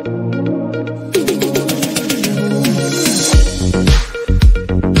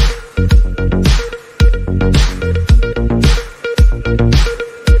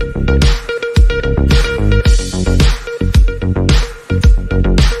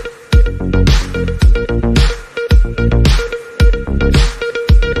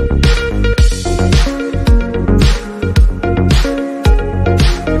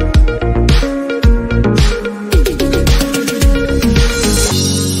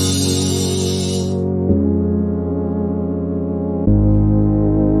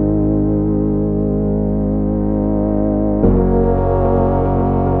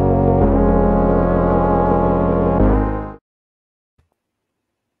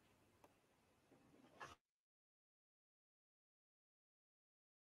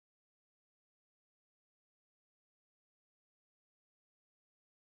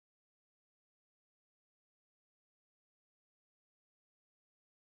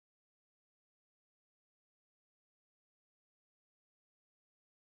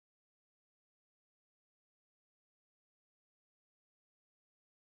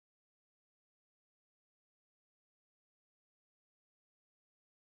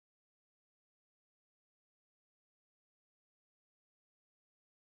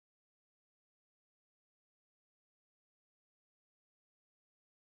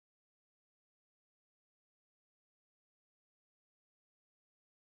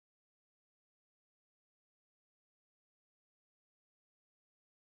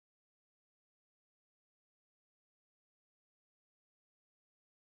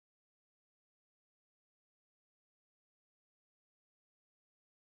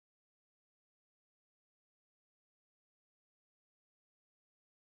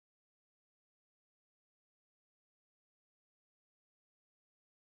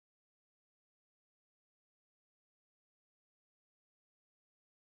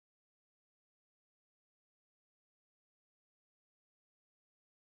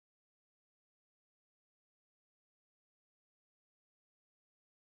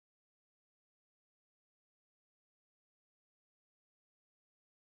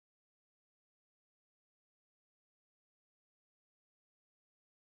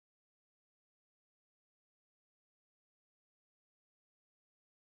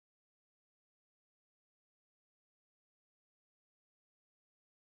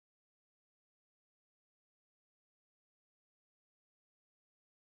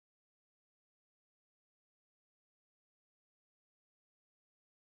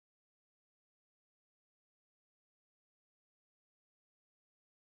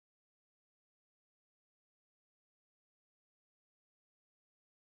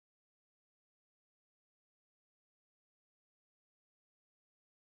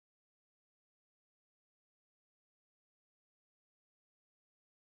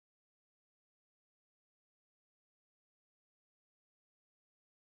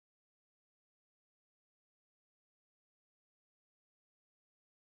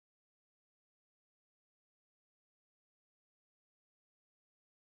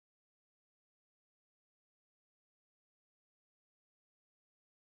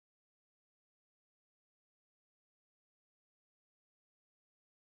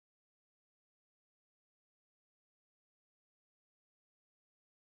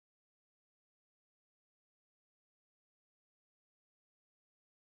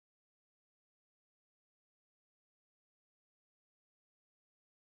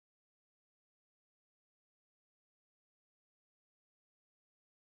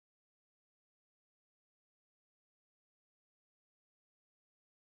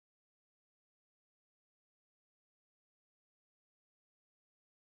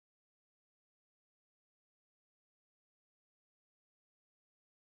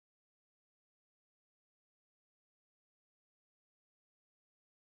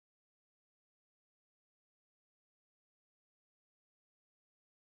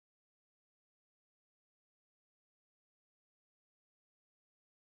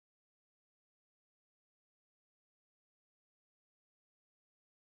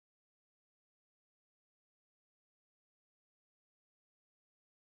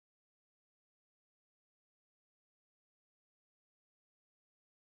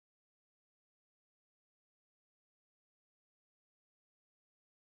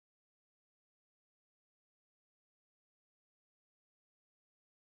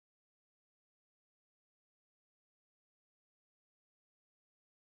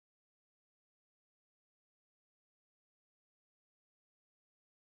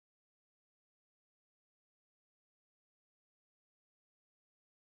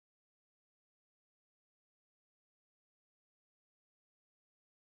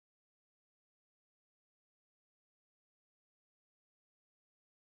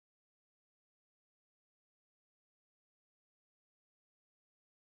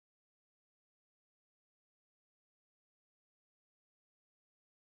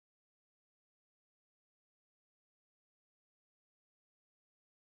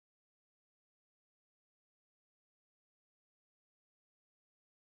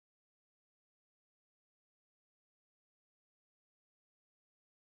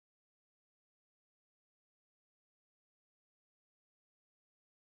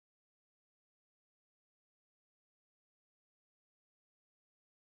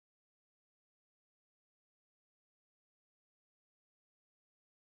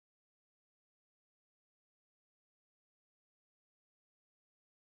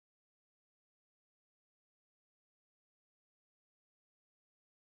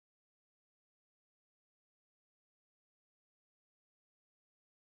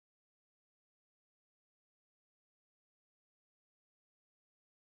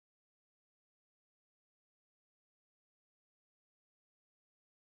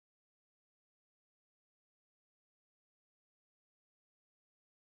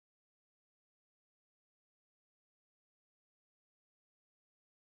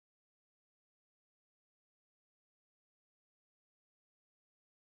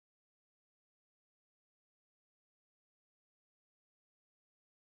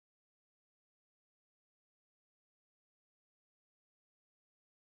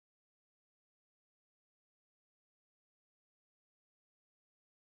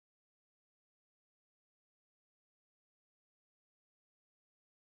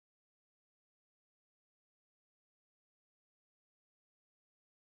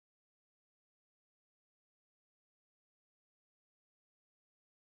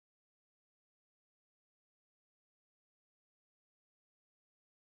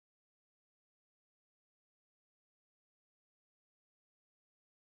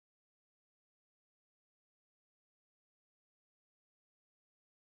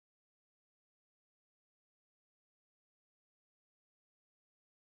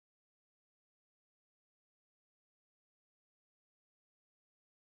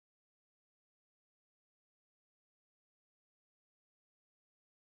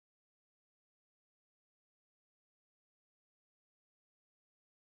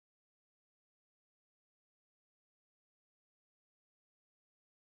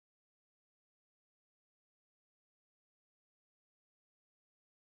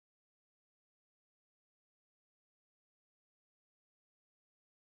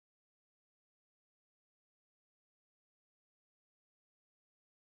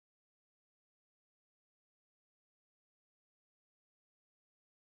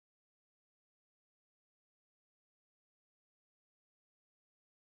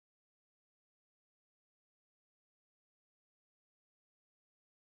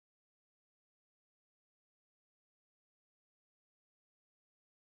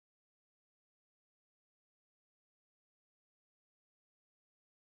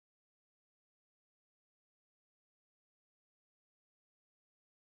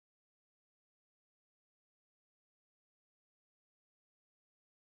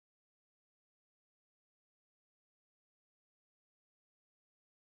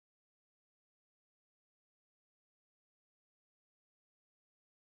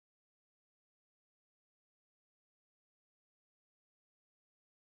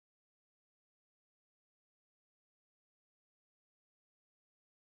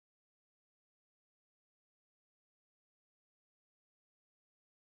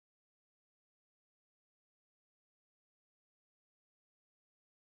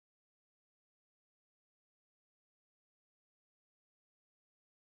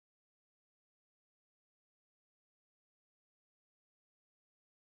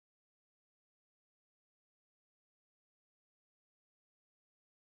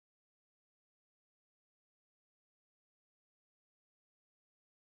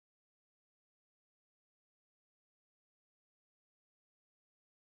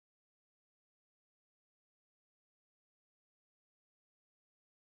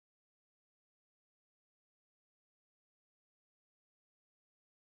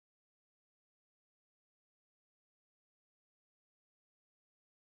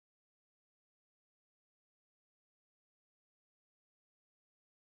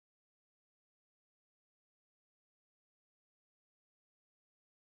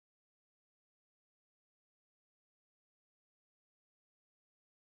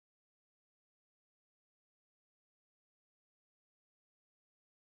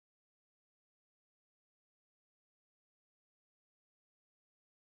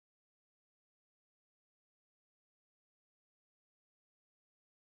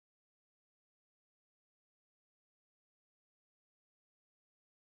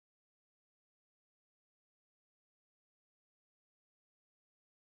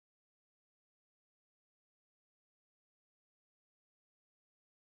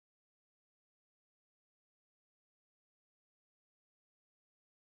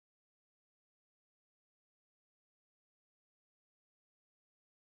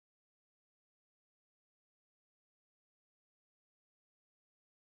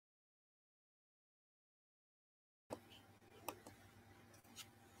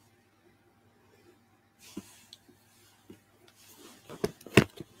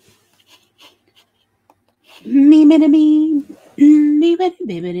 Welcome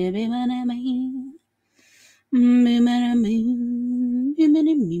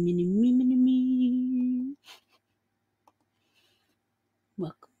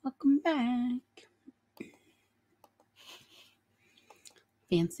back.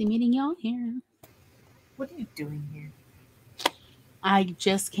 Fancy meeting y'all here. What are you doing here? I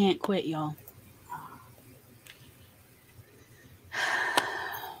just can't quit, y'all.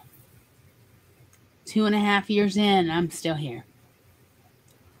 Two and a half years in, I'm still here.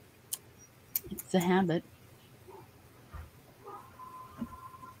 It's a habit.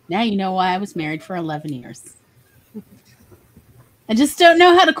 Now you know why I was married for 11 years. I just don't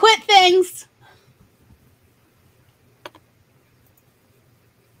know how to quit things.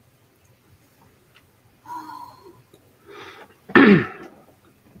 But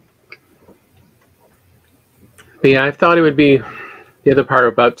yeah, I thought it would be the other part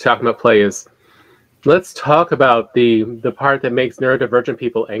about talking about play is let's talk about the part that makes neurodivergent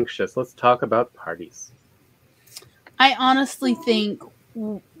people anxious. Let's talk about parties. I honestly think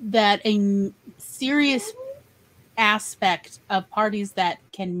that a serious aspect of parties that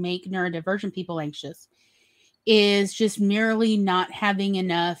can make neurodivergent people anxious is just merely not having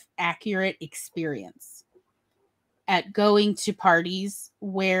enough accurate experience at going to parties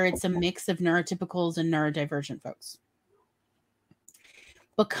where it's a mix of neurotypicals and neurodivergent folks.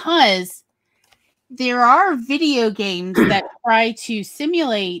 Because there are video games that try to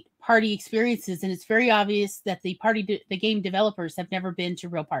simulate party experiences, and it's very obvious that the game developers have never been to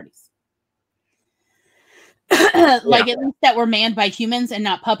real parties. Like at least that were manned by humans and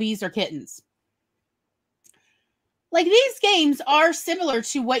not puppies or kittens. Like these games are similar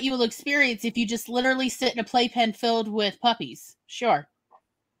to what you will experience if you just literally sit in a playpen filled with puppies. Sure.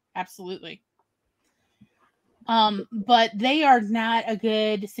 Absolutely. But they are not a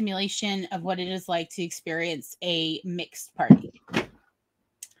good simulation of what it is like to experience a mixed party.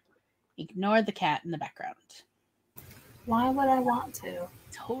 Ignore the cat in the background. Why would I want to?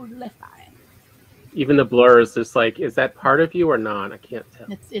 Totally fine. Even the blur is just like, is that part of you or not? I can't tell.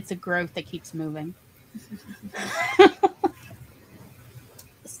 It's a growth that keeps moving.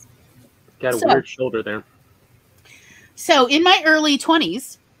 Got a weird shoulder there. So in my early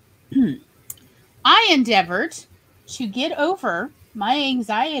 20s, I endeavored to get over my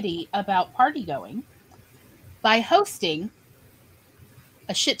anxiety about party going by hosting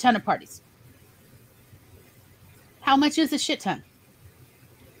a shit ton of parties. How much is a shit ton?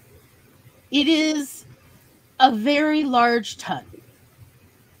 It is a very large ton.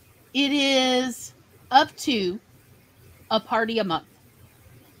 It is up to a party a month.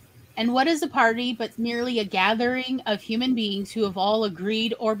 And what is a party but merely a gathering of human beings who have all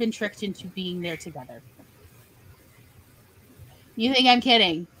agreed or been tricked into being there together? You think I'm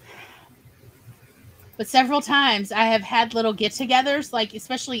kidding? But several times I have had little get-togethers, like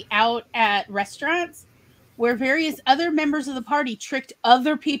especially out at restaurants, where various other members of the party tricked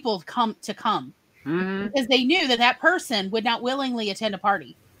other people to come. Mm-hmm. Because they knew that person would not willingly attend a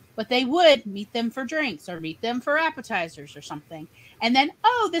party, but they would meet them for drinks or meet them for appetizers or something. And then,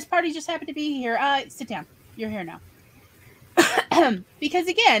 oh, this party just happened to be here. Sit down. You're here now. Because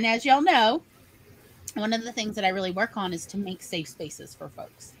again, as y'all know, one of the things that I really work on is to make safe spaces for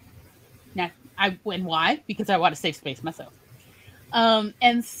folks. Now, why? Because I want a safe space myself.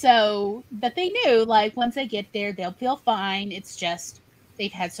 And so, but they knew, like, once they get there, they'll feel fine. It's just,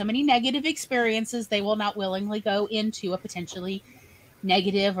 they've had so many negative experiences, they will not willingly go into a potentially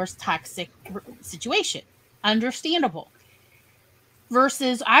negative or toxic situation. Understandable.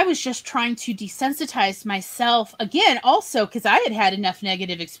 Versus I was just trying to desensitize myself, again, also because I had enough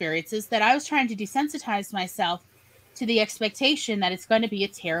negative experiences that I was trying to desensitize myself to the expectation that it's going to be a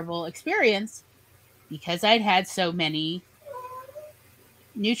terrible experience because I'd had so many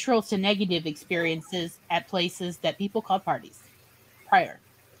neutral to negative experiences at places that people called parties prior.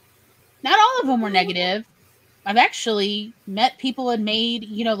 Not all of them were negative. I've actually met people and made,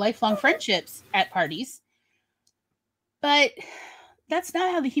 lifelong friendships at parties. But that's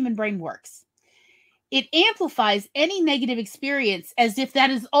not how the human brain works. It amplifies any negative experience as if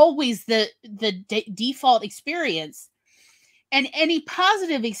that is always the default experience. And any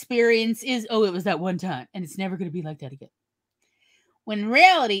positive experience is, oh, it was that one time, and it's never going to be like that again. When in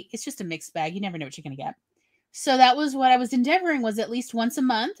reality, it's just a mixed bag. You never know what you're going to get. So that was what I was endeavoring, was at least once a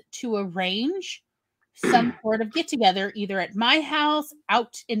month to arrange some sort of get-together, either at my house,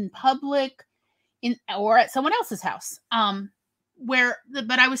 out in public, or at someone else's house.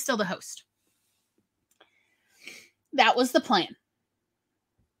 But I was still the host. That was the plan.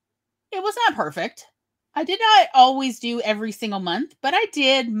 It was not perfect. I did not always do every single month, but I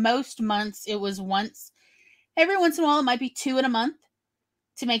did most months. It was once Every once in a while, it might be 2 in a month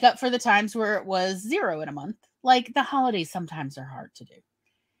to make up for the times where it was 0 in a month. Like the holidays sometimes are hard to do.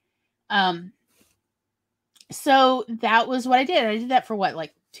 So that was what I did. I did that for what,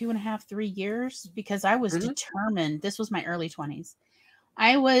 like 2.5, 3 years, because I was determined. This was my early 20s.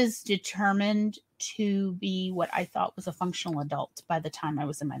 I was determined to be what I thought was a functional adult by the time I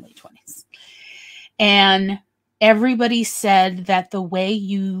was in my late 20s. And everybody said that the way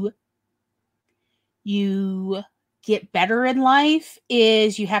you get better in life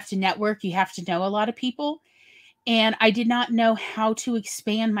is you have to network, you have to know a lot of people. And I did not know how to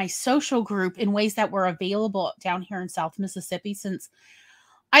expand my social group in ways that were available down here in South Mississippi, since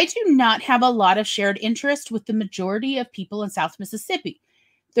I do not have a lot of shared interest with the majority of people in South Mississippi.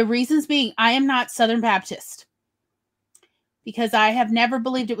 The reasons being, I am not Southern Baptist because I have never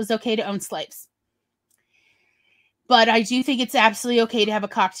believed it was okay to own slaves. But I do think it's absolutely okay to have a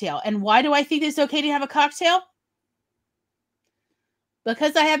cocktail. And why do I think it's okay to have a cocktail?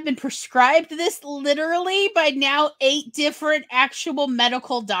 Because I have been prescribed this literally by now 8 different actual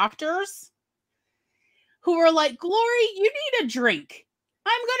medical doctors who are like, Glory, you need a drink.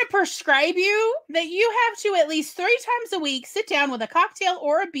 I'm going to prescribe you that you have to at least 3 times a week sit down with a cocktail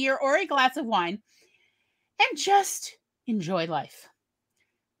or a beer or a glass of wine and just enjoy life.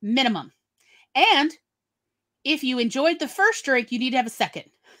 Minimum. And if you enjoyed the first drink, you need to have a second.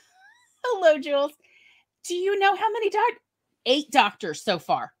 Hello, Jules. Do you know how many 8 doctors so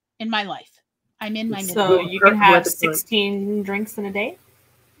far in my life. I'm in my So you can have 16 drinks in a day?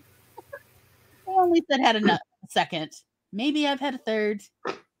 I only said had a second. Maybe I've had a third.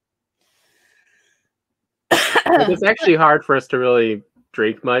 It's actually hard for us to really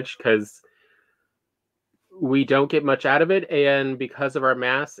drink much because we don't get much out of it. And because of our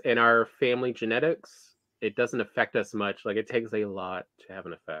mass and our family genetics, it doesn't affect us much. Like, it takes a lot to have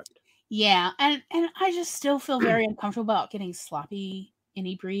an effect. Yeah, and I just still feel very uncomfortable about getting sloppy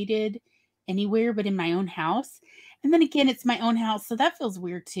inebriated anywhere but in my own house. And then again, it's my own house, so that feels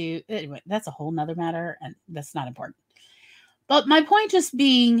weird too. Anyway, that's a whole nother matter, and that's not important. But my point just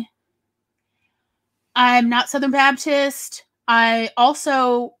being, I'm not Southern Baptist. I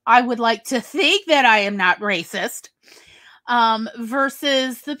would like to think that I am not racist.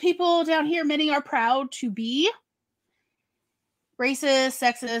 Versus the people down here, many are proud to be racist,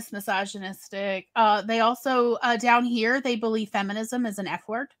 sexist, misogynistic. They also, down here, they believe feminism is an F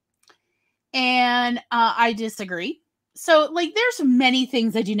word. And I disagree. So, like, there's many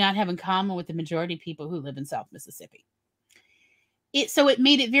things I do not have in common with the majority of people who live in South Mississippi. So it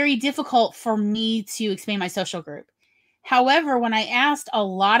made it very difficult for me to expand my social group. However, when I asked a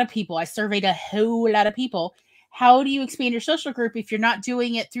lot of people, I surveyed a whole lot of people, how do you expand your social group if you're not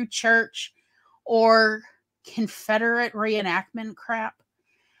doing it through church or Confederate reenactment crap?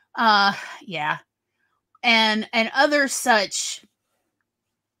 Yeah. And other such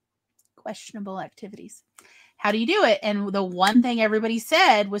questionable activities. How do you do it? And the one thing everybody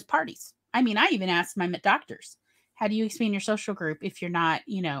said was parties. I mean, I even asked my doctors, how do you expand your social group if you're not,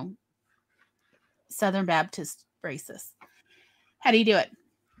 Southern Baptist racist? How do you do it?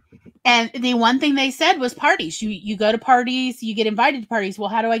 And the one thing they said was parties. You go to parties, you get invited to parties. Well,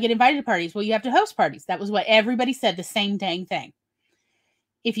 how do I get invited to parties? Well, you have to host parties. That was what everybody said, the same dang thing.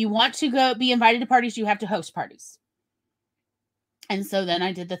 If you want to go be invited to parties, you have to host parties. And so then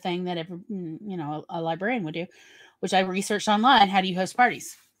I did the thing that a librarian would do, which I researched online. How do you host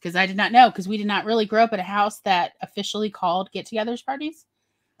parties? Because I did not know, because we did not really grow up at a house that officially called get-togethers parties.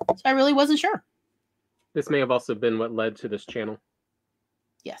 So I really wasn't sure. This may have also been what led to this channel.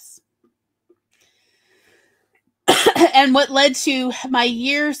 Yes. And what led to my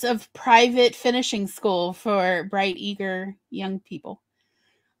years of private finishing school for bright, eager young people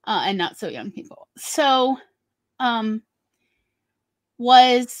and not so young people. So, I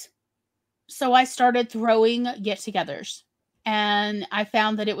started throwing get-togethers, and I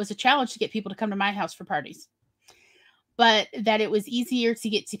found that it was a challenge to get people to come to my house for parties, but that it was easier to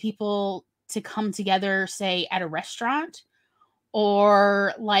get to people to come together, say at a restaurant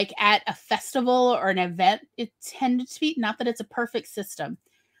or like at a festival or an event. It tended to be, not that it's a perfect system,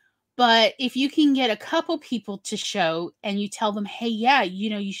 but if you can get a couple people to show and you tell them, hey, yeah,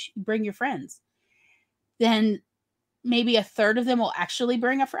 you should bring your friends, then maybe a third of them will actually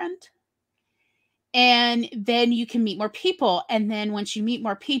bring a friend. And then you can meet more people. And then once you meet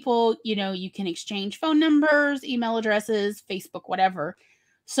more people, you can exchange phone numbers, email addresses, Facebook, whatever,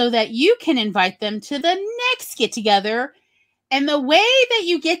 so that you can invite them to the next get together. And the way that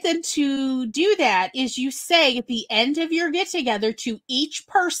you get them to do that is you say at the end of your get together to each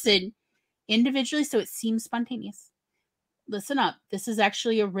person individually, so it seems spontaneous, listen up. This is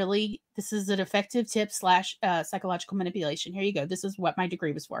actually this is an effective tip / psychological manipulation. Here you go. This is what my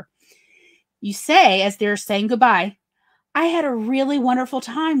degree was for. You say, as they're saying goodbye, I had a really wonderful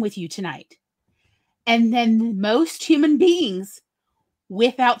time with you tonight. And then most human beings,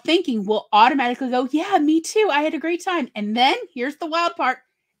 without thinking, will automatically go, yeah, me too. I had a great time. And then here's the wild part.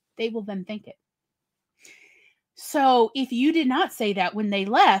 They will then think it. So if you did not say that when they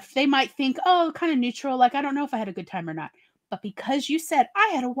left, they might think, oh, kind of neutral. Like, I don't know if I had a good time or not. But because you said,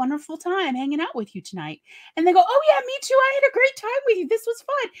 I had a wonderful time hanging out with you tonight. And they go, oh, yeah, me too. I had a great time with you. This was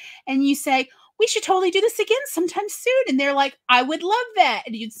fun. And you say, we should totally do this again sometime soon. And they're like, I would love that.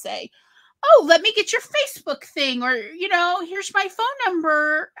 And you'd say, oh, let me get your Facebook thing. Or, here's my phone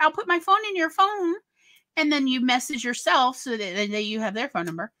number. I'll put my phone in your phone. And then you message yourself so that you have their phone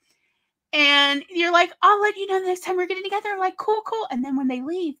number. And you're like, I'll let you know the next time we're getting together. Like, cool. And then when they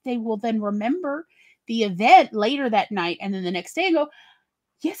leave, they will then remember the event later that night. And then the next day go,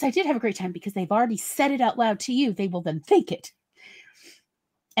 yes, I did have a great time because they've already said it out loud to you. They will then think it.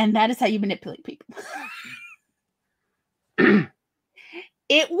 And that is how you manipulate people.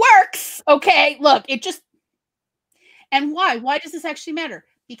 It works. Okay. Look, and why? Why does this actually matter?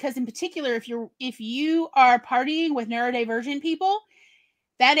 Because in particular, if you are partying with neurodivergent people,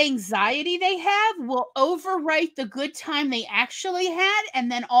 that anxiety they have will overwrite the good time they actually had.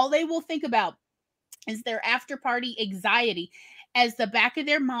 And then all they will think about is their after party anxiety as the back of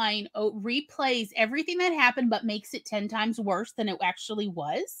their mind replays everything that happened, but makes it 10 times worse than it actually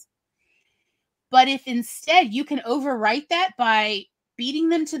was. But if instead you can overwrite that by beating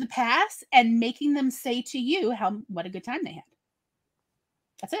them to the past and making them say to you what a good time they had.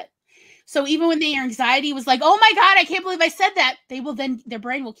 That's it. So even when their anxiety was like, oh my God, I can't believe I said that, their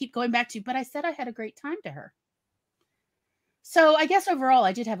brain will keep going back to, but I said I had a great time to her. So I guess overall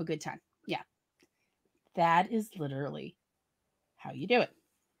I did have a good time. Yeah. That is literally how you do it.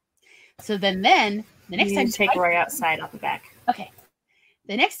 So then the next time you take Roy outside out the back. Okay.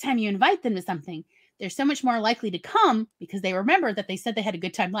 The next time you invite them to something, they're so much more likely to come because they remember that they said they had a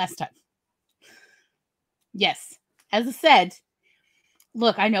good time last time. Yes. As I said,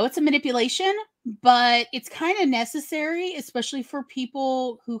 look, I know it's a manipulation, but it's kind of necessary, especially for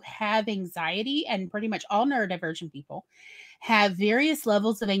people who have anxiety, and pretty much all neurodivergent people have various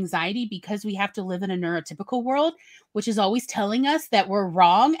levels of anxiety because we have to live in a neurotypical world, which is always telling us that we're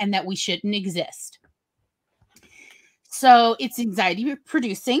wrong and that we shouldn't exist. So it's anxiety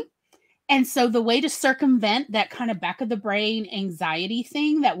producing. And so the way to circumvent that kind of back of the brain anxiety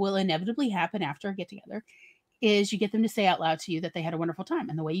thing that will inevitably happen after a get together is you get them to say out loud to you that they had a wonderful time.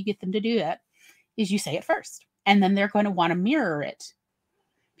 And the way you get them to do that is you say it first. And then they're going to want to mirror it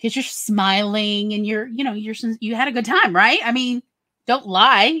because you're smiling and you had a good time, right? I mean, don't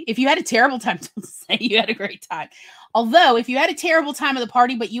lie. If you had a terrible time, don't say you had a great time. Although if you had a terrible time at the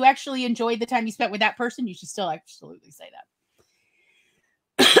party, but you actually enjoyed the time you spent with that person, you should still absolutely say that.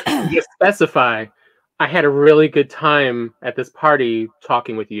 You specify, I had a really good time at this party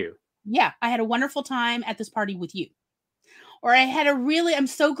talking with you. Yeah, I had a wonderful time at this party with you. Or I'm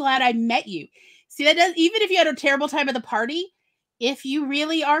so glad I met you. See, even if you had a terrible time at the party, if you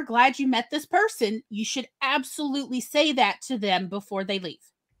really are glad you met this person, you should absolutely say that to them before they leave.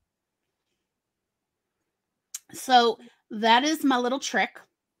 So that is my little trick.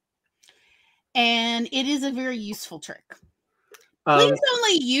 And it is a very useful trick. Please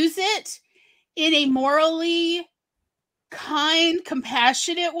only use it in a morally kind,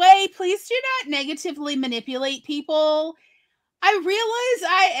 compassionate way. Please do not negatively manipulate people. I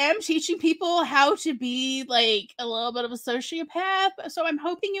realize I am teaching people how to be like a little bit of a sociopath, so I'm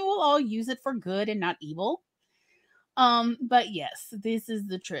hoping you will all use it for good and not evil. But yes, this is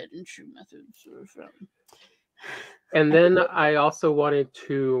the tried and true method. And then I also wanted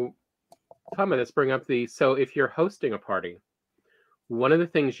to bring up so if you're hosting a party, one of the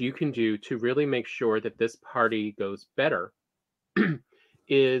things you can do to really make sure that this party goes better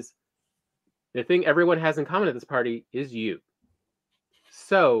is the thing everyone has in common at this party is you.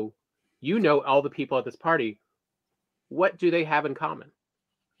 So, all the people at this party, what do they have in common?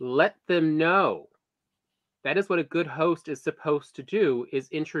 Let them know. That is what a good host is supposed to do, is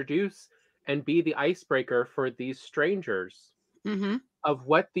introduce and be the icebreaker for these strangers of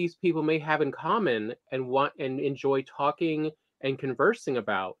what these people may have in common and enjoy talking and conversing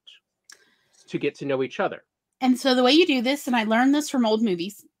about to get to know each other. And so the way you do this, and I learned this from old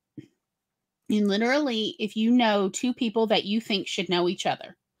movies, you literally, if you know two people that you think should know each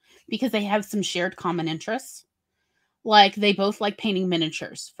other because they have some shared common interests, like they both like painting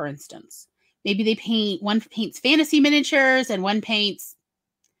miniatures, for instance. Maybe one paints fantasy miniatures and one paints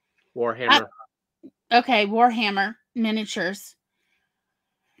Warhammer. Okay, Warhammer. miniatures,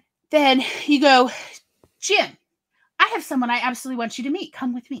 then you go, Jim, I have someone I absolutely want you to meet.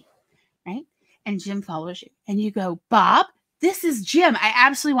 Come with me, right? And Jim follows you. And you go, Bob, this is Jim. I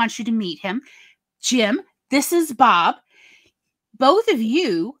absolutely want you to meet him. Jim, this is Bob. Both of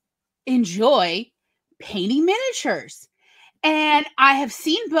you enjoy painting miniatures. And I have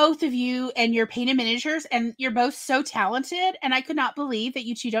seen both of you and your painted miniatures, and you're both so talented. And I could not believe that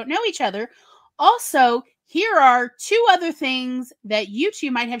you two don't know each other. Also, here are 2 other things that you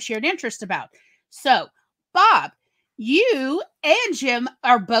two might have shared interest about. So, Bob, you and Jim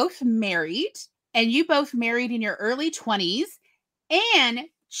are both married, and you both married in your early 20s. And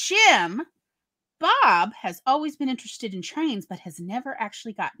Jim, Bob has always been interested in trains, but has never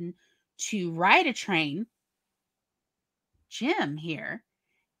actually gotten to ride a train. Jim here,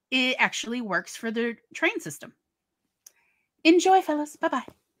 it actually works for the train system. Enjoy, fellas. Bye-bye.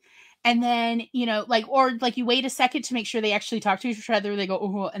 And then, you know, like, or like you wait a second to make sure they actually talk to each other. They go,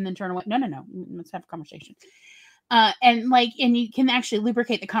 oh, and then turn away. No. Let's have a conversation. And you can actually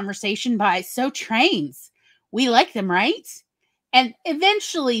lubricate the conversation by, so trains, we like them, right? And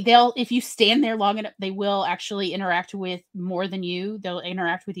eventually if you stand there long enough, they will actually interact with more than you. They'll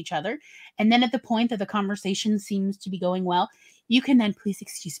interact with each other. And then at the point that the conversation seems to be going well, you can then, please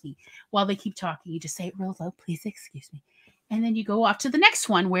excuse me, while they keep talking, you just say it real low, please excuse me. And then you go off to the next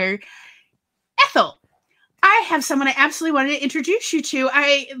one where, Ethel, I have someone I absolutely wanted to introduce you to.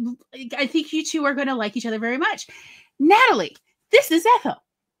 I think you two are going to like each other very much. Natalie, this is Ethel.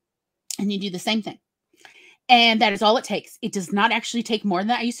 And you do the same thing. And that is all it takes. It does not actually take more than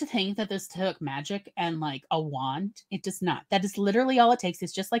that. I used to think that this took magic and like a wand. It does not. That is literally all it takes.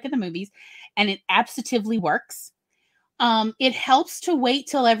 It's just like in the movies. And it absolutely works. It helps to wait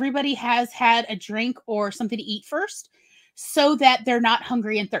till everybody has had a drink or something to eat first, so that they're not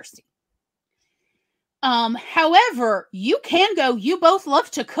hungry and thirsty. However, you can go, you both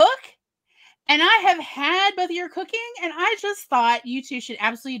love to cook, and I have had both of your cooking, and I just thought you two should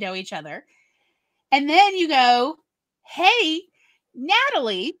absolutely know each other. And then you go, hey,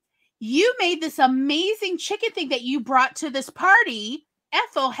 Natalie, you made this amazing chicken thing that you brought to this party.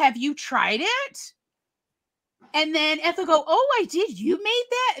 Ethel, have you tried it? And then Ethel go, oh, I did. You made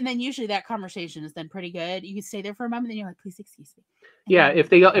that? And then usually that conversation is then pretty good. You can stay there for a moment, then you're like, please excuse me. And Yeah, if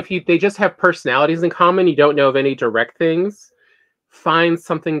they just have personalities in common, you don't know of any direct things, find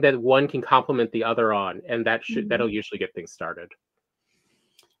something that one can complement the other on, and that'll usually get things started.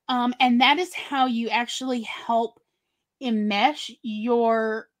 And that is how you actually help enmesh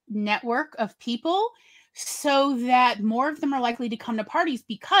your network of people, so that more of them are likely to come to parties,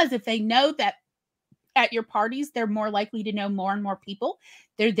 because if they know that at your parties, they're more likely to know more and more people.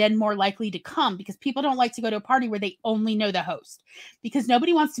 They're then more likely to come, because people don't like to go to a party where they only know the host, because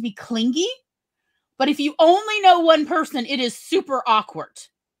nobody wants to be clingy. But if you only know one person, it is super awkward.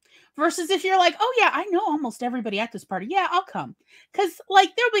 Versus if you're like, oh yeah, I know almost everybody at this party. Yeah, I'll come. Because like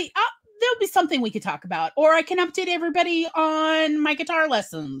there'll be something we could talk about. Or I can update everybody on my guitar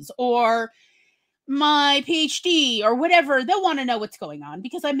lessons or my PhD or whatever. They'll want to know what's going on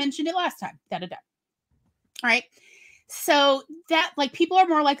because I mentioned it last time. All right. So that, like, people are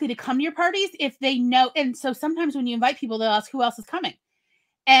more likely to come to your parties if they know. And so sometimes when you invite people, they'll ask who else is coming.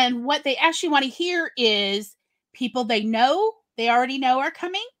 And what they actually want to hear is people they already know are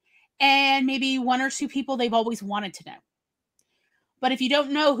coming, and maybe 1 or 2 people they've always wanted to know. But if you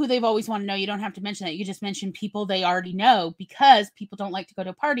don't know who they've always wanted to know, you don't have to mention that. You just mention people they already know, because people don't like to go to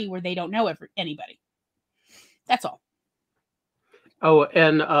a party where they don't know anybody. That's all. Oh,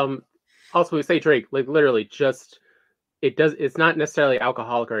 and also we say drink, like literally just it's not necessarily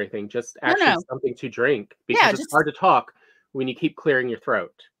alcoholic or anything, just actually something to drink, because it's hard to talk when you keep clearing your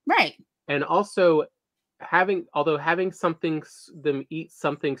throat. Right. And also having them eat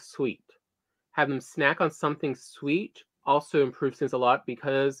something sweet, have them snack on something sweet also improves things a lot,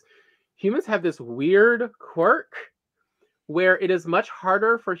 because humans have this weird quirk where it is much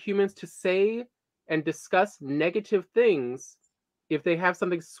harder for humans to say and discuss negative things if they have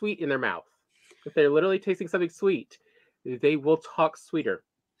something sweet in their mouth. If they're literally tasting something sweet, they will talk sweeter.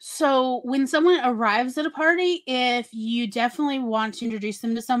 So when someone arrives at a party, if you definitely want to introduce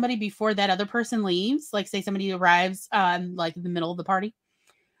them to somebody before that other person leaves, like say somebody arrives like in the middle of the party,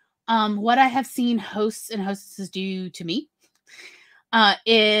 what I have seen hosts and hostesses do to me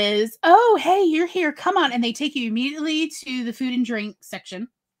is, oh, hey, you're here, come on. And they take you immediately to the food and drink section.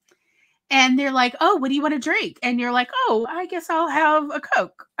 And they're like, oh, what do you want to drink? And you're like, oh, I guess I'll have a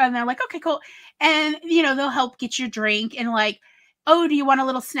Coke. And they're like, okay, cool. And, they'll help get your drink. And like, oh, do you want a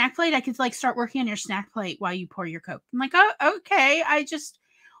little snack plate? I could like start working on your snack plate while you pour your Coke. I'm like, oh, okay.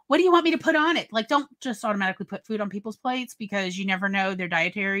 what do you want me to put on it? Like, don't just automatically put food on people's plates because you never know their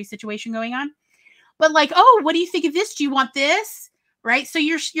dietary situation going on. But like, oh, what do you think of this? Do you want this? Right. So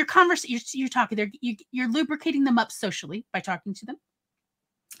you're talking there. You're lubricating them up socially by talking to them.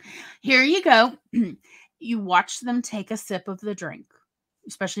 Here you go. You watch them take a sip of the drink,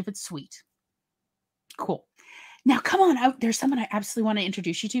 especially if it's sweet. Cool. Now, come on. There's someone I absolutely want to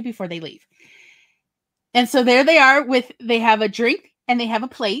introduce you to before they leave. And so there they are they have a drink and they have a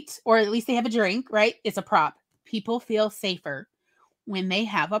plate, or at least they have a drink, right? It's a prop. People feel safer when they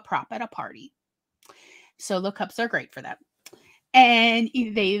have a prop at a party. Solo cups are great for that. And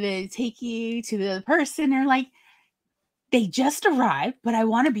they take you to the person. They're like, they just arrived,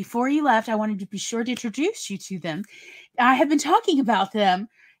 but before you left, I wanted to be sure to introduce you to them. I have been talking about them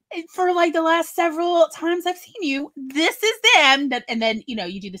for like the last several times I've seen you. This is them. And then,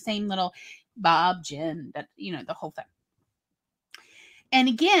 you do the same little Bob, Jim, the whole thing. And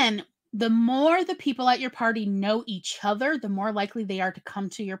again, the more the people at your party know each other, the more likely they are to come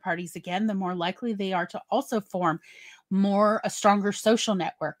to your parties again, the more likely they are to also form a stronger social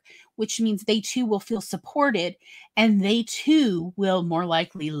network, which means they too will feel supported and they too will more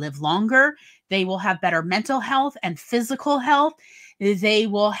likely live longer. They will have better mental health and physical health. They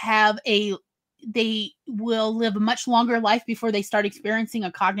will live a much longer life before they start experiencing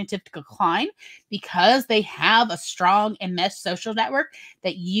a cognitive decline because they have a strong and meshed social network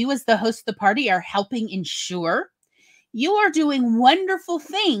that you as the host of the party are helping ensure. You are doing wonderful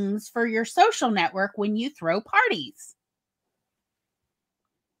things for your social network when you throw parties.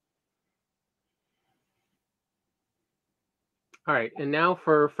 All right, and now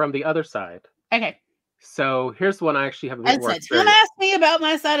from the other side. Okay. So here's one I actually have a bit more experience. Don't ask me about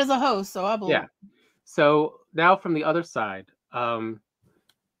my side as a host, so I believe. Yeah. So now from the other side,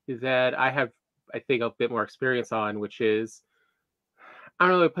 that I have, I think, a bit more experience on, which is, I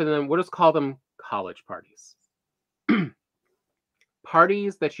don't know, we'll just call them college parties.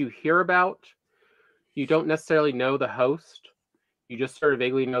 Parties that you hear about, you don't necessarily know the host. You just sort of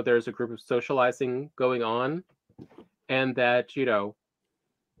vaguely know there's a group of socializing going on, and that,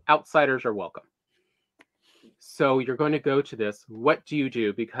 outsiders are welcome. So you're going to go to this. What do you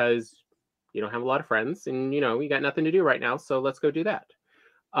do? Because you don't have a lot of friends and, you got nothing to do right now. So let's go do that.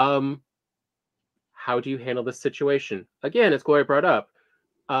 How do you handle this situation? Again, as Gloria brought up,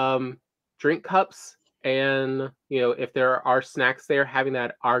 drink cups and, if there are snacks there, having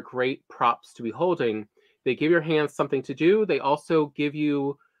that are great props to be holding. They give your hands something to do. They also give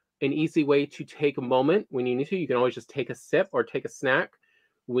you an easy way to take a moment when you need to. You can always just take a sip or take a snack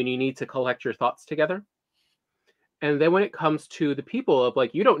when you need to collect your thoughts together. And then when it comes to the people of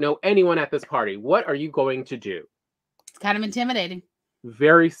you don't know anyone at this party, what are you going to do? It's kind of intimidating.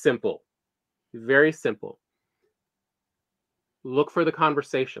 Very simple. Very simple. Look for the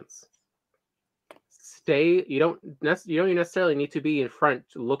conversations. You don't necessarily need to be in front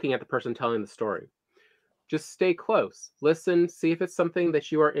looking at the person telling the story. Just stay close. Listen, see if it's something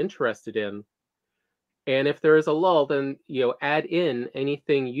that you are interested in. And if there is a lull, then add in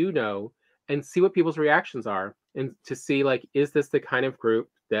anything and see what people's reactions are. And to see, is this the kind of group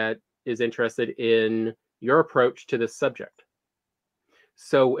that is interested in your approach to this subject?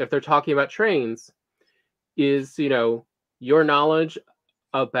 So if they're talking about trains, is, your knowledge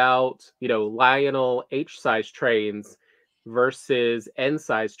about, Lionel H-size trains versus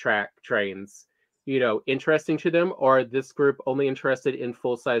N-size trains, interesting to them? Or this group only interested in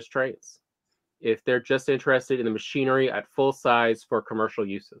full-size trains? If they're just interested in the machinery at full size for commercial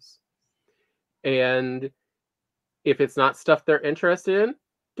uses. And if it's not stuff they're interested in,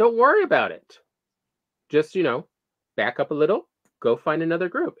 don't worry about it. Just, back up a little, go find another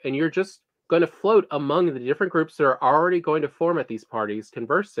group. And you're just going to float among the different groups that are already going to form at these parties,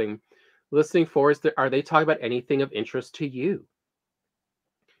 conversing, listening for, are they talking about anything of interest to you?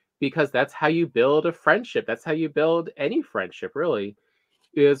 Because that's how you build a friendship. That's how you build any friendship, really,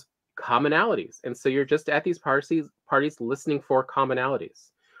 is commonalities. And so you're just at these parties listening for commonalities,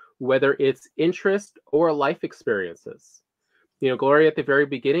 whether it's interest or life experiences. Gloria at the very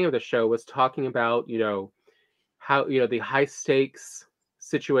beginning of the show was talking about, how, the high stakes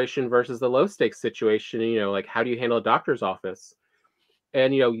situation versus the low stakes situation, how do you handle a doctor's office?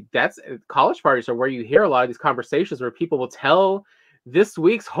 And, that's college parties are where you hear a lot of these conversations where people will tell this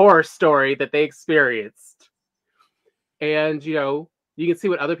week's horror story that they experienced. And, you can see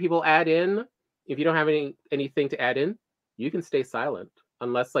what other people add in. If you don't have anything to add in, you can stay silent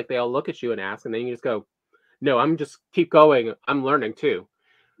unless they all look at you and ask, and then you just go, no, I'm just keep going. I'm learning too.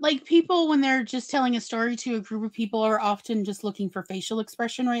 People, when they're just telling a story to a group of people, are often just looking for facial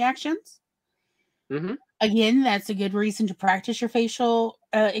expression reactions. Mm-hmm. Again, that's a good reason to practice your facial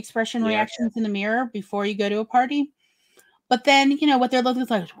expression reactions in the mirror before you go to a party. But then, what they're looking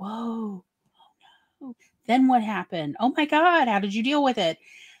like, whoa, oh no. Then what happened? Oh my God, how did you deal with it?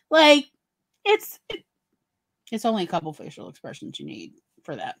 Like, it's only a couple facial expressions you need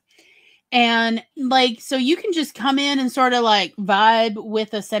for that. And so you can just come in and sort of like vibe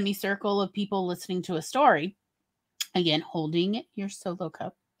with a semicircle of people listening to a story. Again, holding your solo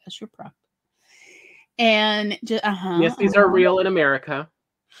cup as your prop. And just, yes, these are real in America.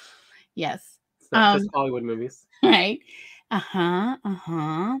 Yes. It's not just Hollywood movies. Right. They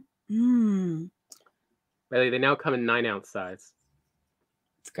now come in 9-ounce size.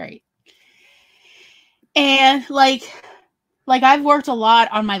 It's great. And like I've worked a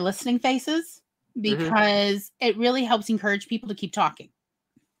lot on my listening faces because it really helps encourage people to keep talking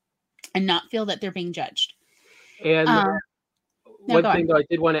and not feel that they're being judged. And one thing though I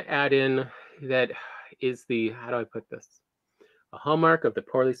did want to add in that is how do I put this? A hallmark of the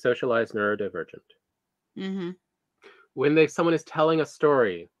poorly socialized neurodivergent. Mm-hmm. When someone is telling a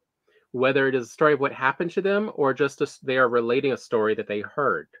story, whether it is a story of what happened to them or just they are relating a story that they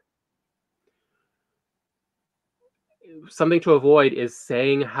heard. Something to avoid is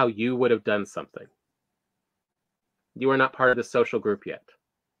saying how you would have done something. You are not part of the social group yet.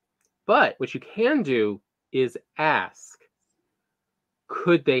 But what you can do is ask,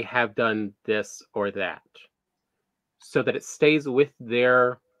 could they have done this or that? So that it stays with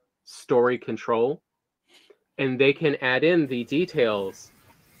their story control. And they can add in the details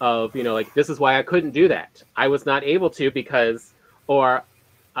of, like, this is why I couldn't do that. I was not able to because, or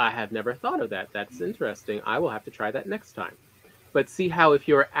I have never thought of that. That's interesting. I will have to try that next time. But see how if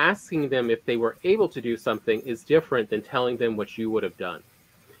you're asking them if they were able to do something is different than telling them what you would have done.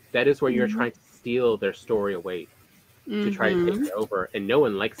 That is where you're trying to steal their story away to try to take it over. And no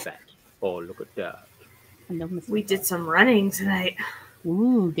one likes that. Oh, look at that. We did some running tonight.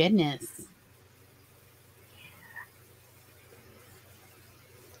 Ooh, goodness.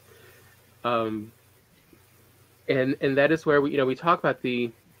 And that is where we talk about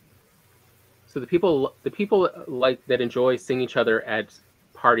the people like that enjoy seeing each other at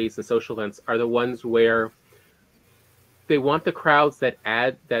parties and social events are the ones where they want the crowds that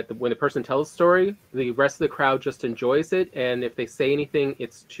when the person tells a story, the rest of the crowd just enjoys it, and if they say anything,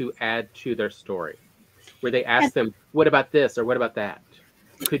 it's to add to their story. Where they ask them, "What about this?" or "What about that?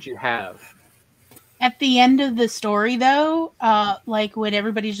 Could you have?" At the end of the story, though, like when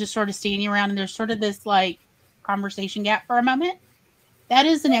everybody's just sort of standing around and there's sort of this like conversation gap for a moment, that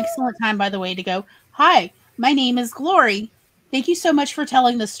is an excellent time, by the way, to go, "Hi, my name is Glory. Thank you so much for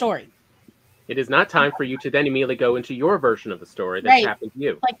telling the story." It is not time for you to then immediately go into your version of the story that's happened to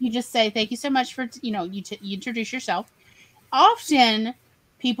you. Like you just say, "Thank you so much for," you introduce yourself. Often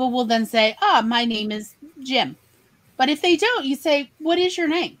people will then say, "My name is Jim." But if they don't, you say, "What is your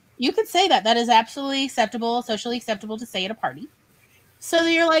name?" You could say that. That is absolutely acceptable, socially acceptable to say at a party. So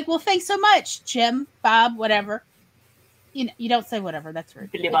you're like, "Well, thanks so much, Jim, Bob, whatever." You don't say whatever. That's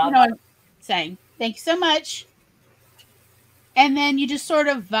rude. Billy Bob. Bob. You know what I'm saying. Thank you so much. And then you just sort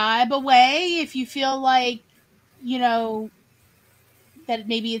of vibe away if you feel like, that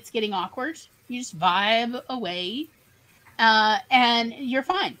maybe it's getting awkward. You just vibe away. And you're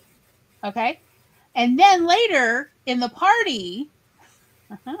fine. Okay? And then later in the party,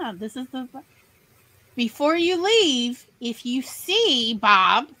 before you leave, if you see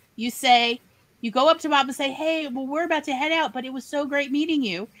Bob, you go up to Bob and say, "Hey, well, we're about to head out, but it was so great meeting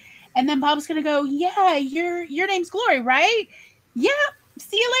you." And then Bob's going to go, "Yeah, your name's Glory, right? Yeah,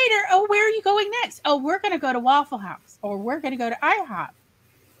 see you later. Oh, where are you going next? Oh, we're going to go to Waffle House, or we're going to go to IHOP."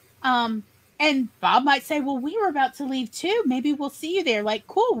 And Bob might say, "Well, we were about to leave too. Maybe we'll see you there." Like,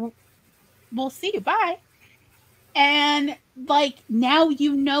 "Cool. We'll see you. Bye." And like now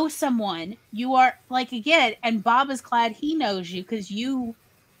you know someone. You are like again, and Bob is glad he knows you because you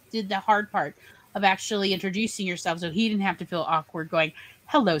did the hard part of actually introducing yourself, so he didn't have to feel awkward going,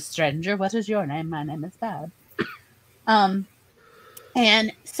 "Hello, stranger. What is your name? My name is Bob."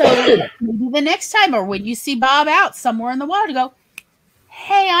 And so maybe the next time, or when you see Bob out somewhere in the water, go,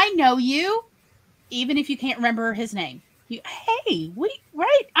 "Hey, I know you," even if you can't remember his name. "Hey,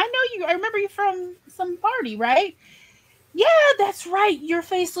 right? I know you. I remember you from some party, right? Yeah, that's right. Your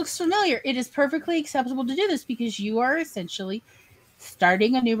face looks familiar." It is perfectly acceptable to do this because you are essentially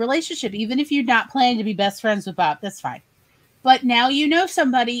starting a new relationship. Even if you're not planning to be best friends with Bob, that's fine. But now you know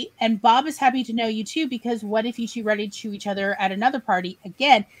somebody, and Bob is happy to know you too, because what if you two run into each other at another party?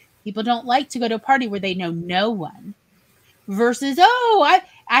 Again, people don't like to go to a party where they know no one. Versus, I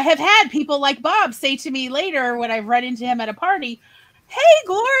have had people like Bob say to me later when I've run into him at a party, hey,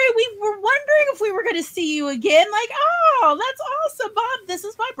 Glory, we were wondering if we were going to see you again. Like, oh, that's awesome, Bob. This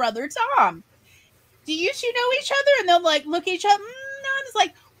is my brother, Tom. Do you two know each other? And they'll like look at each other. No, and it's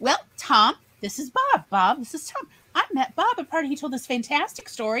like, well, Tom, this is Bob. Bob, this is Tom. I met Bob at a party. He told this fantastic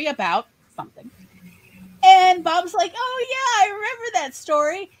story about something. And Bob's like, oh, yeah, I remember that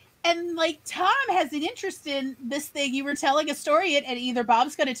story. And like Tom has an interest in this thing. You were telling a story, and either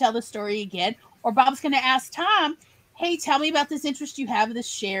Bob's going to tell the story again, or Bob's going to ask Tom, hey, tell me about this interest you have in this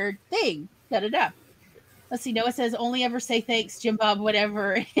shared thing. Da-da-da. Let's see. Noah says, only ever say thanks, Jim Bob,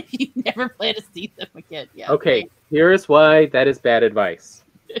 whatever, if you never plan to see them again. Yeah. Okay, here's why that is bad advice.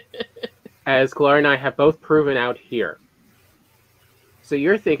 As Gloria and I have both proven out here. So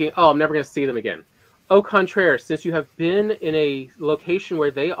you're thinking, oh, I'm never going to see them again. Au contraire, since you have been in a location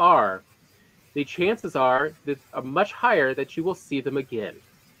where they are, the chances are much higher that you will see them again.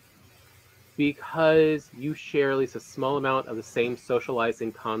 Because you share at least a small amount of the same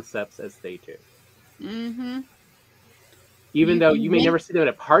socializing concepts as they do. Mm-hmm. Even though you may never see them at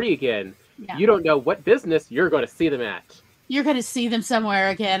a party again, you don't know what business you're going to see them at. You're going to see them somewhere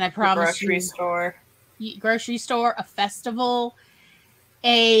again, I promise you. Grocery store, a festival,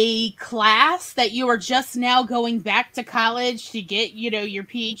 a class that you are just now going back to college to get, your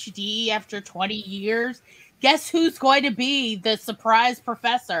PhD after 20 years. Guess who's going to be the surprise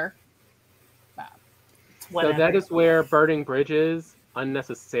professor? So that is where burning bridges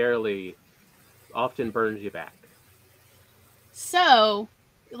unnecessarily often burns you back. So,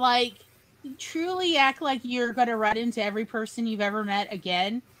 like, truly act like you're going to run into every person you've ever met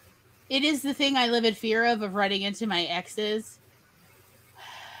again. It is the thing I live in fear of running into my exes.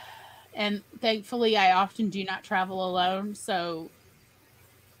 And thankfully, I often do not travel alone. So,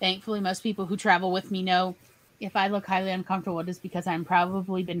 thankfully, most people who travel with me know if I look highly uncomfortable, it is because I'm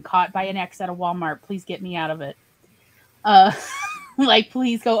probably been caught by an ex at a Walmart. Please get me out of it. Like,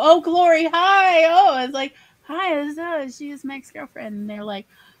 please go, oh, Glory, hi. Oh, it's like, hi, she is my ex-girlfriend. And they're like,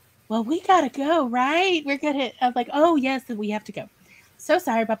 well, we got to go, right? I'm like, oh, yes, we have to go. So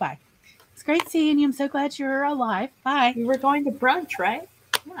sorry. Bye-bye. It's great seeing you. I'm so glad you're alive. Bye. We were going to brunch, right?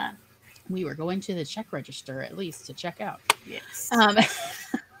 Come on. We were going to the check register at least to check out. Yes.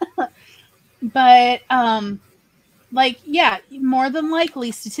 But, like, yeah, more than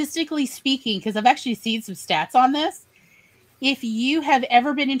likely, statistically speaking, because I've actually seen some stats on this, if you have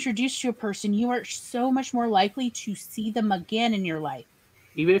ever been introduced to a person, you are so much more likely to see them again in your life.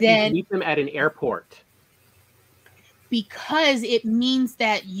 Even if you meet them at an airport. Because it means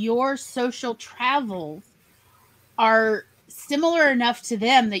that your social travels are similar enough to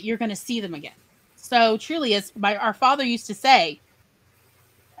them that you're going to see them again. So truly, as our father used to say,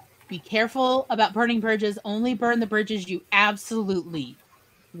 be careful about burning bridges. Only burn the bridges you absolutely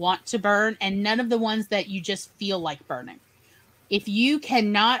want to burn, and none of the ones that you just feel like burning. If you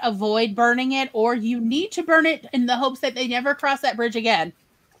cannot avoid burning it, or you need to burn it in the hopes that they never cross that bridge again,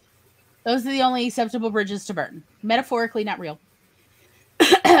 those are the only acceptable bridges to burn. Metaphorically, not real.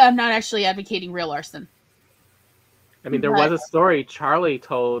 I'm not actually advocating real arson. I mean, there was a story Charlie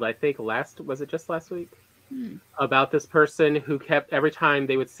told, I think was it just last week? About this person who kept, every time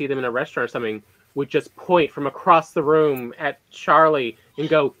they would see them in a restaurant or something, would just point from across the room at Charlie and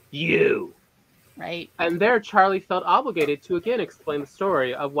go, you. Right. And there Charlie felt obligated to again explain the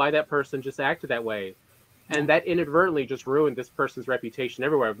story of why that person just acted that way. And that inadvertently just ruined this person's reputation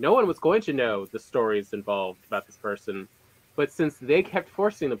everywhere. No one was going to know the stories involved about this person. But since they kept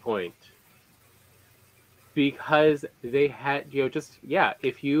forcing the point, because they had,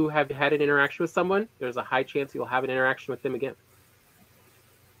 if you have had an interaction with someone, there's a high chance you'll have an interaction with them again.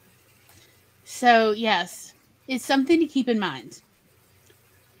 So, yes, it's something to keep in mind.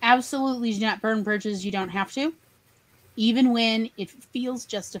 Absolutely do not burn bridges you don't have to, even when it feels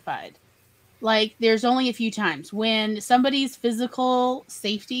justified. Like, there's only a few times when somebody's physical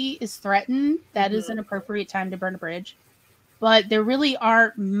safety is threatened, that is an appropriate time to burn a bridge. But there really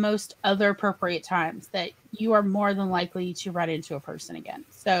aren't most other appropriate times that you are more than likely to run into a person again.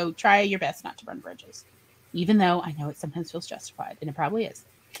 So try your best not to burn bridges, even though I know it sometimes feels justified, and it probably is.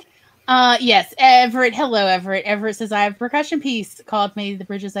 Yes, Everett. Hello, Everett. Everett says, I have a percussion piece called May the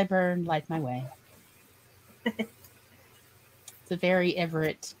Bridges I Burn Light My Way. It's a very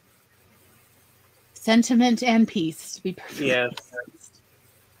Everett sentiment and piece, to be perfectly honest.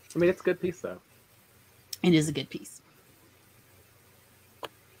 I mean, it's a good piece, though. It is a good piece. But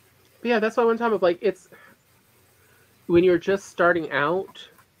yeah, that's why one time of like, it's when you're just starting out,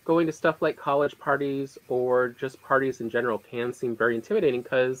 going to stuff like college parties or just parties in general can seem very intimidating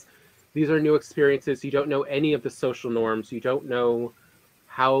because these are new experiences. You don't know any of the social norms. You don't know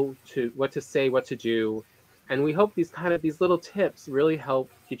what to say, what to do. And we hope these little tips really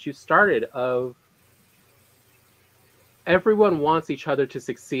help get you started of everyone wants each other to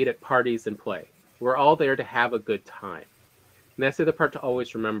succeed at parties and play. We're all there to have a good time. And that's the other part to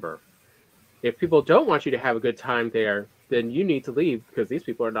always remember. If people don't want you to have a good time there, then you need to leave because these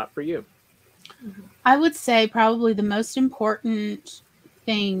people are not for you. I would say probably the most important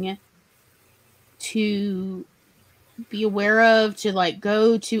thing to be aware of, to like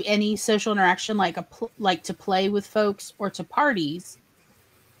go to any social interaction, like to play with folks or to parties,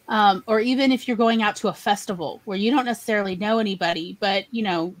 or even if you're going out to a festival where you don't necessarily know anybody, but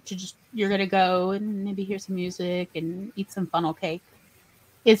you're gonna go and maybe hear some music and eat some funnel cake,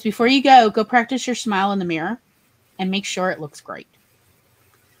 is before you go practice your smile in the mirror and make sure it looks great.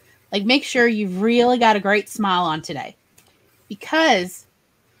 Like, make sure you've really got a great smile on today, because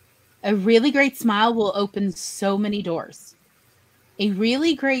a really great smile will open so many doors. A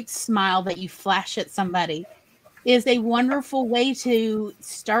really great smile that you flash at somebody is a wonderful way to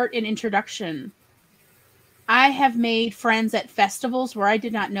start an introduction. I have made friends at festivals where I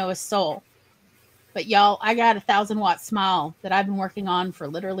did not know a soul. But y'all, I got a 1,000-watt smile that I've been working on for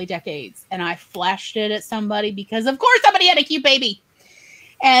literally decades. And I flashed it at somebody because, of course, somebody had a cute baby.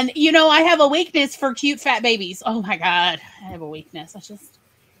 And, I have a weakness for cute, fat babies. Oh, my God. I have a weakness.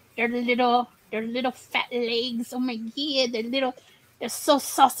 They're little fat legs. Oh, my God. They're so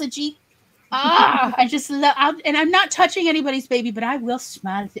sausagey. I just love, and I'm not touching anybody's baby, but I will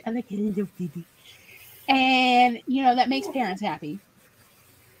smile. I like a little baby. And, that makes parents happy.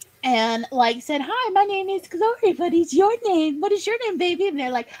 And said, hi, my name is Glory. What is your name? What is your name, baby? And they're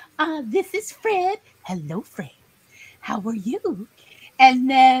like, this is Fred. Hello, Fred. How are you? And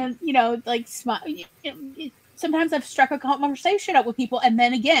then, smile. Sometimes I've struck a conversation up with people. And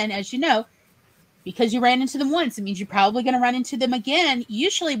then again, as you know, because you ran into them once, it means you're probably going to run into them again,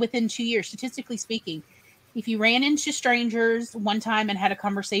 usually within 2 years, statistically speaking. If you ran into strangers one time and had a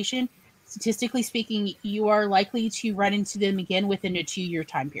conversation, statistically speaking, you are likely to run into them again within a 2-year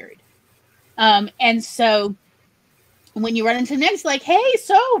time period. And so when you run into them next, like, hey,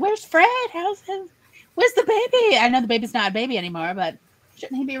 so where's Fred? Where's the baby? I know the baby's not a baby anymore, but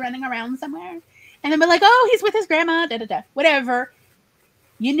shouldn't he be running around somewhere? And then be like, oh, he's with his grandma, whatever.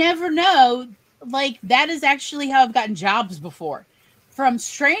 You never know. That is actually how I've gotten jobs before. From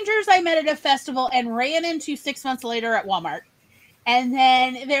strangers I met at a festival and ran into 6 months later at Walmart. And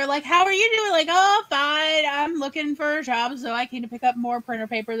then they're like, how are you doing? Like, oh, fine. I'm looking for a job, so I came to pick up more printer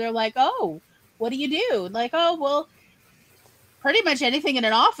paper. They're like, oh, what do you do? Like, oh, well, pretty much anything in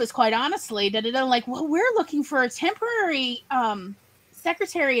an office, quite honestly. Like, well, we're looking for a temporary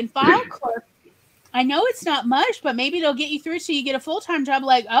secretary and file clerk. I know it's not much, but maybe they'll get you through so you get a full-time job.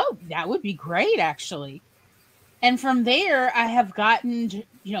 Like, oh, that would be great, actually. And from there, I have gotten,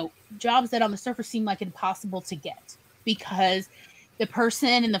 jobs that on the surface seem like impossible to get, because the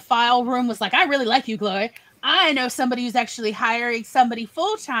person in the file room was like, I really like you, Gloria. I know somebody who's actually hiring somebody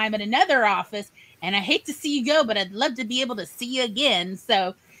full-time at another office, and I hate to see you go, but I'd love to be able to see you again.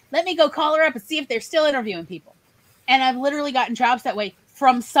 So let me go call her up and see if they're still interviewing people. And I've literally gotten jobs that way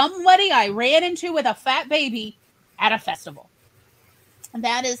from somebody I ran into with a fat baby at a festival. And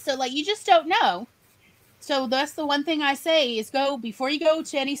that is, so you just don't know. So that's the one thing I say is before you go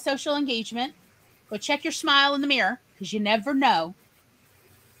to any social engagement, go check your smile in the mirror, because you never know.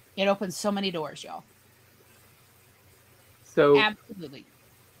 It opens so many doors, y'all. So absolutely.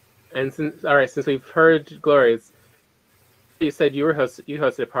 And since we've heard Gloria's, you said you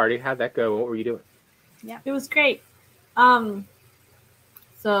hosted a party. How'd that go? What were you doing? Yeah, it was great.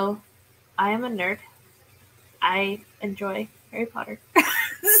 So I am a nerd. I enjoy Harry Potter.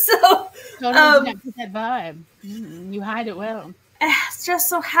 So that vibe. You hide it well. It just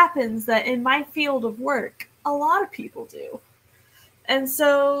so happens that in my field of work, a lot of people do. And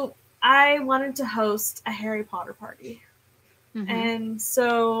so I wanted to host a Harry Potter party. Mm-hmm. And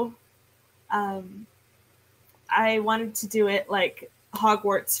so I wanted to do it like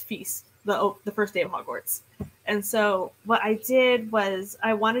Hogwarts Feast, the first day of Hogwarts. And so what I did was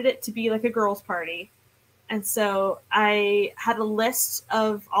I wanted it to be like a girls' party. And so I had a list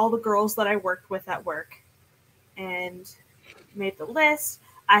of all the girls that I worked with at work and made the list.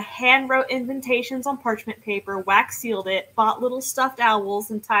 I hand wrote invitations on parchment paper, wax sealed it, bought little stuffed owls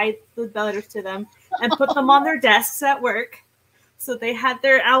and tied the letters to them and put them on their desks at work. So they had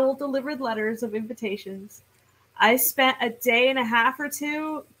their owl delivered letters of invitations. I spent a day and a half or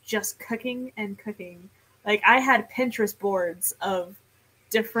two just cooking and cooking. Like, I had Pinterest boards of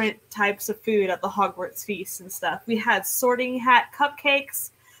different types of food at the Hogwarts Feast and stuff. We had sorting hat cupcakes.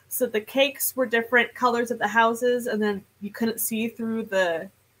 So the cakes were different colors of the houses, and then you couldn't see through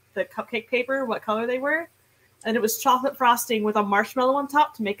the cupcake paper what color they were. and it was chocolate frosting with a marshmallow on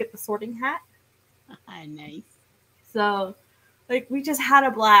top to make it the Sorting Hat. Nice. So, like, we just had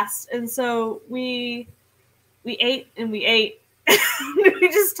a blast, and so we ate and we ate. We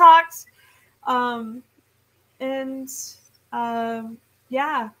just talked,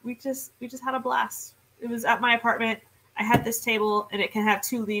 yeah, we just had a blast. It was at my apartment. I had this table, and it can have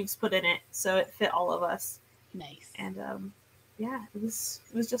 2 leaves put in it, so it fit all of us. Nice. And yeah, it was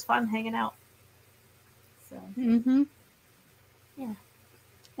just fun hanging out. So yeah,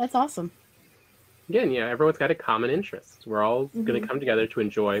 that's awesome. Again, yeah, everyone's got a common interest. We're all going to come together to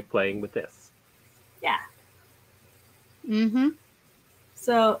enjoy playing with this. Yeah. Mm-hmm.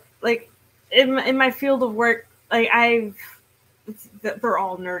 So, like, in my field of work, like, we're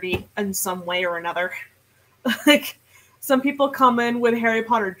all nerdy in some way or another. Like, some people come in with Harry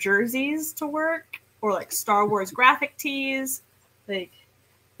Potter jerseys to work, or like Star Wars graphic tees. Like,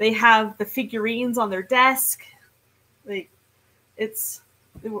 they have the figurines on their desk. Like,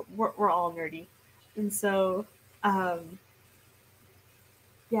 we're all nerdy, and so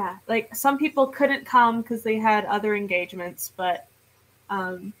yeah, like, some people couldn't come because they had other engagements, but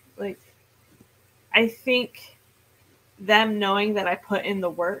like, I think them knowing that I put in the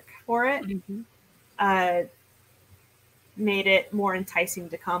work for it made it more enticing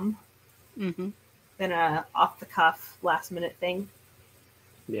to come than a off the cuff last minute thing.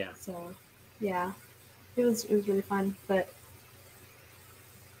 Yeah. So yeah, it was really fun, but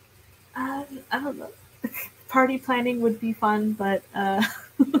I don't know. Party planning would be fun, but yeah.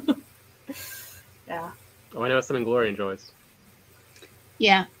 Oh, I know something Gloria enjoys.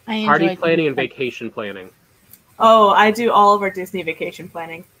 Yeah, I enjoy party planning and vacation planning. Oh, I do all of our Disney vacation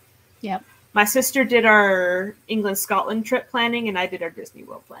planning. Yep. My sister did our England-Scotland trip planning, and I did our Disney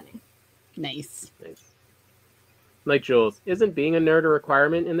World planning. Nice. Like Jules, isn't being a nerd a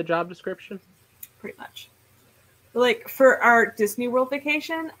requirement in the job description? Pretty much. Like, for our Disney World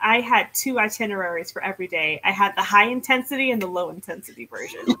vacation, I had 2 itineraries for every day. I had the high intensity and the low intensity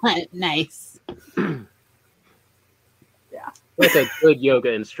version. Nice. Yeah. Like a good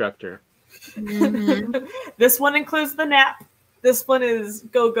yoga instructor. This one includes the nap. This one is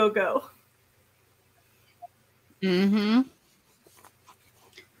go, go, go. Mm-hmm.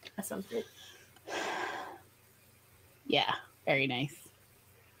 That sounds good. Yeah, very nice.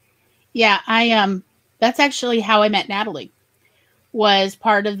 Yeah, that's actually how I met Natalie. Was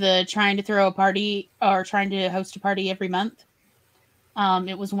part of the trying to throw a party or trying to host a party every month.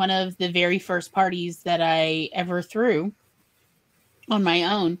 It was one of the very first parties that I ever threw on my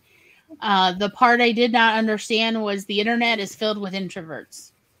own. The part I did not understand was the internet is filled with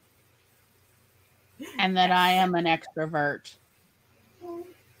introverts. And that I am an extrovert.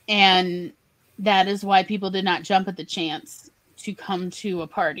 And that is why people did not jump at the chance to come to a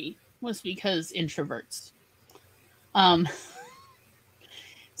party, was because introverts.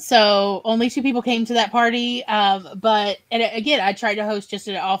 So only 2 people came to that party. But and again, I tried to host just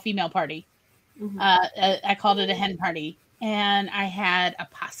an all-female party. I called it a hen party. And I had a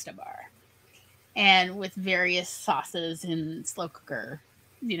pasta bar. And with various sauces and slow cooker,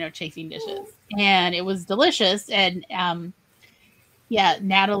 chafing dishes. And it was delicious. And yeah,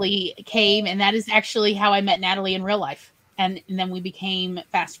 Natalie came, and that is actually how I met Natalie in real life. And then we became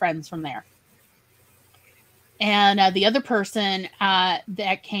fast friends from there. And the other person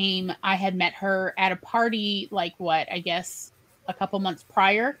that came, I had met her at a party, I guess a couple months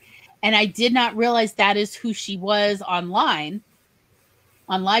prior. And I did not realize that is who she was online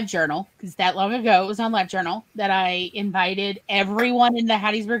on LiveJournal, because that long ago it was on LiveJournal that I invited everyone in the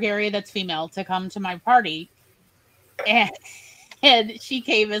Hattiesburg area that's female to come to my party. And she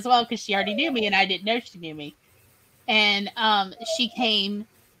came as well because she already knew me and I didn't know she knew me. And she came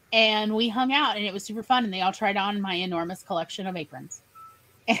and we hung out and it was super fun. And they all tried on my enormous collection of aprons.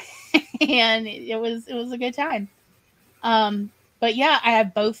 And it was a good time. But yeah,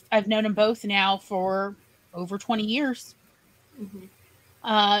 I've known them both now for over 20 years.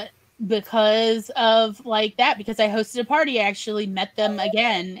 Because of that, because I hosted a party, I actually met them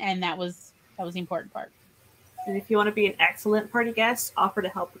again. And that was the important part. And if you want to be an excellent party guest, offer to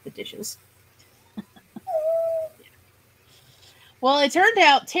help with the dishes. Well, it turned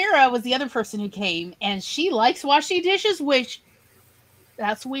out Tara was the other person who came, and she likes washing dishes, which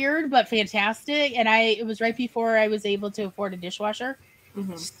that's weird, but fantastic. And it was right before I was able to afford a dishwasher.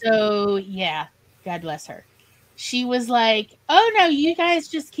 So yeah, God bless her. She was like, "Oh no, you guys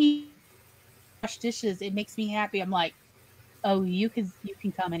just keep wash dishes. It makes me happy." I'm like, "Oh, you can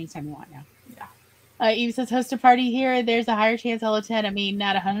come anytime you want now." Yeah. Eve says, host a party here. There's a higher chance I'll attend. I mean,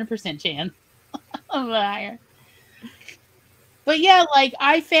 not 100% chance. But higher. But yeah, like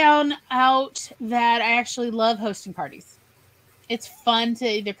I found out that I actually love hosting parties. It's fun to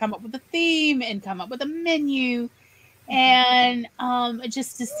either come up with a theme and come up with a menu and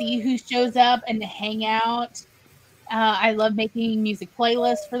just to see who shows up and to hang out. I love making music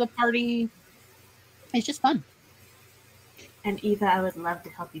playlists for the party. It's just fun. And Eva, I would love to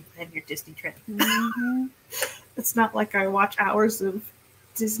help you plan your Disney trip. Mm-hmm. It's not like I watch hours of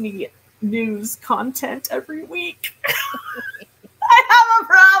Disney news content every week. I have a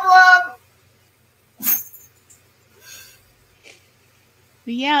problem.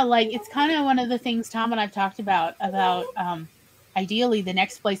 But yeah, like it's kind of one of the things Tom and I've talked about ideally the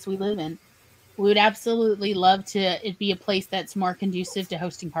next place we live in. We would absolutely love to it be a place that's more conducive to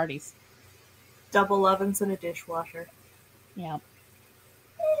hosting parties. Double ovens and a dishwasher. Yeah.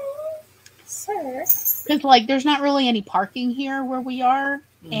 Sir. Because like there's not really any parking here where we are.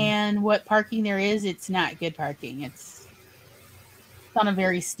 And what parking there is, it's not good parking. It's on a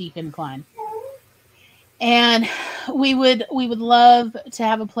very steep incline. And we would love to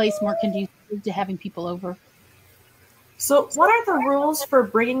have a place more conducive to having people over. So what are the rules for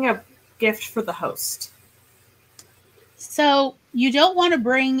bringing a gift for the host? So you don't want to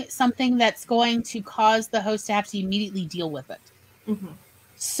bring something that's going to cause the host to have to immediately deal with it. Mm-hmm.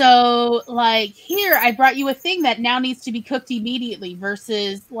 So like here, I brought you a thing that now needs to be cooked immediately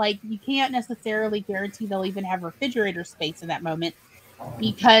versus like you can't necessarily guarantee they'll even have refrigerator space in that moment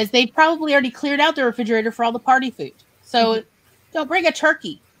because they've probably already cleared out the refrigerator for all the party food. So don't bring a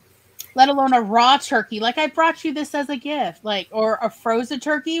turkey, let alone a raw turkey. Like I brought you this as a gift, like, or a frozen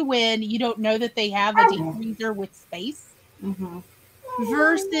turkey when you don't know that they have a deep freezer with space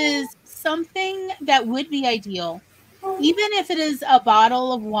versus something that would be ideal. Even if it is a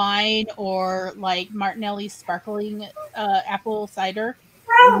bottle of wine or like Martinelli's sparkling apple cider,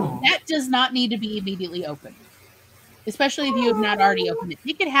 that does not need to be immediately opened. Especially if you have not already opened it.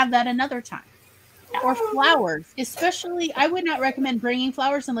 You could have that another time. Or flowers. Especially, I would not recommend bringing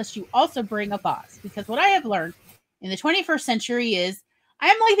flowers unless you also bring a vase. Because what I have learned in the 21st century is I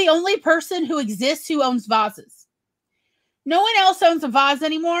am like the only person who exists who owns vases. No one else owns a vase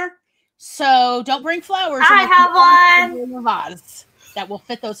anymore. So don't bring flowers. I have one. A vase that will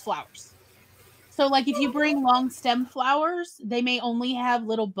fit those flowers. So like if you bring long stem flowers, they may only have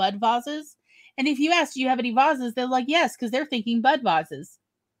little bud vases. And if you ask, do you have any vases? They're like, yes, because they're thinking bud vases.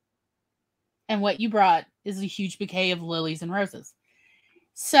 And what you brought is a huge bouquet of lilies and roses.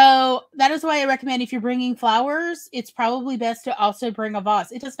 So that is why I recommend if you're bringing flowers, it's probably best to also bring a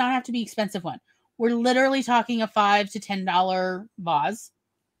vase. It does not have to be an expensive one. We're literally talking a $5 to $10 vase.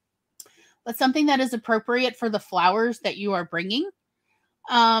 But something that is appropriate for the flowers that you are bringing.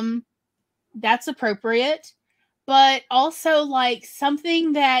 That's appropriate. But also like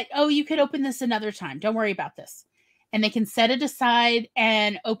something that, oh, you could open this another time. Don't worry about this. And they can set it aside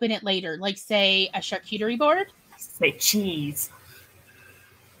and open it later. Like say a charcuterie board. Say cheese.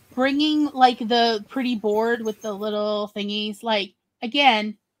 Bringing like the pretty board with the little thingies. Like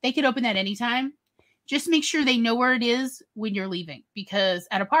again, they could open that anytime. Just make sure they know where it is when you're leaving. Because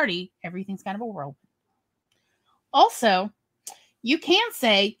at a party, everything's kind of a whirlwind. Also, you can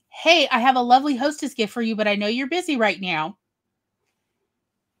say, hey, I have a lovely hostess gift for you, but I know you're busy right now.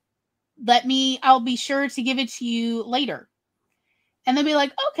 I'll be sure to give it to you later. And they'll be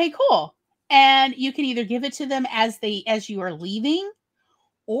like, okay, cool. And you can either give it to them as you are leaving,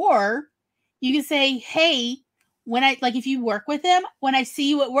 or you can say, hey, if you work with them, when I see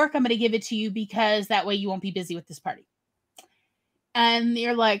you at work, I'm going to give it to you because that way you won't be busy with this party. And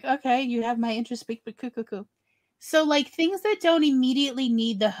you're like, okay, you have my interest, but cool. So like things that don't immediately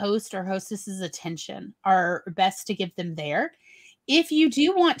need the host or hostess's attention are best to give them there. If you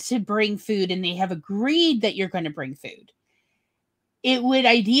do want to bring food and they have agreed that you're going to bring food, it would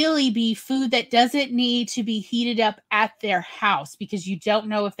ideally be food that doesn't need to be heated up at their house because you don't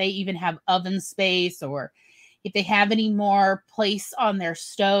know if they even have oven space or if they have any more place on their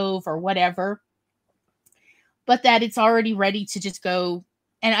stove or whatever, but that it's already ready to just go.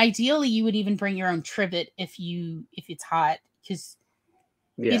 And ideally, you would even bring your own trivet if it's hot, because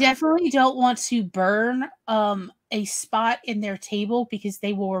you definitely don't want to burn a spot in their table because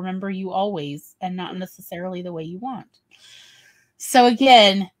they will remember you always and not necessarily the way you want. So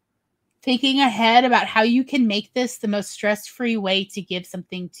again, thinking ahead about how you can make this the most stress-free way to give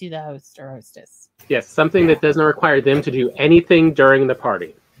something to the host or hostess. Yes, something that doesn't require them to do anything during the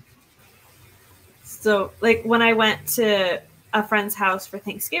party. So, like when I went to a friend's house for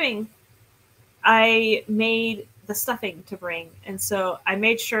Thanksgiving, I made the stuffing to bring. And so I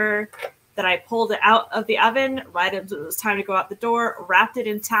made sure that I pulled it out of the oven right as it was time to go out the door, wrapped it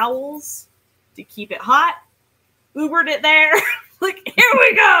in towels to keep it hot, Ubered it there. Like, here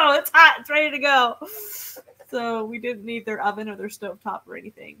we go. It's hot. It's ready to go. So we didn't need their oven or their stovetop or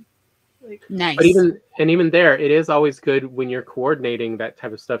anything. Like, Nice. But even there, it is always good when you're coordinating that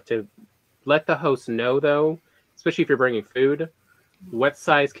type of stuff to let the host know, though, especially if you're bringing food, what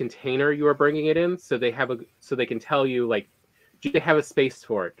size container you are bringing it in, so they can tell you, like, do they have a space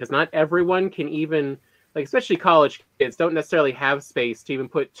for it? Because not everyone can even, like, especially college kids don't necessarily have space to even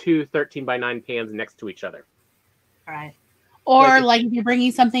put 2 13x9 pans next to each other. right. Or like if you're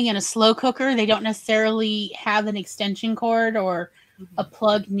bringing something in a slow cooker, they don't necessarily have an extension cord or a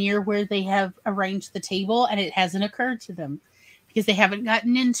plug near where they have arranged the table, and it hasn't occurred to them because they haven't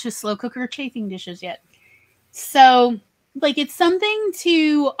gotten into slow cooker chafing dishes yet. So, like, it's something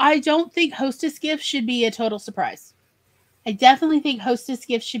I don't think hostess gifts should be a total surprise. I definitely think hostess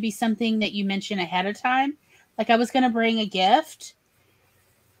gifts should be something that you mention ahead of time. Like, I was going to bring a gift.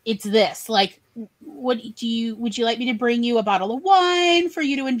 It's this, like, would you like me to bring you a bottle of wine for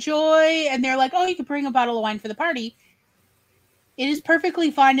you to enjoy? And they're like, oh, you could bring a bottle of wine for the party. It is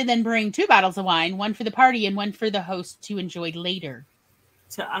perfectly fine to then bring 2 bottles of wine, one for the party and one for the host to enjoy later.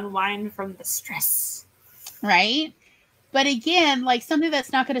 To unwind from the stress. Right? But again, like, something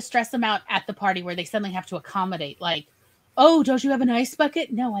that's not going to stress them out at the party where they suddenly have to accommodate. Like, oh, don't you have an ice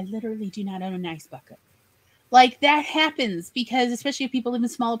bucket? No, I literally do not own an ice bucket. Like, that happens because, especially if people live in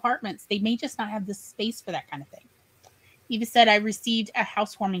small apartments, they may just not have the space for that kind of thing. Eva said, I received a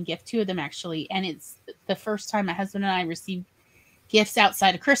housewarming gift, 2 of them actually, and it's the first time my husband and I received gifts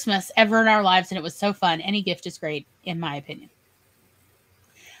outside of Christmas ever in our lives, and it was so fun. Any gift is great, in my opinion.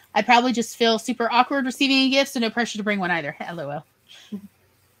 I probably just feel super awkward receiving a gift, so no pressure to bring one either. LOL.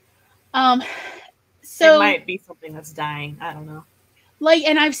 So it might be something that's dying. I don't know. Like,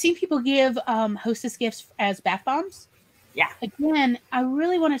 and I've seen people give hostess gifts as bath bombs. Yeah. Again, I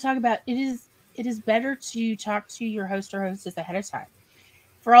really want to talk about it is better to talk to your host or hostess ahead of time.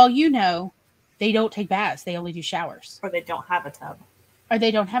 For all you know, they don't take baths. They only do showers. Or they don't have a tub.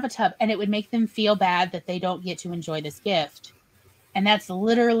 And it would make them feel bad that they don't get to enjoy this gift. And that's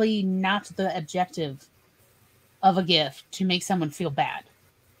literally not the objective of a gift, to make someone feel bad.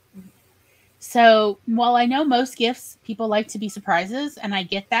 So while I know most gifts, people like to be surprises, and I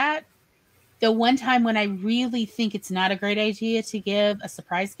get that, the one time when I really think it's not a great idea to give a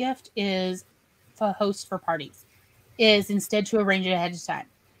surprise gift is for hosts for parties, is instead to arrange it ahead of time.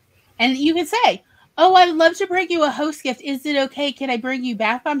 And you can say, oh, I'd love to bring you a host gift. Is it okay? Can I bring you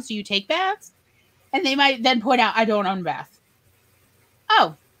bath bombs? Do you take baths? And they might then point out, I don't own a bath.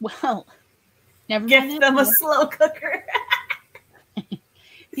 Oh, well, never mind. Gift them a slow cooker.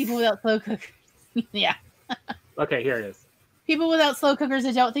 People without slow cookers. Yeah. Okay, here it is. People without slow cookers,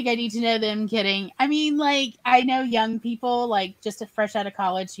 I don't think I need to know them. Kidding. I mean, like, I know young people, like, just fresh out of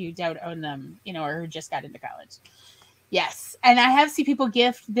college who don't own them, or who just got into college. Yes. And I have seen people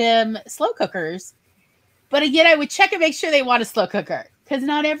gift them slow cookers. But again, I would check and make sure they want a slow cooker. Because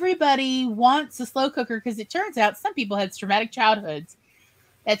not everybody wants a slow cooker, because it turns out some people had traumatic childhoods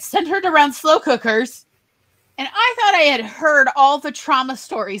that centered around slow cookers. And I thought I had heard all the trauma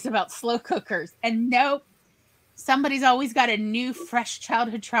stories about slow cookers. And nope. Somebody's always got a new, fresh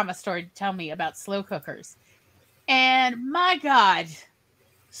childhood trauma story to tell me about slow cookers. And my God,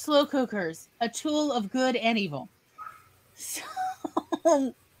 slow cookers, a tool of good and evil. So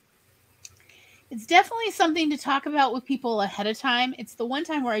it's definitely something to talk about with people ahead of time. It's the one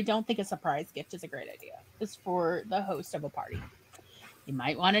time where I don't think a surprise gift is a great idea. It's for the host of a party. You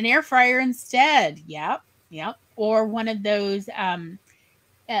might want an air fryer instead. Yep. Or one of those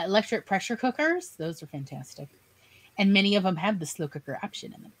electric pressure cookers. Those are fantastic. And many of them have the slow cooker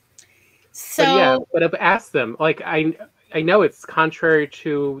option in them. So, but I've asked them, like, I know it's contrary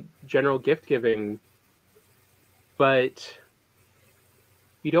to general gift giving, but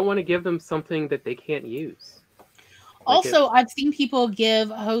you don't want to give them something that they can't use. Also, I've seen people give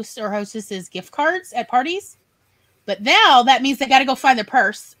hosts or hostesses gift cards at parties, but now that means they got to go find their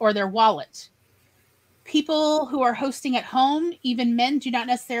purse or their wallet. People who are hosting at home, even men, do not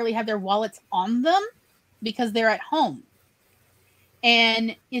necessarily have their wallets on them because they're at home.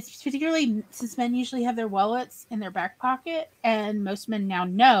 And it's particularly since men usually have their wallets in their back pocket, and most men now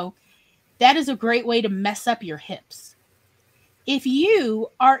know that is a great way to mess up your hips. If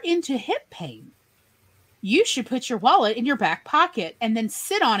you are into hip pain, you should put your wallet in your back pocket and then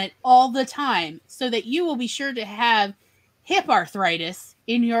sit on it all the time so that you will be sure to have hip arthritis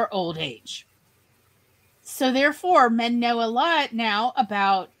in your old age. So therefore, men know a lot now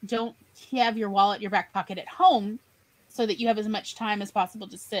about don't have your wallet in your back pocket at home so that you have as much time as possible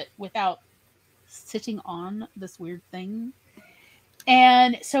to sit without sitting on this weird thing.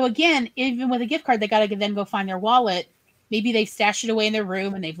 And so again, even with a gift card, they got to then go find their wallet. Maybe they've stashed it away in their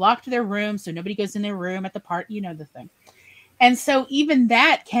room and they've locked their room so nobody goes in their room at the party, you know, the thing. And so even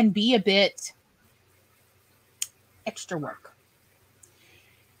that can be a bit extra work.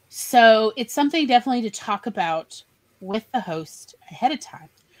 So it's something definitely to talk about with the host ahead of time,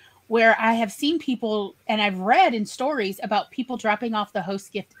 where I have seen people and I've read in stories about people dropping off the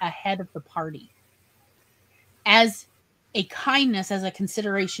host gift ahead of the party as a kindness, as a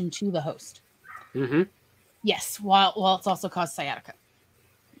consideration to the host. Mm-hmm. Yes, while it's also caused sciatica.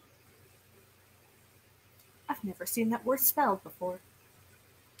 I've never seen that word spelled before.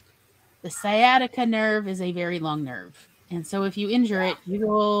 The sciatica nerve is a very long nerve. And so if you injure it, you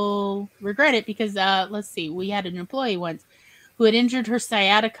will regret it because, let's see, we had an employee once who had injured her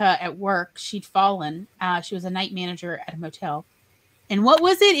sciatica at work. She'd fallen. She was a night manager at a motel. And what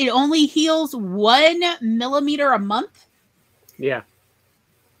was it? It only heals 1 millimeter a month? Yeah.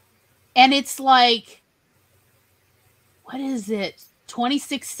 And it's like, what is it?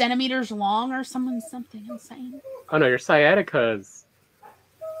 26 centimeters long or something insane? Oh, no, your sciatica's,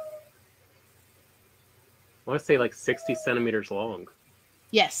 I want to say like 60 centimeters long.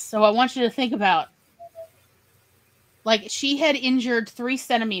 Yes. So I want you to think about, like, she had injured 3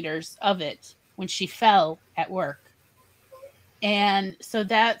 centimeters of it when she fell at work. And so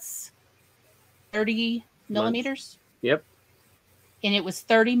that's 30 millimeters. Yep. And it was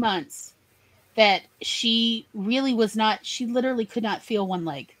 30 months that she really was not, she literally could not feel one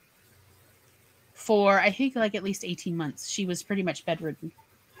leg for, I think, like at least 18 months. She was pretty much bedridden.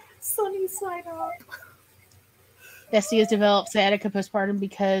 Sunny side up. Bessie has developed sciatica postpartum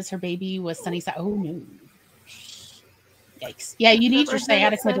because her baby was sunny side. Oh no. Yikes. Yeah, you need your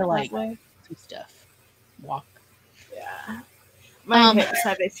sciatica to like do stuff. Walk. Yeah. My hips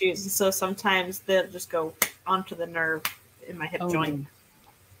have issues, so sometimes they'll just go onto the nerve in my hip joint.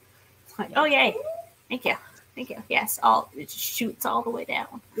 It's like, oh yay. Thank you. Thank you. Yes, it just shoots all the way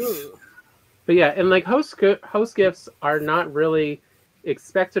down. Ooh. But yeah, and like host gifts are not really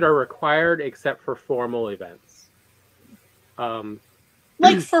expected or required except for formal events.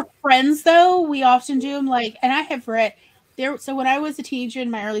 Like for friends though, we often do them like, and I have read there. So when I was a teenager in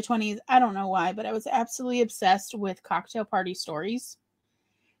my early 20s, I don't know why, but I was absolutely obsessed with cocktail party stories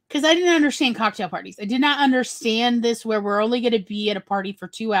because I didn't understand cocktail parties. I did not understand this where we're only going to be at a party for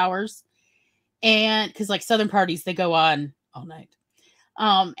 2 hours. And because like Southern parties, they go on all night.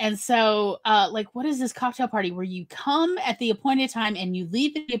 And so like, what is this cocktail party where you come at the appointed time and you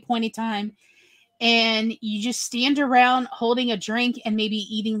leave at the appointed time and you just stand around holding a drink and maybe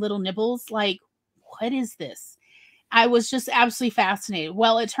eating little nibbles? Like, what is this? I was just absolutely fascinated.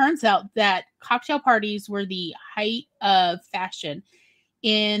 Well, it turns out that cocktail parties were the height of fashion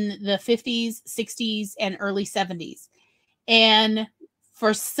in the 50s, 60s, and early 70s. And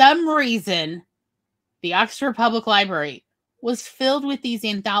for some reason, the Oxford Public Library was filled with these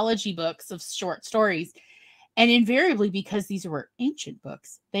anthology books of short stories. And invariably, because these were ancient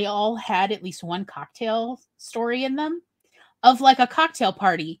books, they all had at least one cocktail story in them of like a cocktail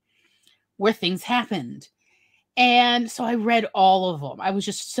party where things happened. And so I read all of them. I was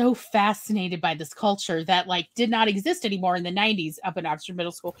just so fascinated by this culture that like did not exist anymore in the 90s up in Oxford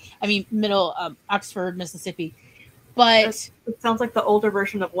Oxford, Mississippi. But it sounds like the older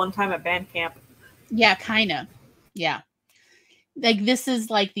version of One Time at Band Camp. Yeah, kind of. Yeah. Like this is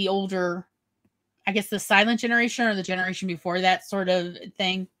like the older, I guess the silent generation or the generation before that sort of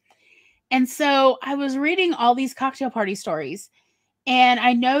thing. And so I was reading all these cocktail party stories and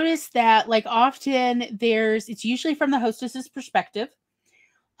I noticed that like often it's usually from the hostess's perspective.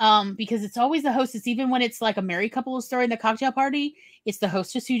 Because it's always the hostess, even when it's like a married couple story in the cocktail party, it's the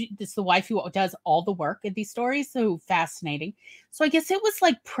hostess it's the wife who does all the work in these stories. So fascinating. So I guess it was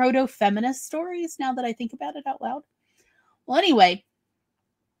like proto-feminist stories now that I think about it out loud. Well, anyway,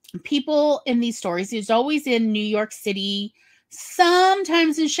 people in these stories, it's always in New York City,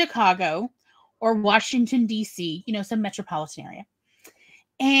 sometimes in Chicago or Washington, D.C., some metropolitan area.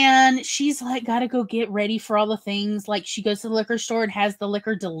 And she's like, got to go get ready for all the things. Like she goes to the liquor store and has the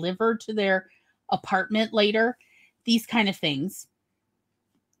liquor delivered to their apartment later. These kind of things.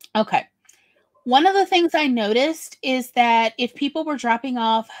 Okay. One of the things I noticed is that if people were dropping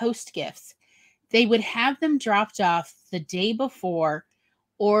off host gifts, they would have them dropped off the day before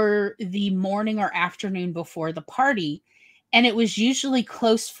or the morning or afternoon before the party. And it was usually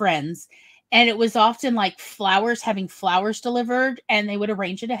close friends. And it was often like having flowers delivered, and they would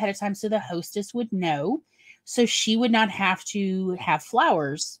arrange it ahead of time so the hostess would know. So she would not have to have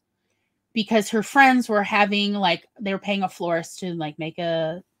flowers because her friends were they were paying a florist to like make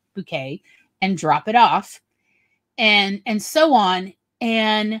a bouquet and drop it off. and so on.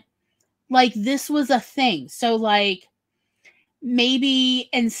 And like, this was a thing. So like, maybe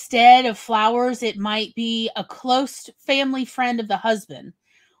instead of flowers, it might be a close family friend of the husband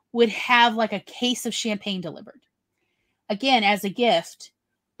would have like a case of champagne delivered, again, as a gift,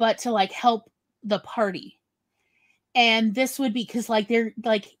 but to like help the party. And this would be because like they're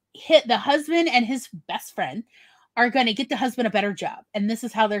like the husband and his best friend are going to get the husband a better job, and this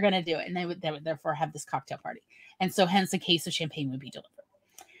is how they're going to do it, and they would therefore have this cocktail party, and so hence a case of champagne would be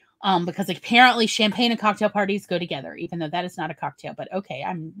delivered, because apparently champagne and cocktail parties go together, even though that is not a cocktail. But okay,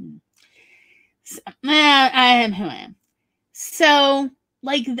 I am who I am. So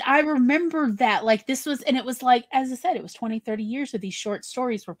like, I remember that like this was, and it was like, as I said, it was 20-30 years of these short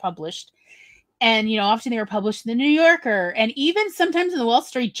stories were published. And, you know, often they were published in the New Yorker and even sometimes in the Wall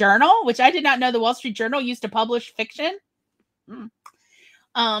Street Journal, which I did not know the Wall Street Journal used to publish fiction.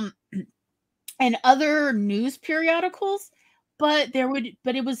 And other news periodicals. But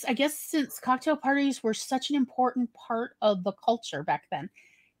it was, I guess, since cocktail parties were such an important part of the culture back then,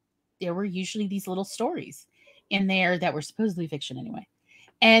 there were usually these little stories in there that were supposedly fiction anyway.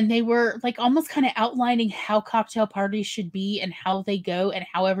 And they were like almost kind of outlining how cocktail parties should be and how they go and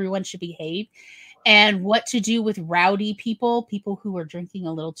how everyone should behave and what to do with rowdy people who are drinking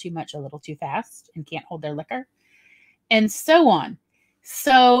a little too much, a little too fast and can't hold their liquor, and so on.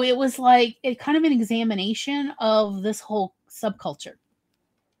 So it was like kind of an examination of this whole subculture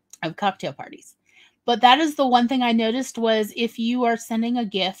of cocktail parties. But that is the one thing I noticed was if you are sending a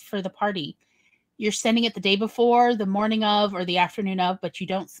gift for the party, you're sending it the day before, the morning of, or the afternoon of, but you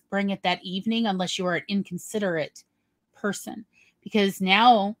don't bring it that evening unless you are an inconsiderate person. Because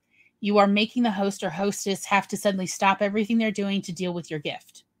now you are making the host or hostess have to suddenly stop everything they're doing to deal with your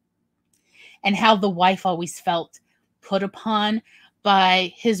gift. And how the wife always felt put upon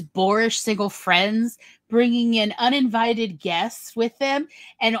by his boorish single friends, bringing in uninvited guests with them.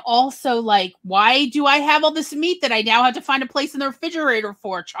 And also like, why do I have all this meat that I now have to find a place in the refrigerator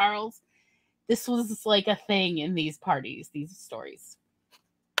for, Charles? This was like a thing in these parties, these stories.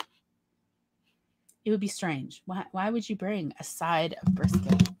 It would be strange. Why would you bring a side of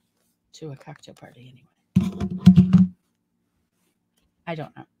brisket to a cocktail party anyway? I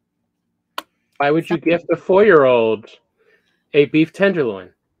don't know. Why would you gift a 4-year-old a beef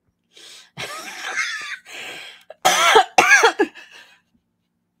tenderloin?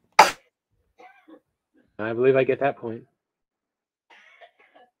 I believe I get that point.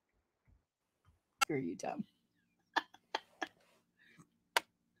 Are you dumb?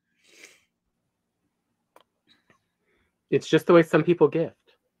 It's just the way some people gift.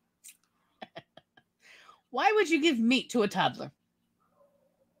 Why would you give meat to a toddler?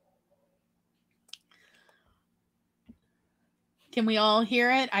 Can we all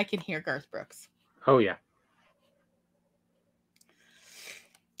hear it? I can hear Garth Brooks. Oh, yeah.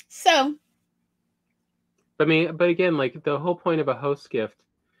 So. But again, like the whole point of a host gift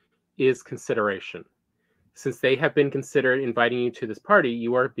is consideration. Since they have been considered inviting you to this party,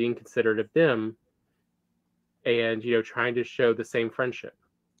 you are being considerate of them and, you know, trying to show the same friendship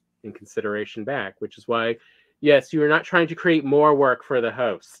and consideration back, which is why, yes, you are not trying to create more work for the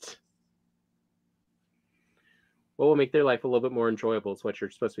host. What will make their life a little bit more enjoyable is what you're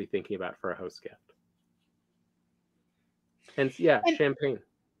supposed to be thinking about for a host gift. And yeah, champagne.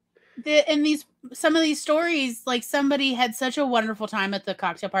 Some of these stories, like somebody had such a wonderful time at the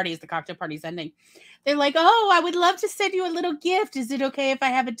cocktail party as the cocktail party's ending. They're like, oh, I would love to send you a little gift. Is it okay if I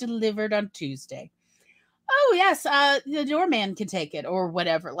have it delivered on Tuesday? Oh, yes. The doorman can take it or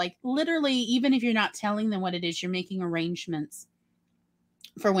whatever. Like literally, even if you're not telling them what it is, you're making arrangements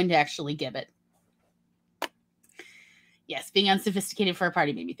for when to actually give it. Yes. Being unsophisticated for a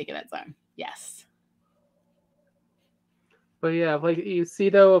party made me think of that song. Yes. But yeah, like you see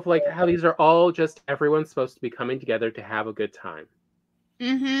though, of like how these are all just everyone's supposed to be coming together to have a good time.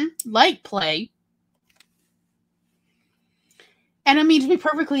 Like play. And I mean, to be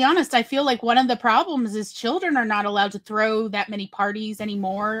perfectly honest, I feel like one of the problems is children are not allowed to throw that many parties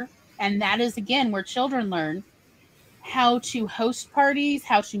anymore. And that is, again, where children learn how to host parties,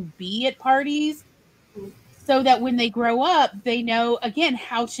 how to be at parties, so that when they grow up, they know, again,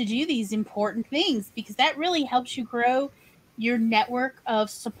 how to do these important things, because that really helps you grow your network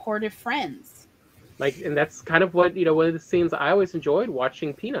of supportive friends. Like, and that's kind of what, you know, one of the scenes I always enjoyed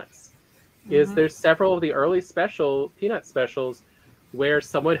watching Peanuts is there's several of the early Peanut specials where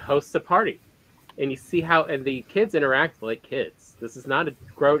someone hosts a party and you see how, and the kids interact like kids. This is not a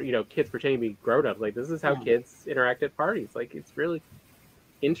kids pretending to be grown up. Like, this is how kids interact at parties. Like, it's really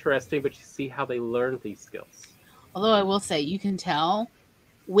interesting, but you see how they learn these skills. Although I will say, you can tell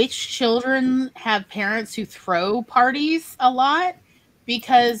which children have parents who throw parties a lot,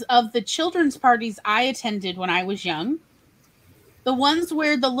 because of the children's parties I attended when I was young. The ones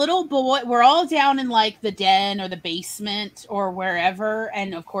where the little boy, we're all down in like the den or the basement or wherever,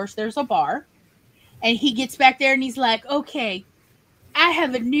 and of course there's a bar. And he gets back there and he's like, okay, I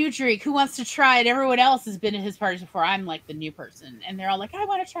have a new drink. Who wants to try it? Everyone else has been at his parties before. I'm like the new person. And they're all like, I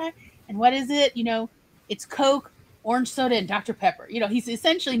want to try. And what is it? You know, it's Coke, orange soda, and Dr. Pepper. You know, he's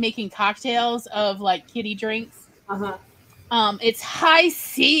essentially making cocktails of like kiddie drinks. It's high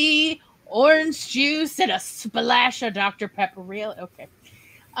C, orange juice, and a splash of Dr. Pepper. Real okay.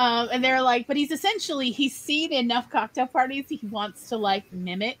 And they're like, but he's seen enough cocktail parties he wants to like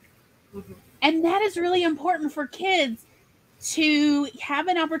mimic. Mm-hmm. And that is really important for kids to have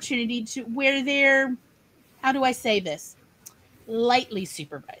an opportunity to where they're, how do I say this? Lightly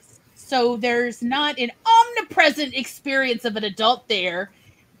supervised. So there's not an omnipresent experience of an adult there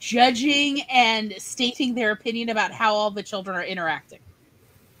judging and stating their opinion about how all the children are interacting.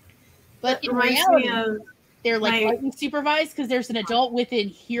 But in reality, they're like lightly supervised because there's an adult within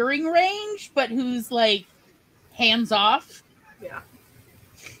hearing range, but who's like hands off. Yeah.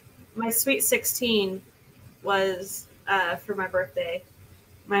 My Sweet 16 was for my birthday.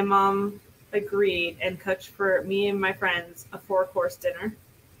 My mom agreed and cooked for me and my friends a 4-course dinner.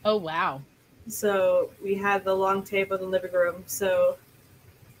 Oh, wow. So we had the long table in the living room. So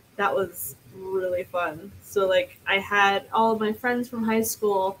that was really fun. So like I had all of my friends from high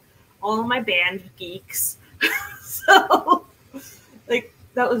school, all of my band geeks. So like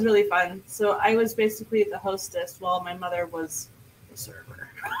that was really fun. So I was basically the hostess while my mother was the server.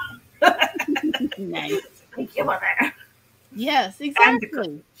 Nice. Thank you, mother. Yes,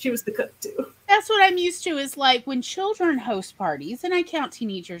 exactly. She was the cook too. That's what I'm used to is like when children host parties, and I count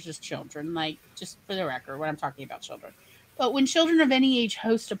teenagers as children, like just for the record, when I'm talking about children. But when children of any age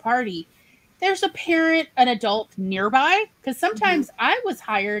host a party, there's a parent, an adult nearby, because sometimes I was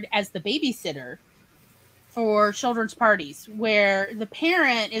hired as the babysitter for children's parties where the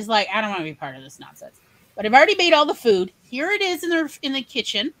parent is like, I don't want to be part of this nonsense, but I've already made all the food. Here it is in the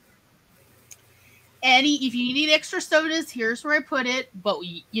kitchen. And if you need extra sodas, here's where I put it. But,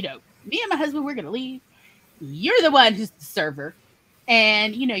 you know, me and my husband, we're going to leave. You're the one who's the server.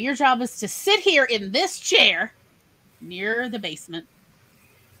 And, you know, your job is to sit here in this chair near the basement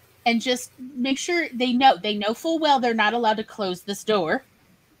and just make sure they know full well they're not allowed to close this door.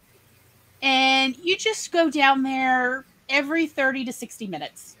 And you just go down there every 30 to 60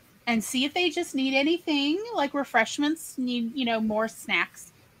 minutes and see if they just need anything like refreshments, need, you know, more snacks.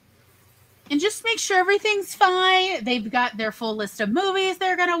 And just make sure everything's fine. They've got their full list of movies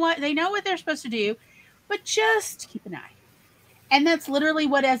they're going to want. They know what they're supposed to do, but just keep an eye. And that's literally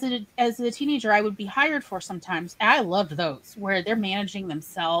what, as a teenager, I would be hired for sometimes. I loved those where they're managing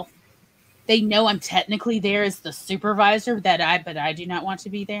themselves. They know I'm technically there as the supervisor but I do not want to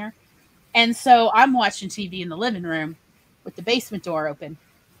be there. And so I'm watching TV in the living room with the basement door open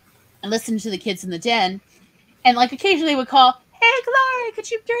and listening to the kids in the den. And like occasionally would call, hey, Glory,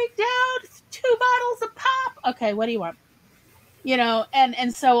 could you drink down 2 bottles of pop? Okay, what do you want? You know,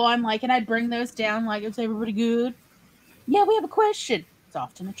 and so I'm like, and I'd bring those down, like, is everybody good? Yeah, we have a question. It's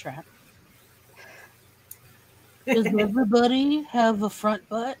often a trap. Does everybody have a front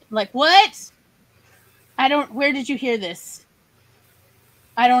butt? Like, what? Where did you hear this?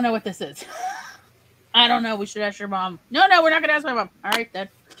 I don't know what this is. I don't know. We should ask your mom. No, we're not going to ask my mom. All right, then.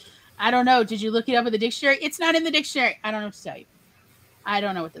 I don't know. Did you look it up in the dictionary? It's not in the dictionary. I don't know what to tell you. I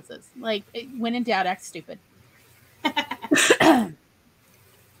don't know what this is. Like, when in doubt, act stupid. And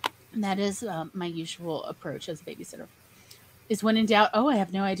that is my usual approach as a babysitter. Is when in doubt, I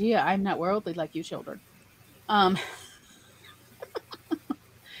have no idea. I'm not worldly like you children.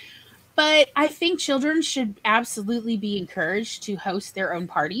 But I think children should absolutely be encouraged to host their own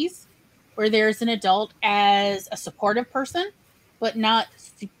parties where there's an adult as a supportive person, but not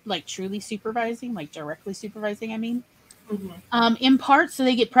like truly supervising, like directly supervising, I mean. Mm-hmm. In part so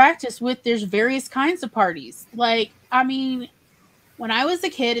they get practice with, there's various kinds of parties. Like, I mean, when I was a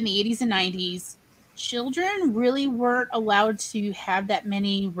kid in the 80s and 90s, children really weren't allowed to have that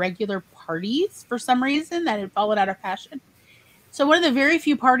many regular parties for some reason that had fallen out of fashion. So one of the very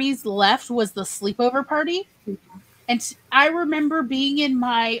few parties left was the sleepover party. Mm-hmm. And I remember being in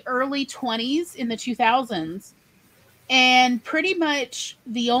my early 20s in the 2000s, and pretty much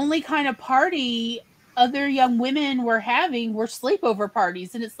the only kind of party other young women were having were sleepover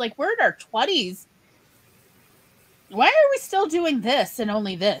parties. And it's like, we're in our 20s. Why are we still doing this and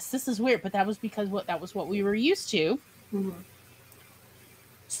only this? This is weird, but that was because that was what we were used to. Mm-hmm.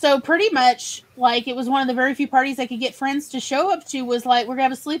 So pretty much, like, it was one of the very few parties I could get friends to show up to. Was like, we're gonna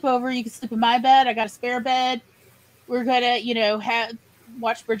have a sleepover. You can sleep in my bed. I got a spare bed. We're gonna,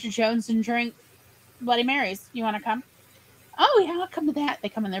 watch Bridget Jones and drink Bloody Marys. You want to come? Oh yeah, I'll come to that. They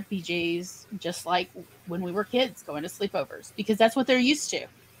come in their PJs, just like when we were kids, going to sleepovers, because that's what they're used to.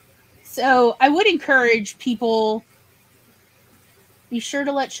 So I would encourage people, be sure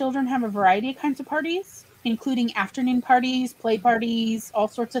to let children have a variety of kinds of parties, including afternoon parties, play parties, all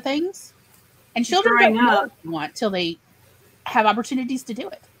sorts of things. And children don't know what they want till they have opportunities to do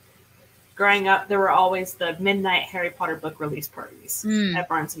it. Growing up, there were always the midnight Harry Potter book release parties at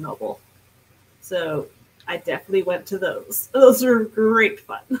Barnes & Noble. So I definitely went to those. Those were great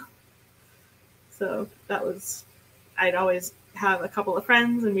fun. So that was, I'd always have a couple of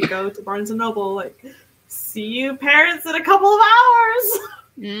friends and we go to Barnes & Noble, like, see you parents in a couple of hours.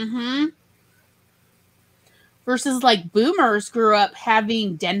 Mm-hmm. Versus, like, boomers grew up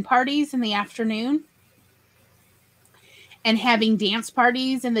having den parties in the afternoon and having dance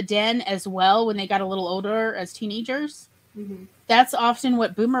parties in the den as well when they got a little older as teenagers. Mm-hmm. That's often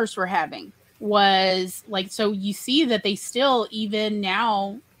what boomers were having, was like, so you see that they still, even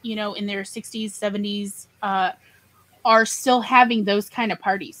now, in their 60s, 70s, are still having those kind of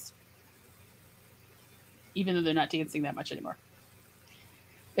parties, even though they're not dancing that much anymore.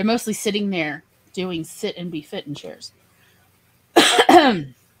 They're mostly sitting there doing sit and be fit in chairs. But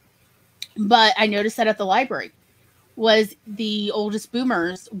I noticed that at the library, was the oldest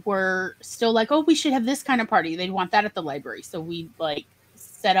boomers were still like, oh, we should have this kind of party. They'd want that at the library. So we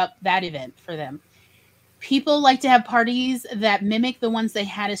set up that event for them. People like to have parties that mimic the ones they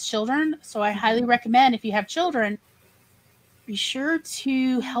had as children. So I highly recommend, if you have children, be sure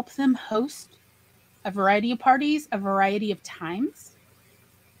to help them host a variety of parties, a variety of times,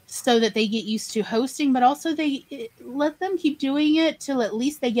 so that they get used to hosting, but also they let them keep doing it till at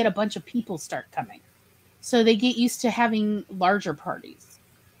least they get a bunch of people start coming. So they get used to having larger parties.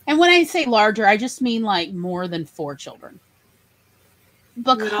 And when I say larger, I just mean like more than 4 children.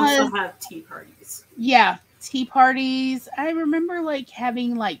 Because we also have tea parties. Yeah, tea parties. I remember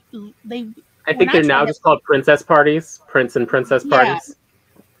having I think they're now just called princess parties, prince and princess parties.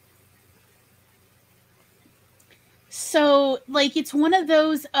 So it's one of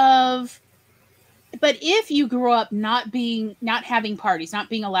those of, but if you grew up not having parties, not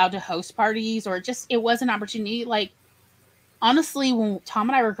being allowed to host parties, or it was an opportunity. Honestly, when Tom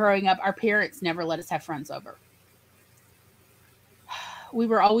and I were growing up, our parents never let us have friends over. We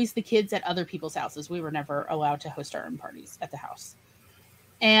were always the kids at other people's houses. We were never allowed to host our own parties at the house.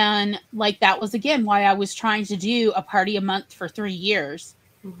 And that was, again, why I was trying to do a party a month for 3 years,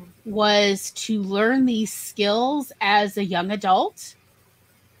 was to learn these skills as a young adult,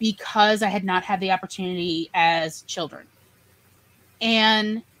 because I had not had the opportunity as children.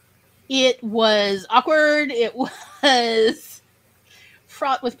 And it was awkward. It was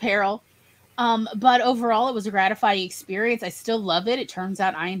fraught with peril. But overall, it was a gratifying experience. I still love it. It turns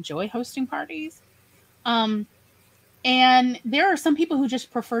out I enjoy hosting parties. And there are some people who just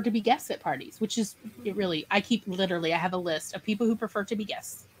prefer to be guests at parties, which is I have a list of people who prefer to be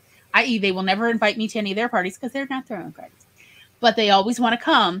guests, i.e. they will never invite me to any of their parties because they're not their own parties, but they always want to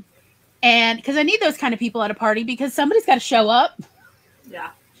come. And because I need those kind of people at a party, because somebody's got to show up.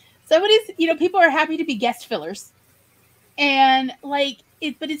 Yeah. People are happy to be guest fillers. And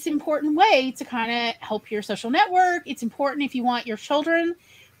but it's an important way to kind of help your social network. It's important if you want your children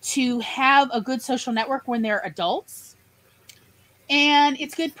to have a good social network when they're adults. And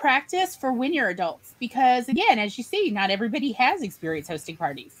it's good practice for when you're adults, because again, as you see, not everybody has experience hosting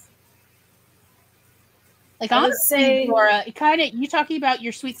parties. Honestly, Laura, you talking about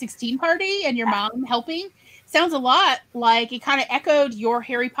your Sweet 16 party and your mom helping sounds a lot like it kind of echoed your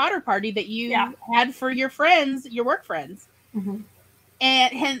Harry Potter party that you had for your friends, your work friends. Mm-hmm.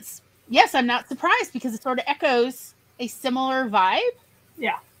 And hence, yes, I'm not surprised, because it sort of echoes a similar vibe.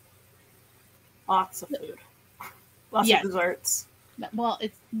 Yeah. Lots of food. Lots of desserts. Well, I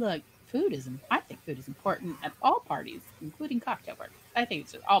think food is important at all parties, including cocktail parties. I think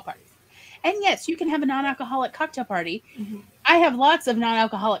it's at all parties. And yes, you can have a non-alcoholic cocktail party. Mm-hmm. I have lots of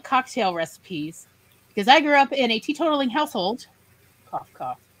non-alcoholic cocktail recipes, because I grew up in a teetotaling household. Cough,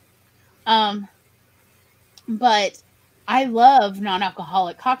 cough. But I love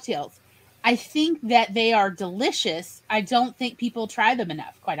non-alcoholic cocktails. I think that they are delicious. I don't think people try them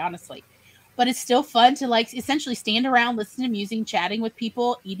enough, quite honestly. But it's still fun to essentially stand around, listen to music, chatting with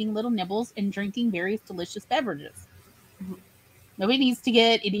people, eating little nibbles, and drinking various delicious beverages. Mm-hmm. Nobody needs to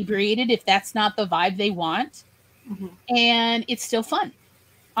get inebriated if that's not the vibe they want. Mm-hmm. And it's still fun.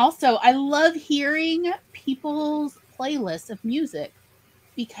 Also, I love hearing people's playlists of music,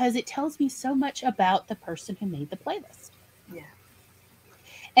 because it tells me so much about the person who made the playlist. Yeah.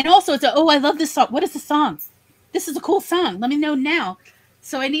 And also, it's I love this song. What is the song? This is a cool song. Let me know now.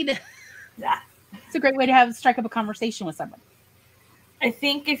 So I need to. Yeah. It's a great way to strike up a conversation with someone. I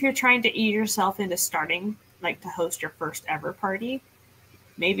think if you're trying to ease yourself into starting, like to host your first ever party,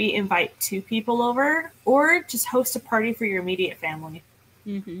 maybe invite 2 people over, or just host a party for your immediate family.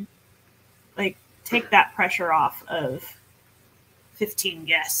 Mm-hmm. Like, take that pressure off of 15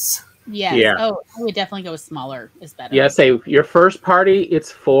 guests. Yes. Yeah. Oh, I would definitely go with smaller is better. Yeah, say your first party,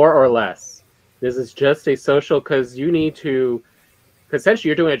 it's 4 or less. This is just a social because you need to, because essentially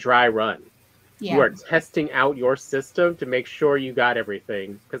you're doing a dry run. Yeah. You are testing out your system to make sure you got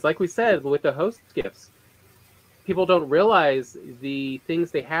everything. Because like we said, with the host gifts, people don't realize the things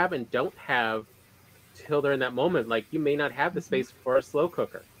they have and don't have till they're in that moment. Like you may not have the space for a slow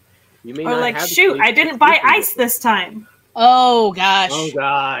cooker. You may Or not like, have the shoot, space I for didn't buy sleeping ice this time. Oh, gosh. Oh,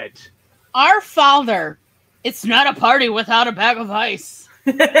 God. Our father, it's not a party without a bag of ice.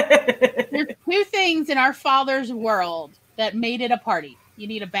 There's 2 things in our father's world that made it a party. You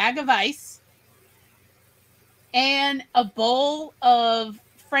need a bag of ice and a bowl of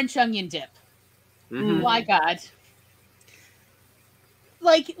French onion dip. Mm-hmm. My God.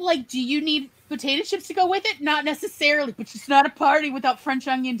 Like, do you need potato chips to go with it? Not necessarily, but it's not a party without French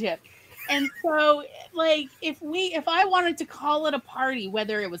onion dip. And so, like, if I wanted to call it a party,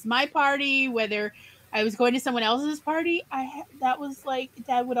 whether it was my party, whether I was going to someone else's party, that was like,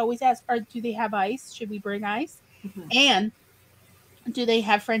 Dad would always ask, do they have ice? Should we bring ice? Mm-hmm. And do they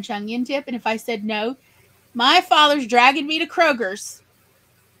have French onion dip? And if I said no, my father's dragging me to Kroger's.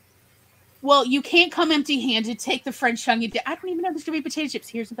 Well, you can't come empty-handed. Take the French onion dip. I don't even know there's going to be potato chips.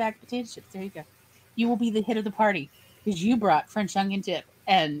 Here's a bag of potato chips. There you go. You will be the hit of the party because you brought French onion dip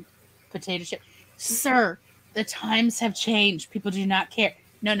and potato chip. Sir, the times have changed. People do not care.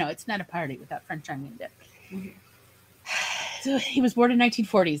 No, it's not a party without French onion dip. Mm-hmm. So he was born in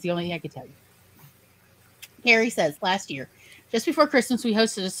 1940 is the only thing I could tell you. Gary says, last year, just before Christmas, we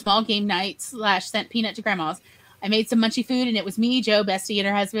hosted a small game night / sent peanut to grandma's. I made some munchy food, and it was me, Joe, Bestie, and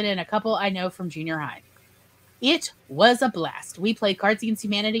her husband, and a couple I know from junior high. It was a blast. We played Cards Against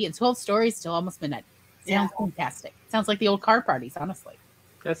Humanity and told stories till almost midnight. Sounds fantastic. Sounds like the old card parties, honestly.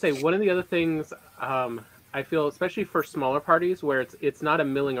 I'd say one of the other things I feel, especially for smaller parties, where it's not a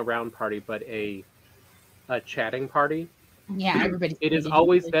milling around party, but a chatting party. Yeah, everybody. It is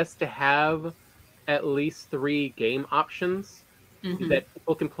always best to have at least 3 game options that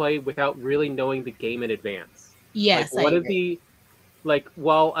people can play without really knowing the game in advance. Yes, like,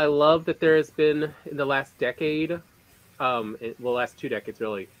 while I love that there has been in the last decade, last 2 decades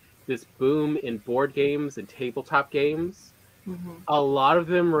really, this boom in board games and tabletop games. Mm-hmm. A lot of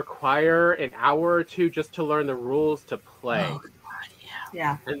them require an hour or 2 just to learn the rules to play. Oh, God,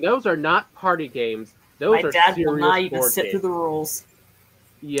 yeah. And those are not party games. Those My dad serious will not even board sit games. through the rules.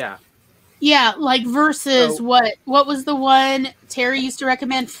 Yeah. Yeah, like versus what was the one Terry used to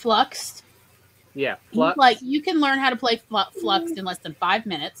recommend? Fluxed. Yeah, Flux. Like you can learn how to play Fluxed in less than 5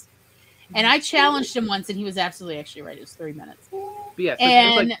 minutes. And I challenged him once, and he was absolutely actually right. It was 3 minutes. But yeah, so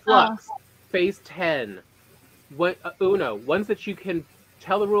and things like Flux, Phase 10, Uno, ones that you can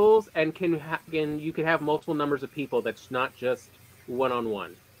tell the rules and you can have multiple numbers of people. That's not just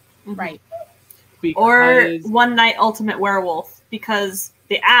one-on-one. Right. Or One Night Ultimate Werewolf, because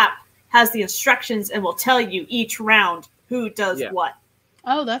the app has the instructions and will tell you each round who does what.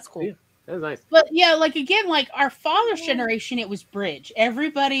 Oh, that's cool. Yeah, that's nice. But yeah, like again, like our father's generation, it was bridge.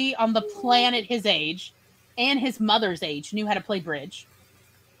 Everybody on the planet his age and his mother's age knew how to play bridge.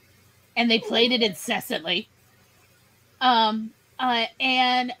 And they played it incessantly.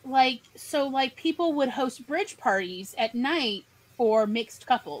 And like, so like people would host bridge parties at night for mixed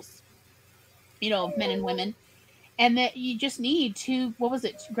couples, of men and women. And that you just need 2, what was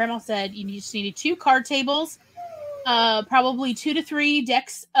it? Grandma said you just needed 2 card tables, probably 2 to 3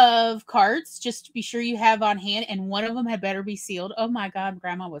 decks of cards, just to be sure you have on hand. And one of them had better be sealed. Oh my God,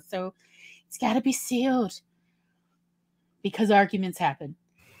 Grandma was it's got to be sealed because arguments happen.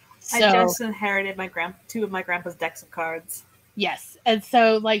 So, I just inherited 2 of my grandpa's decks of cards. Yes. And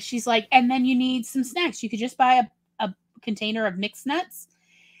so like, she's like, and then you need some snacks. You could just buy a container of mixed nuts.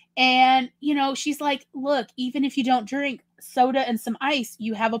 And, she's like, look, even if you don't drink soda and some ice,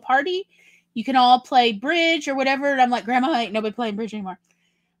 you have a party. You can all play bridge or whatever. And I'm like, Grandma, ain't nobody playing bridge anymore.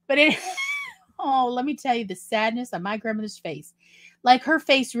 But let me tell you the sadness on my grandmother's face. Like her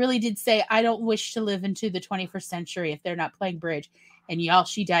face really did say, I don't wish to live into the 21st century if they're not playing bridge. And y'all,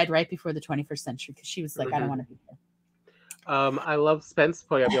 she died right before the 21st century because she was like, I don't want to be here. I love Spence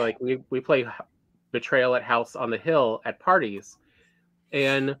point. I'd be like, we play Betrayal at House on the Hill at parties.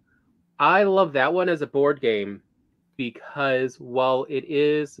 And I love that one as a board game because while it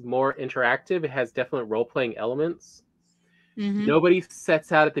is more interactive, it has definite role-playing elements. Mm-hmm. Nobody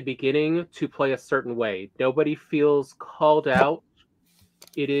sets out at the beginning to play a certain way. Nobody feels called out.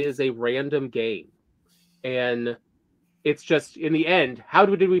 It is a random game. And it's just, in the end, how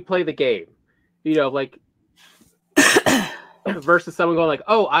did we play the game? You know, like, versus someone going like,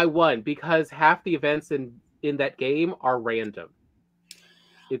 oh, I won, because half the events in that game are random.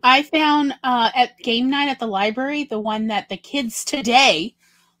 I found at game night at the library, the one that the kids today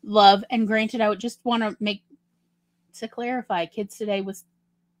love, and granted, I would just want to make to clarify, kids today was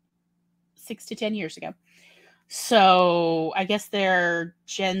 6 to 10 years ago. So I guess they're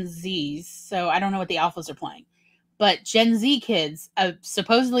Gen Zs. So I don't know what the alphas are playing. But Gen Z kids,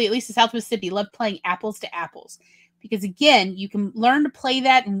 supposedly, at least in South Mississippi, love playing Apples to Apples. Because again, you can learn to play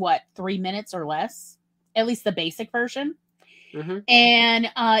that in 3 minutes or less? At least the basic version. Mm-hmm. And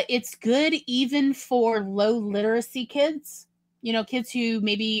it's good even for low literacy kids. You know, kids who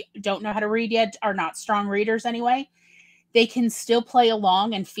maybe don't know how to read yet, are not strong readers anyway. They can still play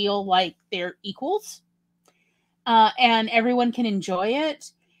along and feel like they're equals. And everyone can enjoy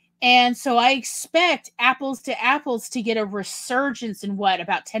it. And so I expect Apples to Apples to get a resurgence in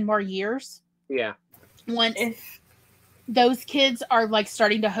about 10 more years? Yeah. Once those kids are like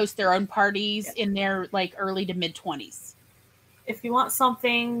starting to host their own parties in their like early to mid 20s. If you want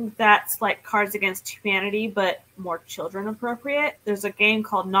something that's like Cards Against Humanity, but more children appropriate, there's a game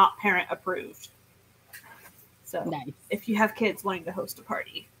called Not Parent Approved. So nice. If you have kids wanting to host a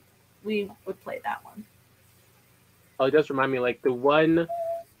party, we would play that one. Oh, it does remind me, like, the one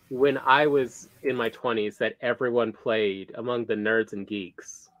when I was in my 20s that everyone played among the nerds and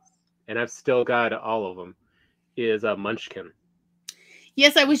geeks, and I've still got all of them, is Munchkin.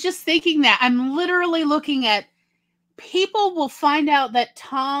 Yes, I was just thinking that. I'm literally looking at people will find out that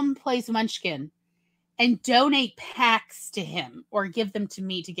Tom plays Munchkin and donate packs to him or give them to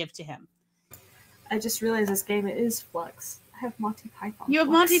me to give to him. I just realized this game is Flux. I have Monty Python. You have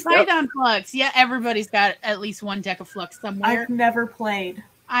Flux. Monty Python Flux. Yeah, everybody's got at least one deck of Flux somewhere. I've never played.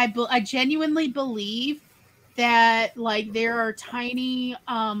 I genuinely believe that like there are tiny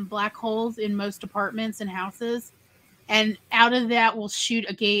black holes in most apartments and houses, and out of that will shoot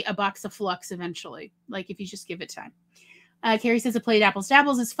a box of Flux eventually. Like if you just give it time. Carrie says, "I played Apples to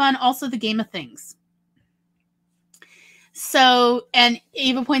Apples is fun. Also, the Game of Things." So, and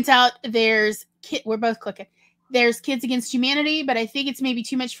Eva points out we're both clicking. There's Kids Against Humanity, but I think it's maybe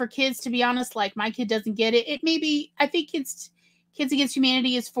too much for kids, to be honest. Like my kid doesn't get it. It may be, I think Kids Against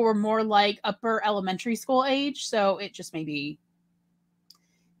Humanity is for more like upper elementary school age. So it just may be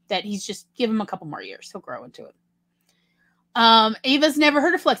that he's just give him a couple more years. He'll grow into it. Ava's never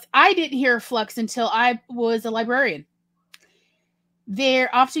heard of Flux. I didn't hear of Flux until I was a librarian.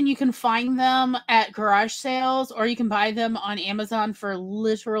 Often you can find them at garage sales, or you can buy them on Amazon for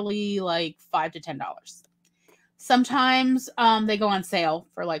literally like $5 to $10. Sometimes they go on sale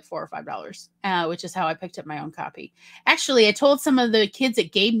for like $4 or $5, which is how I picked up my own copy. Actually, I told some of the kids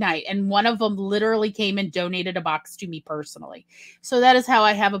at game night, and one of them literally came and donated a box to me personally. So that is how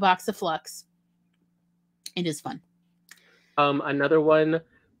I have a box of Flux. It is fun. Another one,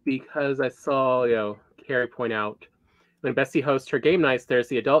 because I saw, Carrie point out, when Bessie hosts her game nights, there's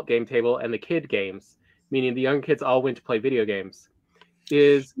the adult game table and the kid games, meaning the young kids all went to play video games.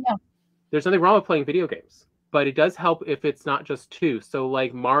 There's nothing wrong with playing video games, but it does help if it's not just two. So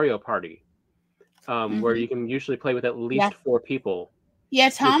like Mario Party, where you can usually play with at least 4 people. Yeah,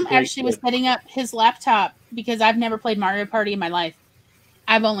 Tom actually was setting up his laptop because I've never played Mario Party in my life.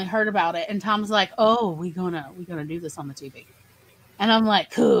 I've only heard about it. And Tom's like, "Oh, we're gonna do this on the TV." And I'm like,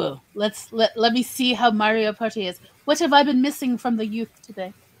 "Cool. Let me see how Mario Party is. What have I been missing from the youth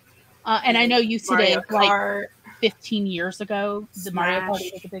today?" And I know youth today is like 15 years ago. The Mario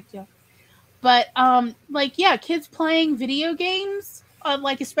Party was a big deal. But kids playing video games,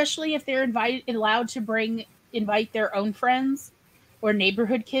 especially if they're allowed to invite their own friends or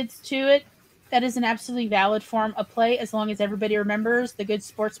neighborhood kids to it, that is an absolutely valid form of play, as long as everybody remembers the good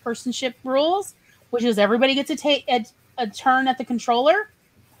sportspersonship rules, which is everybody gets to take a turn at the controller,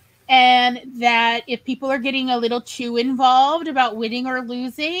 and that if people are getting a little too involved about winning or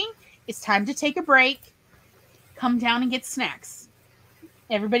losing, it's time to take a break, come down and get snacks.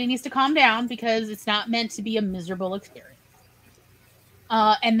 Everybody needs to calm down because it's not meant to be a miserable experience.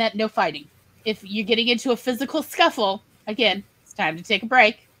 And that no fighting. If you're getting into a physical scuffle, again, it's time to take a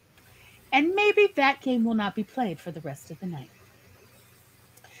break. And maybe that game will not be played for the rest of the night.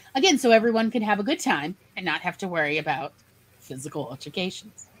 Again, so everyone can have a good time and not have to worry about physical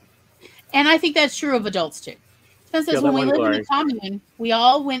altercations. And I think that's true of adults too. So says when we lived in the commune, we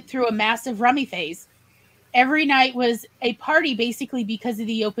all went through a massive rummy phase. Every night was a party, basically, because of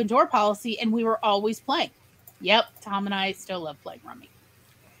the open door policy, and we were always playing. Yep, Tom and I still love playing rummy.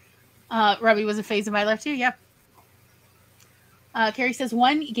 Rummy was a phase of my life too. Yep. Carrie says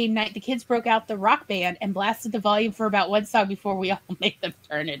one game night, the kids broke out the rock band and blasted the volume for about one song before we all made them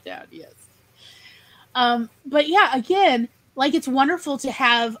turn it down. Yes. But yeah, again, like it's wonderful to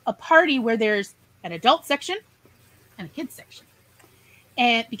have a party where there's an adult section and a kids section.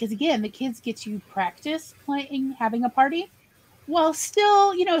 And because again, the kids get to practice playing, having a party while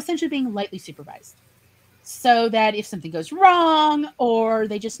still, essentially being lightly supervised. So that if something goes wrong or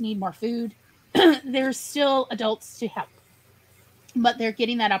they just need more food, there's still adults to help. But they're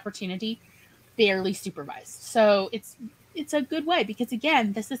getting that opportunity barely supervised. So it's a good way because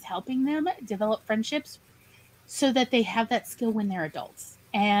again, this is helping them develop friendships so that they have that skill when they're adults.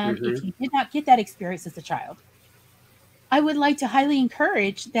 And if you did not get that experience as a child, I would like to highly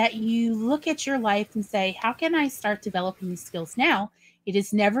encourage that you look at your life and say, how can I start developing these skills now? It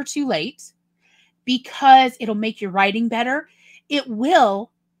is never too late because it'll make your writing better. It will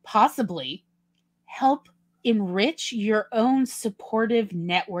possibly help enrich your own supportive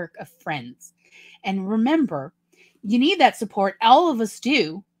network of friends. And remember, you need that support. All of us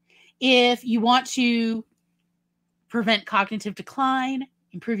do. If you want to prevent cognitive decline,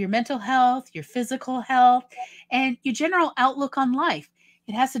 improve your mental health, your physical health, and your general outlook on life.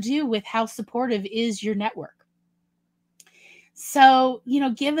 It has to do with how supportive is your network. So,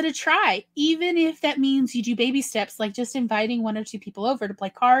 give it a try, even if that means you do baby steps, like just inviting 1 or 2 people over to play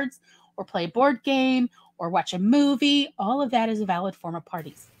cards or play a board game or watch a movie. All of that is a valid form of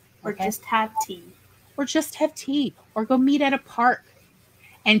parties. Or just have tea. Or go meet at a park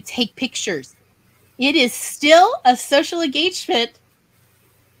and take pictures. It is still a social engagement.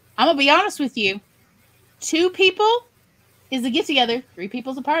 I'm going to be honest with you. 2 people is a get together. 3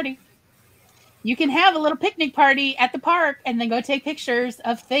 people's a party. You can have a little picnic party at the park and then go take pictures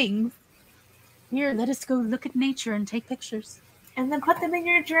of things. Here, let us go look at nature and take pictures. And then put them in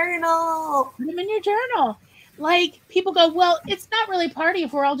your journal. Like, people go, well, it's not really a party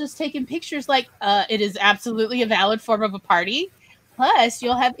if we're all just taking pictures. Like, it is absolutely a valid form of a party. Plus,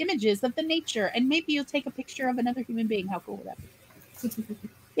 you'll have images of the nature. And maybe you'll take a picture of another human being. How cool would that be?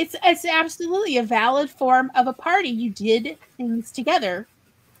 It's absolutely a valid form of a party. You did things together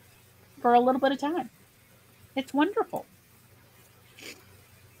for a little bit of time. It's wonderful.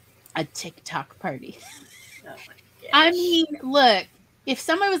 A TikTok party. Oh my gosh. I mean, look, if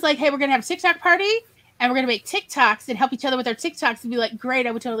someone was like, hey, we're going to have a TikTok party and we're going to make TikToks and help each other with our TikToks, and be like, great,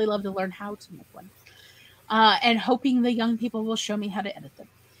 I would totally love to learn how to make one. And hoping the young people will show me how to edit them.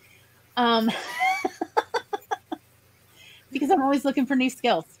 Because I'm always looking for new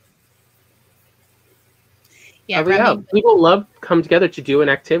skills. Yeah, people love come together to do an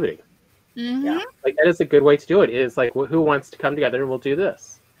activity. Mm-hmm. Yeah, like that is a good way to do it. It's like, who wants to come together and we'll do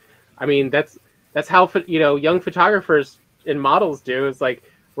this. I mean, that's how young photographers and models do. It's like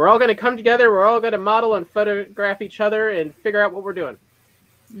we're all going to come together. We're all going to model and photograph each other and figure out what we're doing.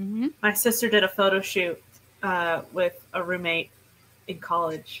 Mm-hmm. My sister did a photo shoot with a roommate in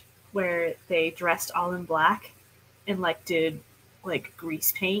college where they dressed all in black and did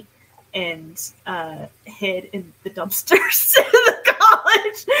grease paint and hid in the dumpsters in the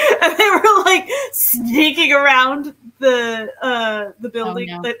college, and they were sneaking around the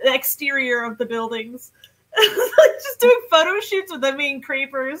building, the exterior of the buildings, just doing photo shoots with them being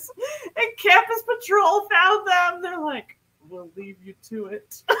creepers. And campus patrol found them. They're like, "We'll leave you to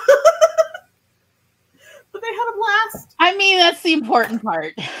it." But they had a blast. I mean, that's the important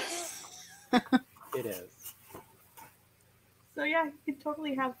part. It is. So yeah, you can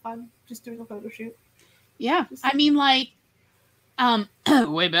totally have fun just doing a photo shoot. Yeah. I mean, way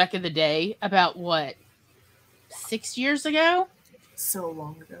back in the day, about 6 years ago? So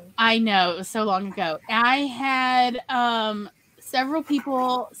long ago. I know, it was so long ago. I had several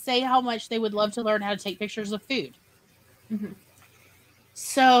people say how much they would love to learn how to take pictures of food. Mm-hmm.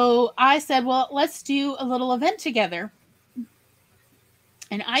 So I said, well, let's do a little event together.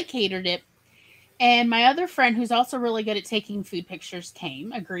 And I catered it. And my other friend, who's also really good at taking food pictures,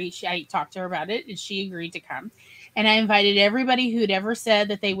 agreed. I talked to her about it, and she agreed to come. And I invited everybody who'd ever said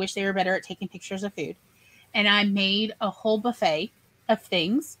that they wish they were better at taking pictures of food. And I made a whole buffet of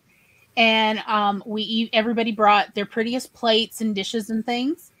things. And everybody brought their prettiest plates and dishes and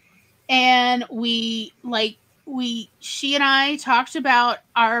things. And she and I talked about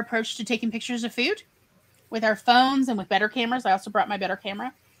our approach to taking pictures of food with our phones and with better cameras. I also brought my better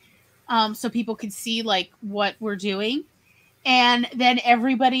camera. So people could see what we're doing. And then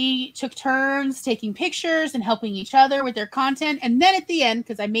everybody took turns taking pictures and helping each other with their content. And then at the end,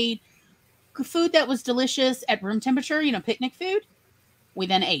 because I made food that was delicious at room temperature, picnic food, we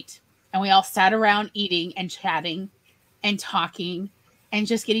then ate. And we all sat around eating and chatting and talking and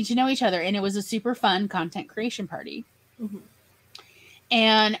just getting to know each other. And it was a super fun content creation party. Mm-hmm.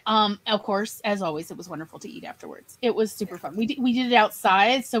 And of course, as always, it was wonderful to eat afterwards. It was super fun. We did it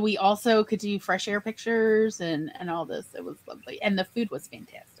outside, so we also could do fresh air pictures and all this. It was lovely, and the food was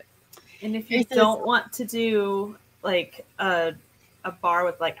fantastic. And if you don't want to do like a bar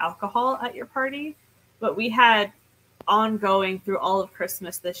with like alcohol at your party, what we had ongoing through all of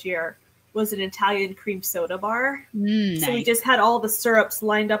Christmas this year was an Italian cream soda bar. Nice. So we just had all the syrups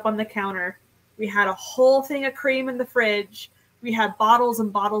lined up on the counter. We had a whole thing of cream in the fridge. We had bottles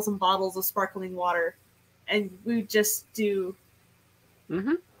and bottles and bottles of sparkling water, and we just do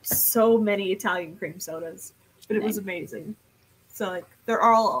so many Italian cream sodas, but it was amazing. So like there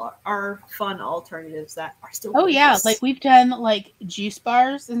are fun alternatives that are still delicious. Yeah, like we've done like juice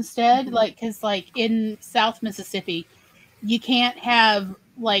bars instead, like because like in South Mississippi, you can't have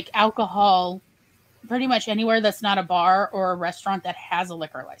like alcohol pretty much anywhere that's not a bar or a restaurant that has a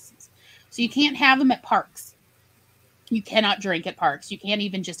liquor license. So you can't have them at parks. You cannot drink at parks. You can't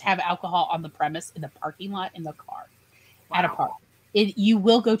even just have alcohol on the premise, in the parking lot, in the car, at a park. You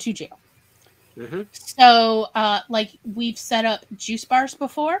will go to jail. Mm-hmm. So, like, we've set up juice bars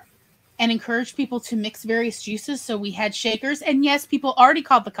before and encouraged people to mix various juices. So we had shakers. And yes, people already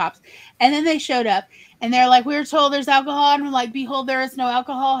called the cops. And then they showed up. And they're like, we were told there's alcohol. And I'm like, behold, there is no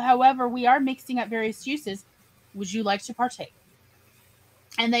alcohol. However, we are mixing up various juices. Would you like to partake?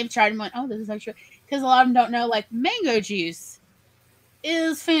 And they've tried and went, oh, this is actually... Because a lot of them don't know, like, mango juice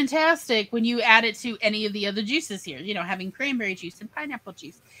is fantastic when you add it to any of the other juices here. Having cranberry juice and pineapple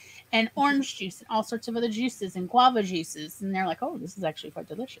juice and orange juice and all sorts of other juices and guava juices. And they're like, oh, this is actually quite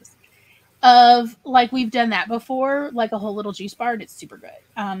delicious. We've done that before, like a whole little juice bar, and it's super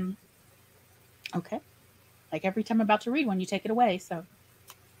good. Okay. Like every time I'm about to read one, you take it away. So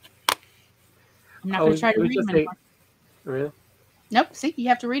I'm not going to try to read them anymore. Really? Nope. See, you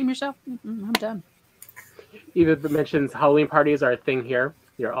have to read them yourself. I'm done. Eva mentions Halloween parties are a thing here.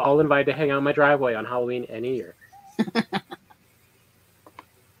 You're all invited to hang out in my driveway on Halloween any year.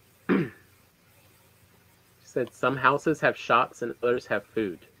 She said some houses have shots and others have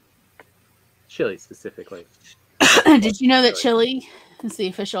food. Chili specifically. Did you know that chili is the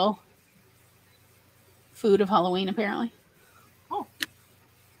official food of Halloween, apparently? Oh.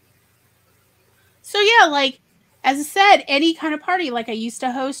 So yeah, like, as I said, any kind of party. Like I used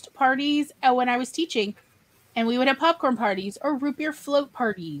to host parties when I was teaching. And we would have popcorn parties or root beer float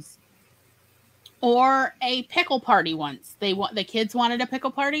parties or a pickle party once. The kids wanted a pickle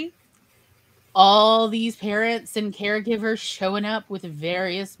party. All these parents and caregivers showing up with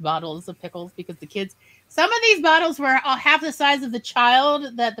various bottles of pickles because the kids, some of these bottles were half the size of the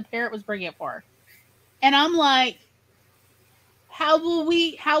child that the parent was bringing it for. And I'm like, how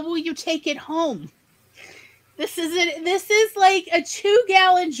will you take it home? This is like a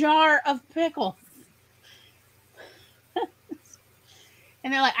 2-gallon jar of pickles.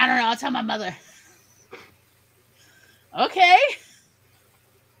 And they're like, I don't know, I'll tell my mother. Okay.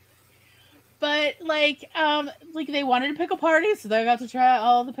 But like they wanted a pickle party, so they got to try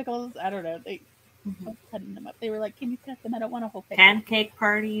all the pickles. I don't know. They were cutting them up. They were like, can you cut them? I don't want a whole pickle. Pancake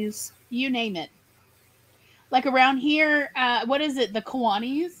parties. You name it. Like around here, what is it? The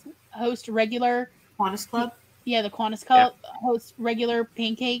Kiwanis host regular Kiwanis Club? Yeah, the Kiwanis Club hosts regular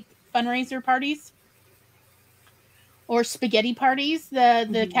pancake fundraiser parties. Or spaghetti parties.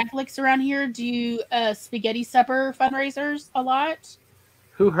 The Catholics around here do spaghetti supper fundraisers a lot.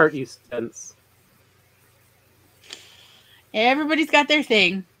 Who hurt you, Spence? Everybody's got their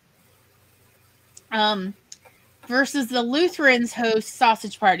thing. Versus the Lutherans host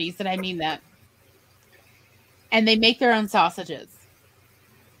sausage parties, and I mean that. And they make their own sausages.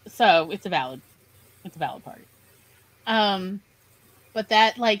 So it's a valid party. But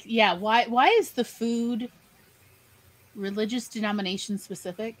that, like, yeah, why is the food religious denomination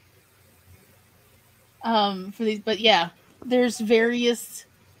specific for these? But yeah, there's various.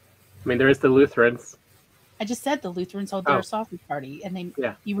 I mean, there is the Lutherans. I just said the Lutherans hold their sausage party, and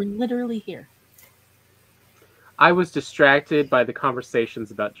you were literally here. I was distracted by the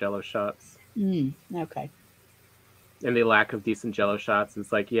conversations about Jello shots. Okay. And the lack of decent Jello shots.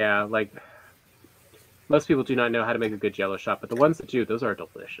 It's like, yeah, like most people do not know how to make a good Jello shot, but the ones that do, those are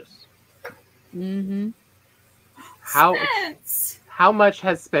delicious. Mm-hmm. How much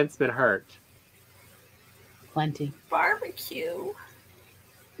has Spence been hurt? Plenty. Barbecue.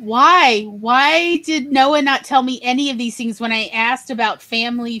 Why? Why did Noah not tell me any of these things when I asked about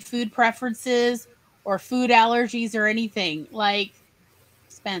family food preferences or food allergies or anything? Like,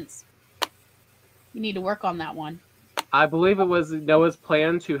 Spence, you need to work on that one. I believe it was Noah's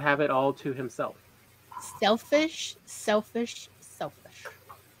plan to have it all to himself. Selfish, selfish, selfish.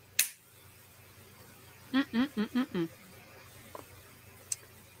 Mm-mm-mm-mm-mm.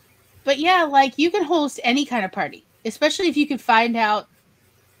 But yeah, like, you can host any kind of party, especially if you can find out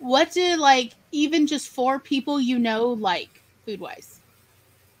what do, like, even just 4 people you know like food-wise.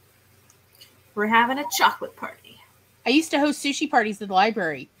 We're having a chocolate party. I used to host sushi parties at the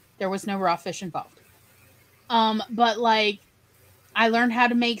library. There was no raw fish involved. But, like, I learned how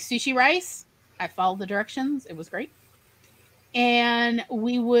to make sushi rice. I followed the directions. It was great. And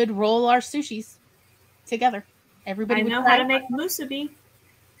we would roll our sushis together. Everybody I would know try. how to make musubi.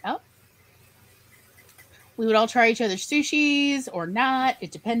 Oh. We would all try each other's sushis or not.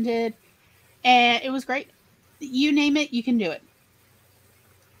 It depended. And it was great. You name it, you can do it.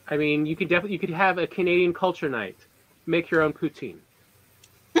 I mean, you could have a Canadian culture night. Make your own poutine.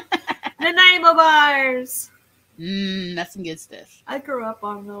 Nanaimo bars. That's some good stuff. I grew up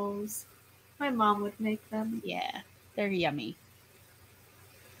on those. My mom would make them. Yeah, they're yummy.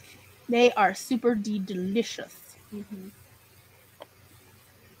 They are super delicious. Mm-hmm.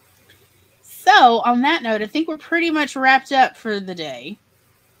 So, on that note, I think we're pretty much wrapped up for the day.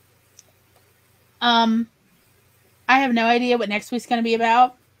 I have no idea what next week's going to be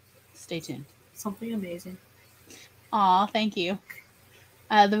about. Stay tuned. Something amazing. Aw, thank you.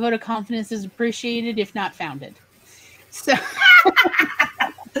 The vote of confidence is appreciated, if not founded. So,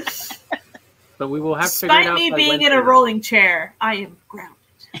 but we will have to figure it out. Despite me being in a rolling chair, I am grounded.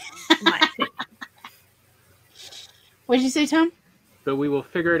 In my opinion. What did you say, Tom? But we will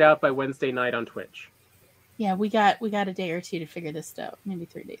figure it out by Wednesday night on Twitch. Yeah, we got a day or 2 to figure this out. Maybe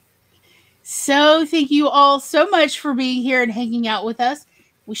 3 days. So thank you all so much for being here and hanging out with us.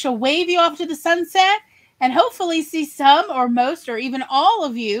 We shall wave you off to the sunset and hopefully see some or most or even all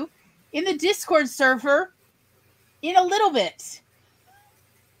of you in the Discord server in a little bit.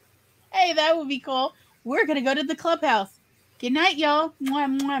 Hey, that would be cool. We're going to go to the clubhouse. Good night, y'all.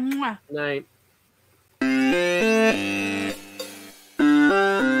 Mwah, mwah, mwah. Good night. Hey.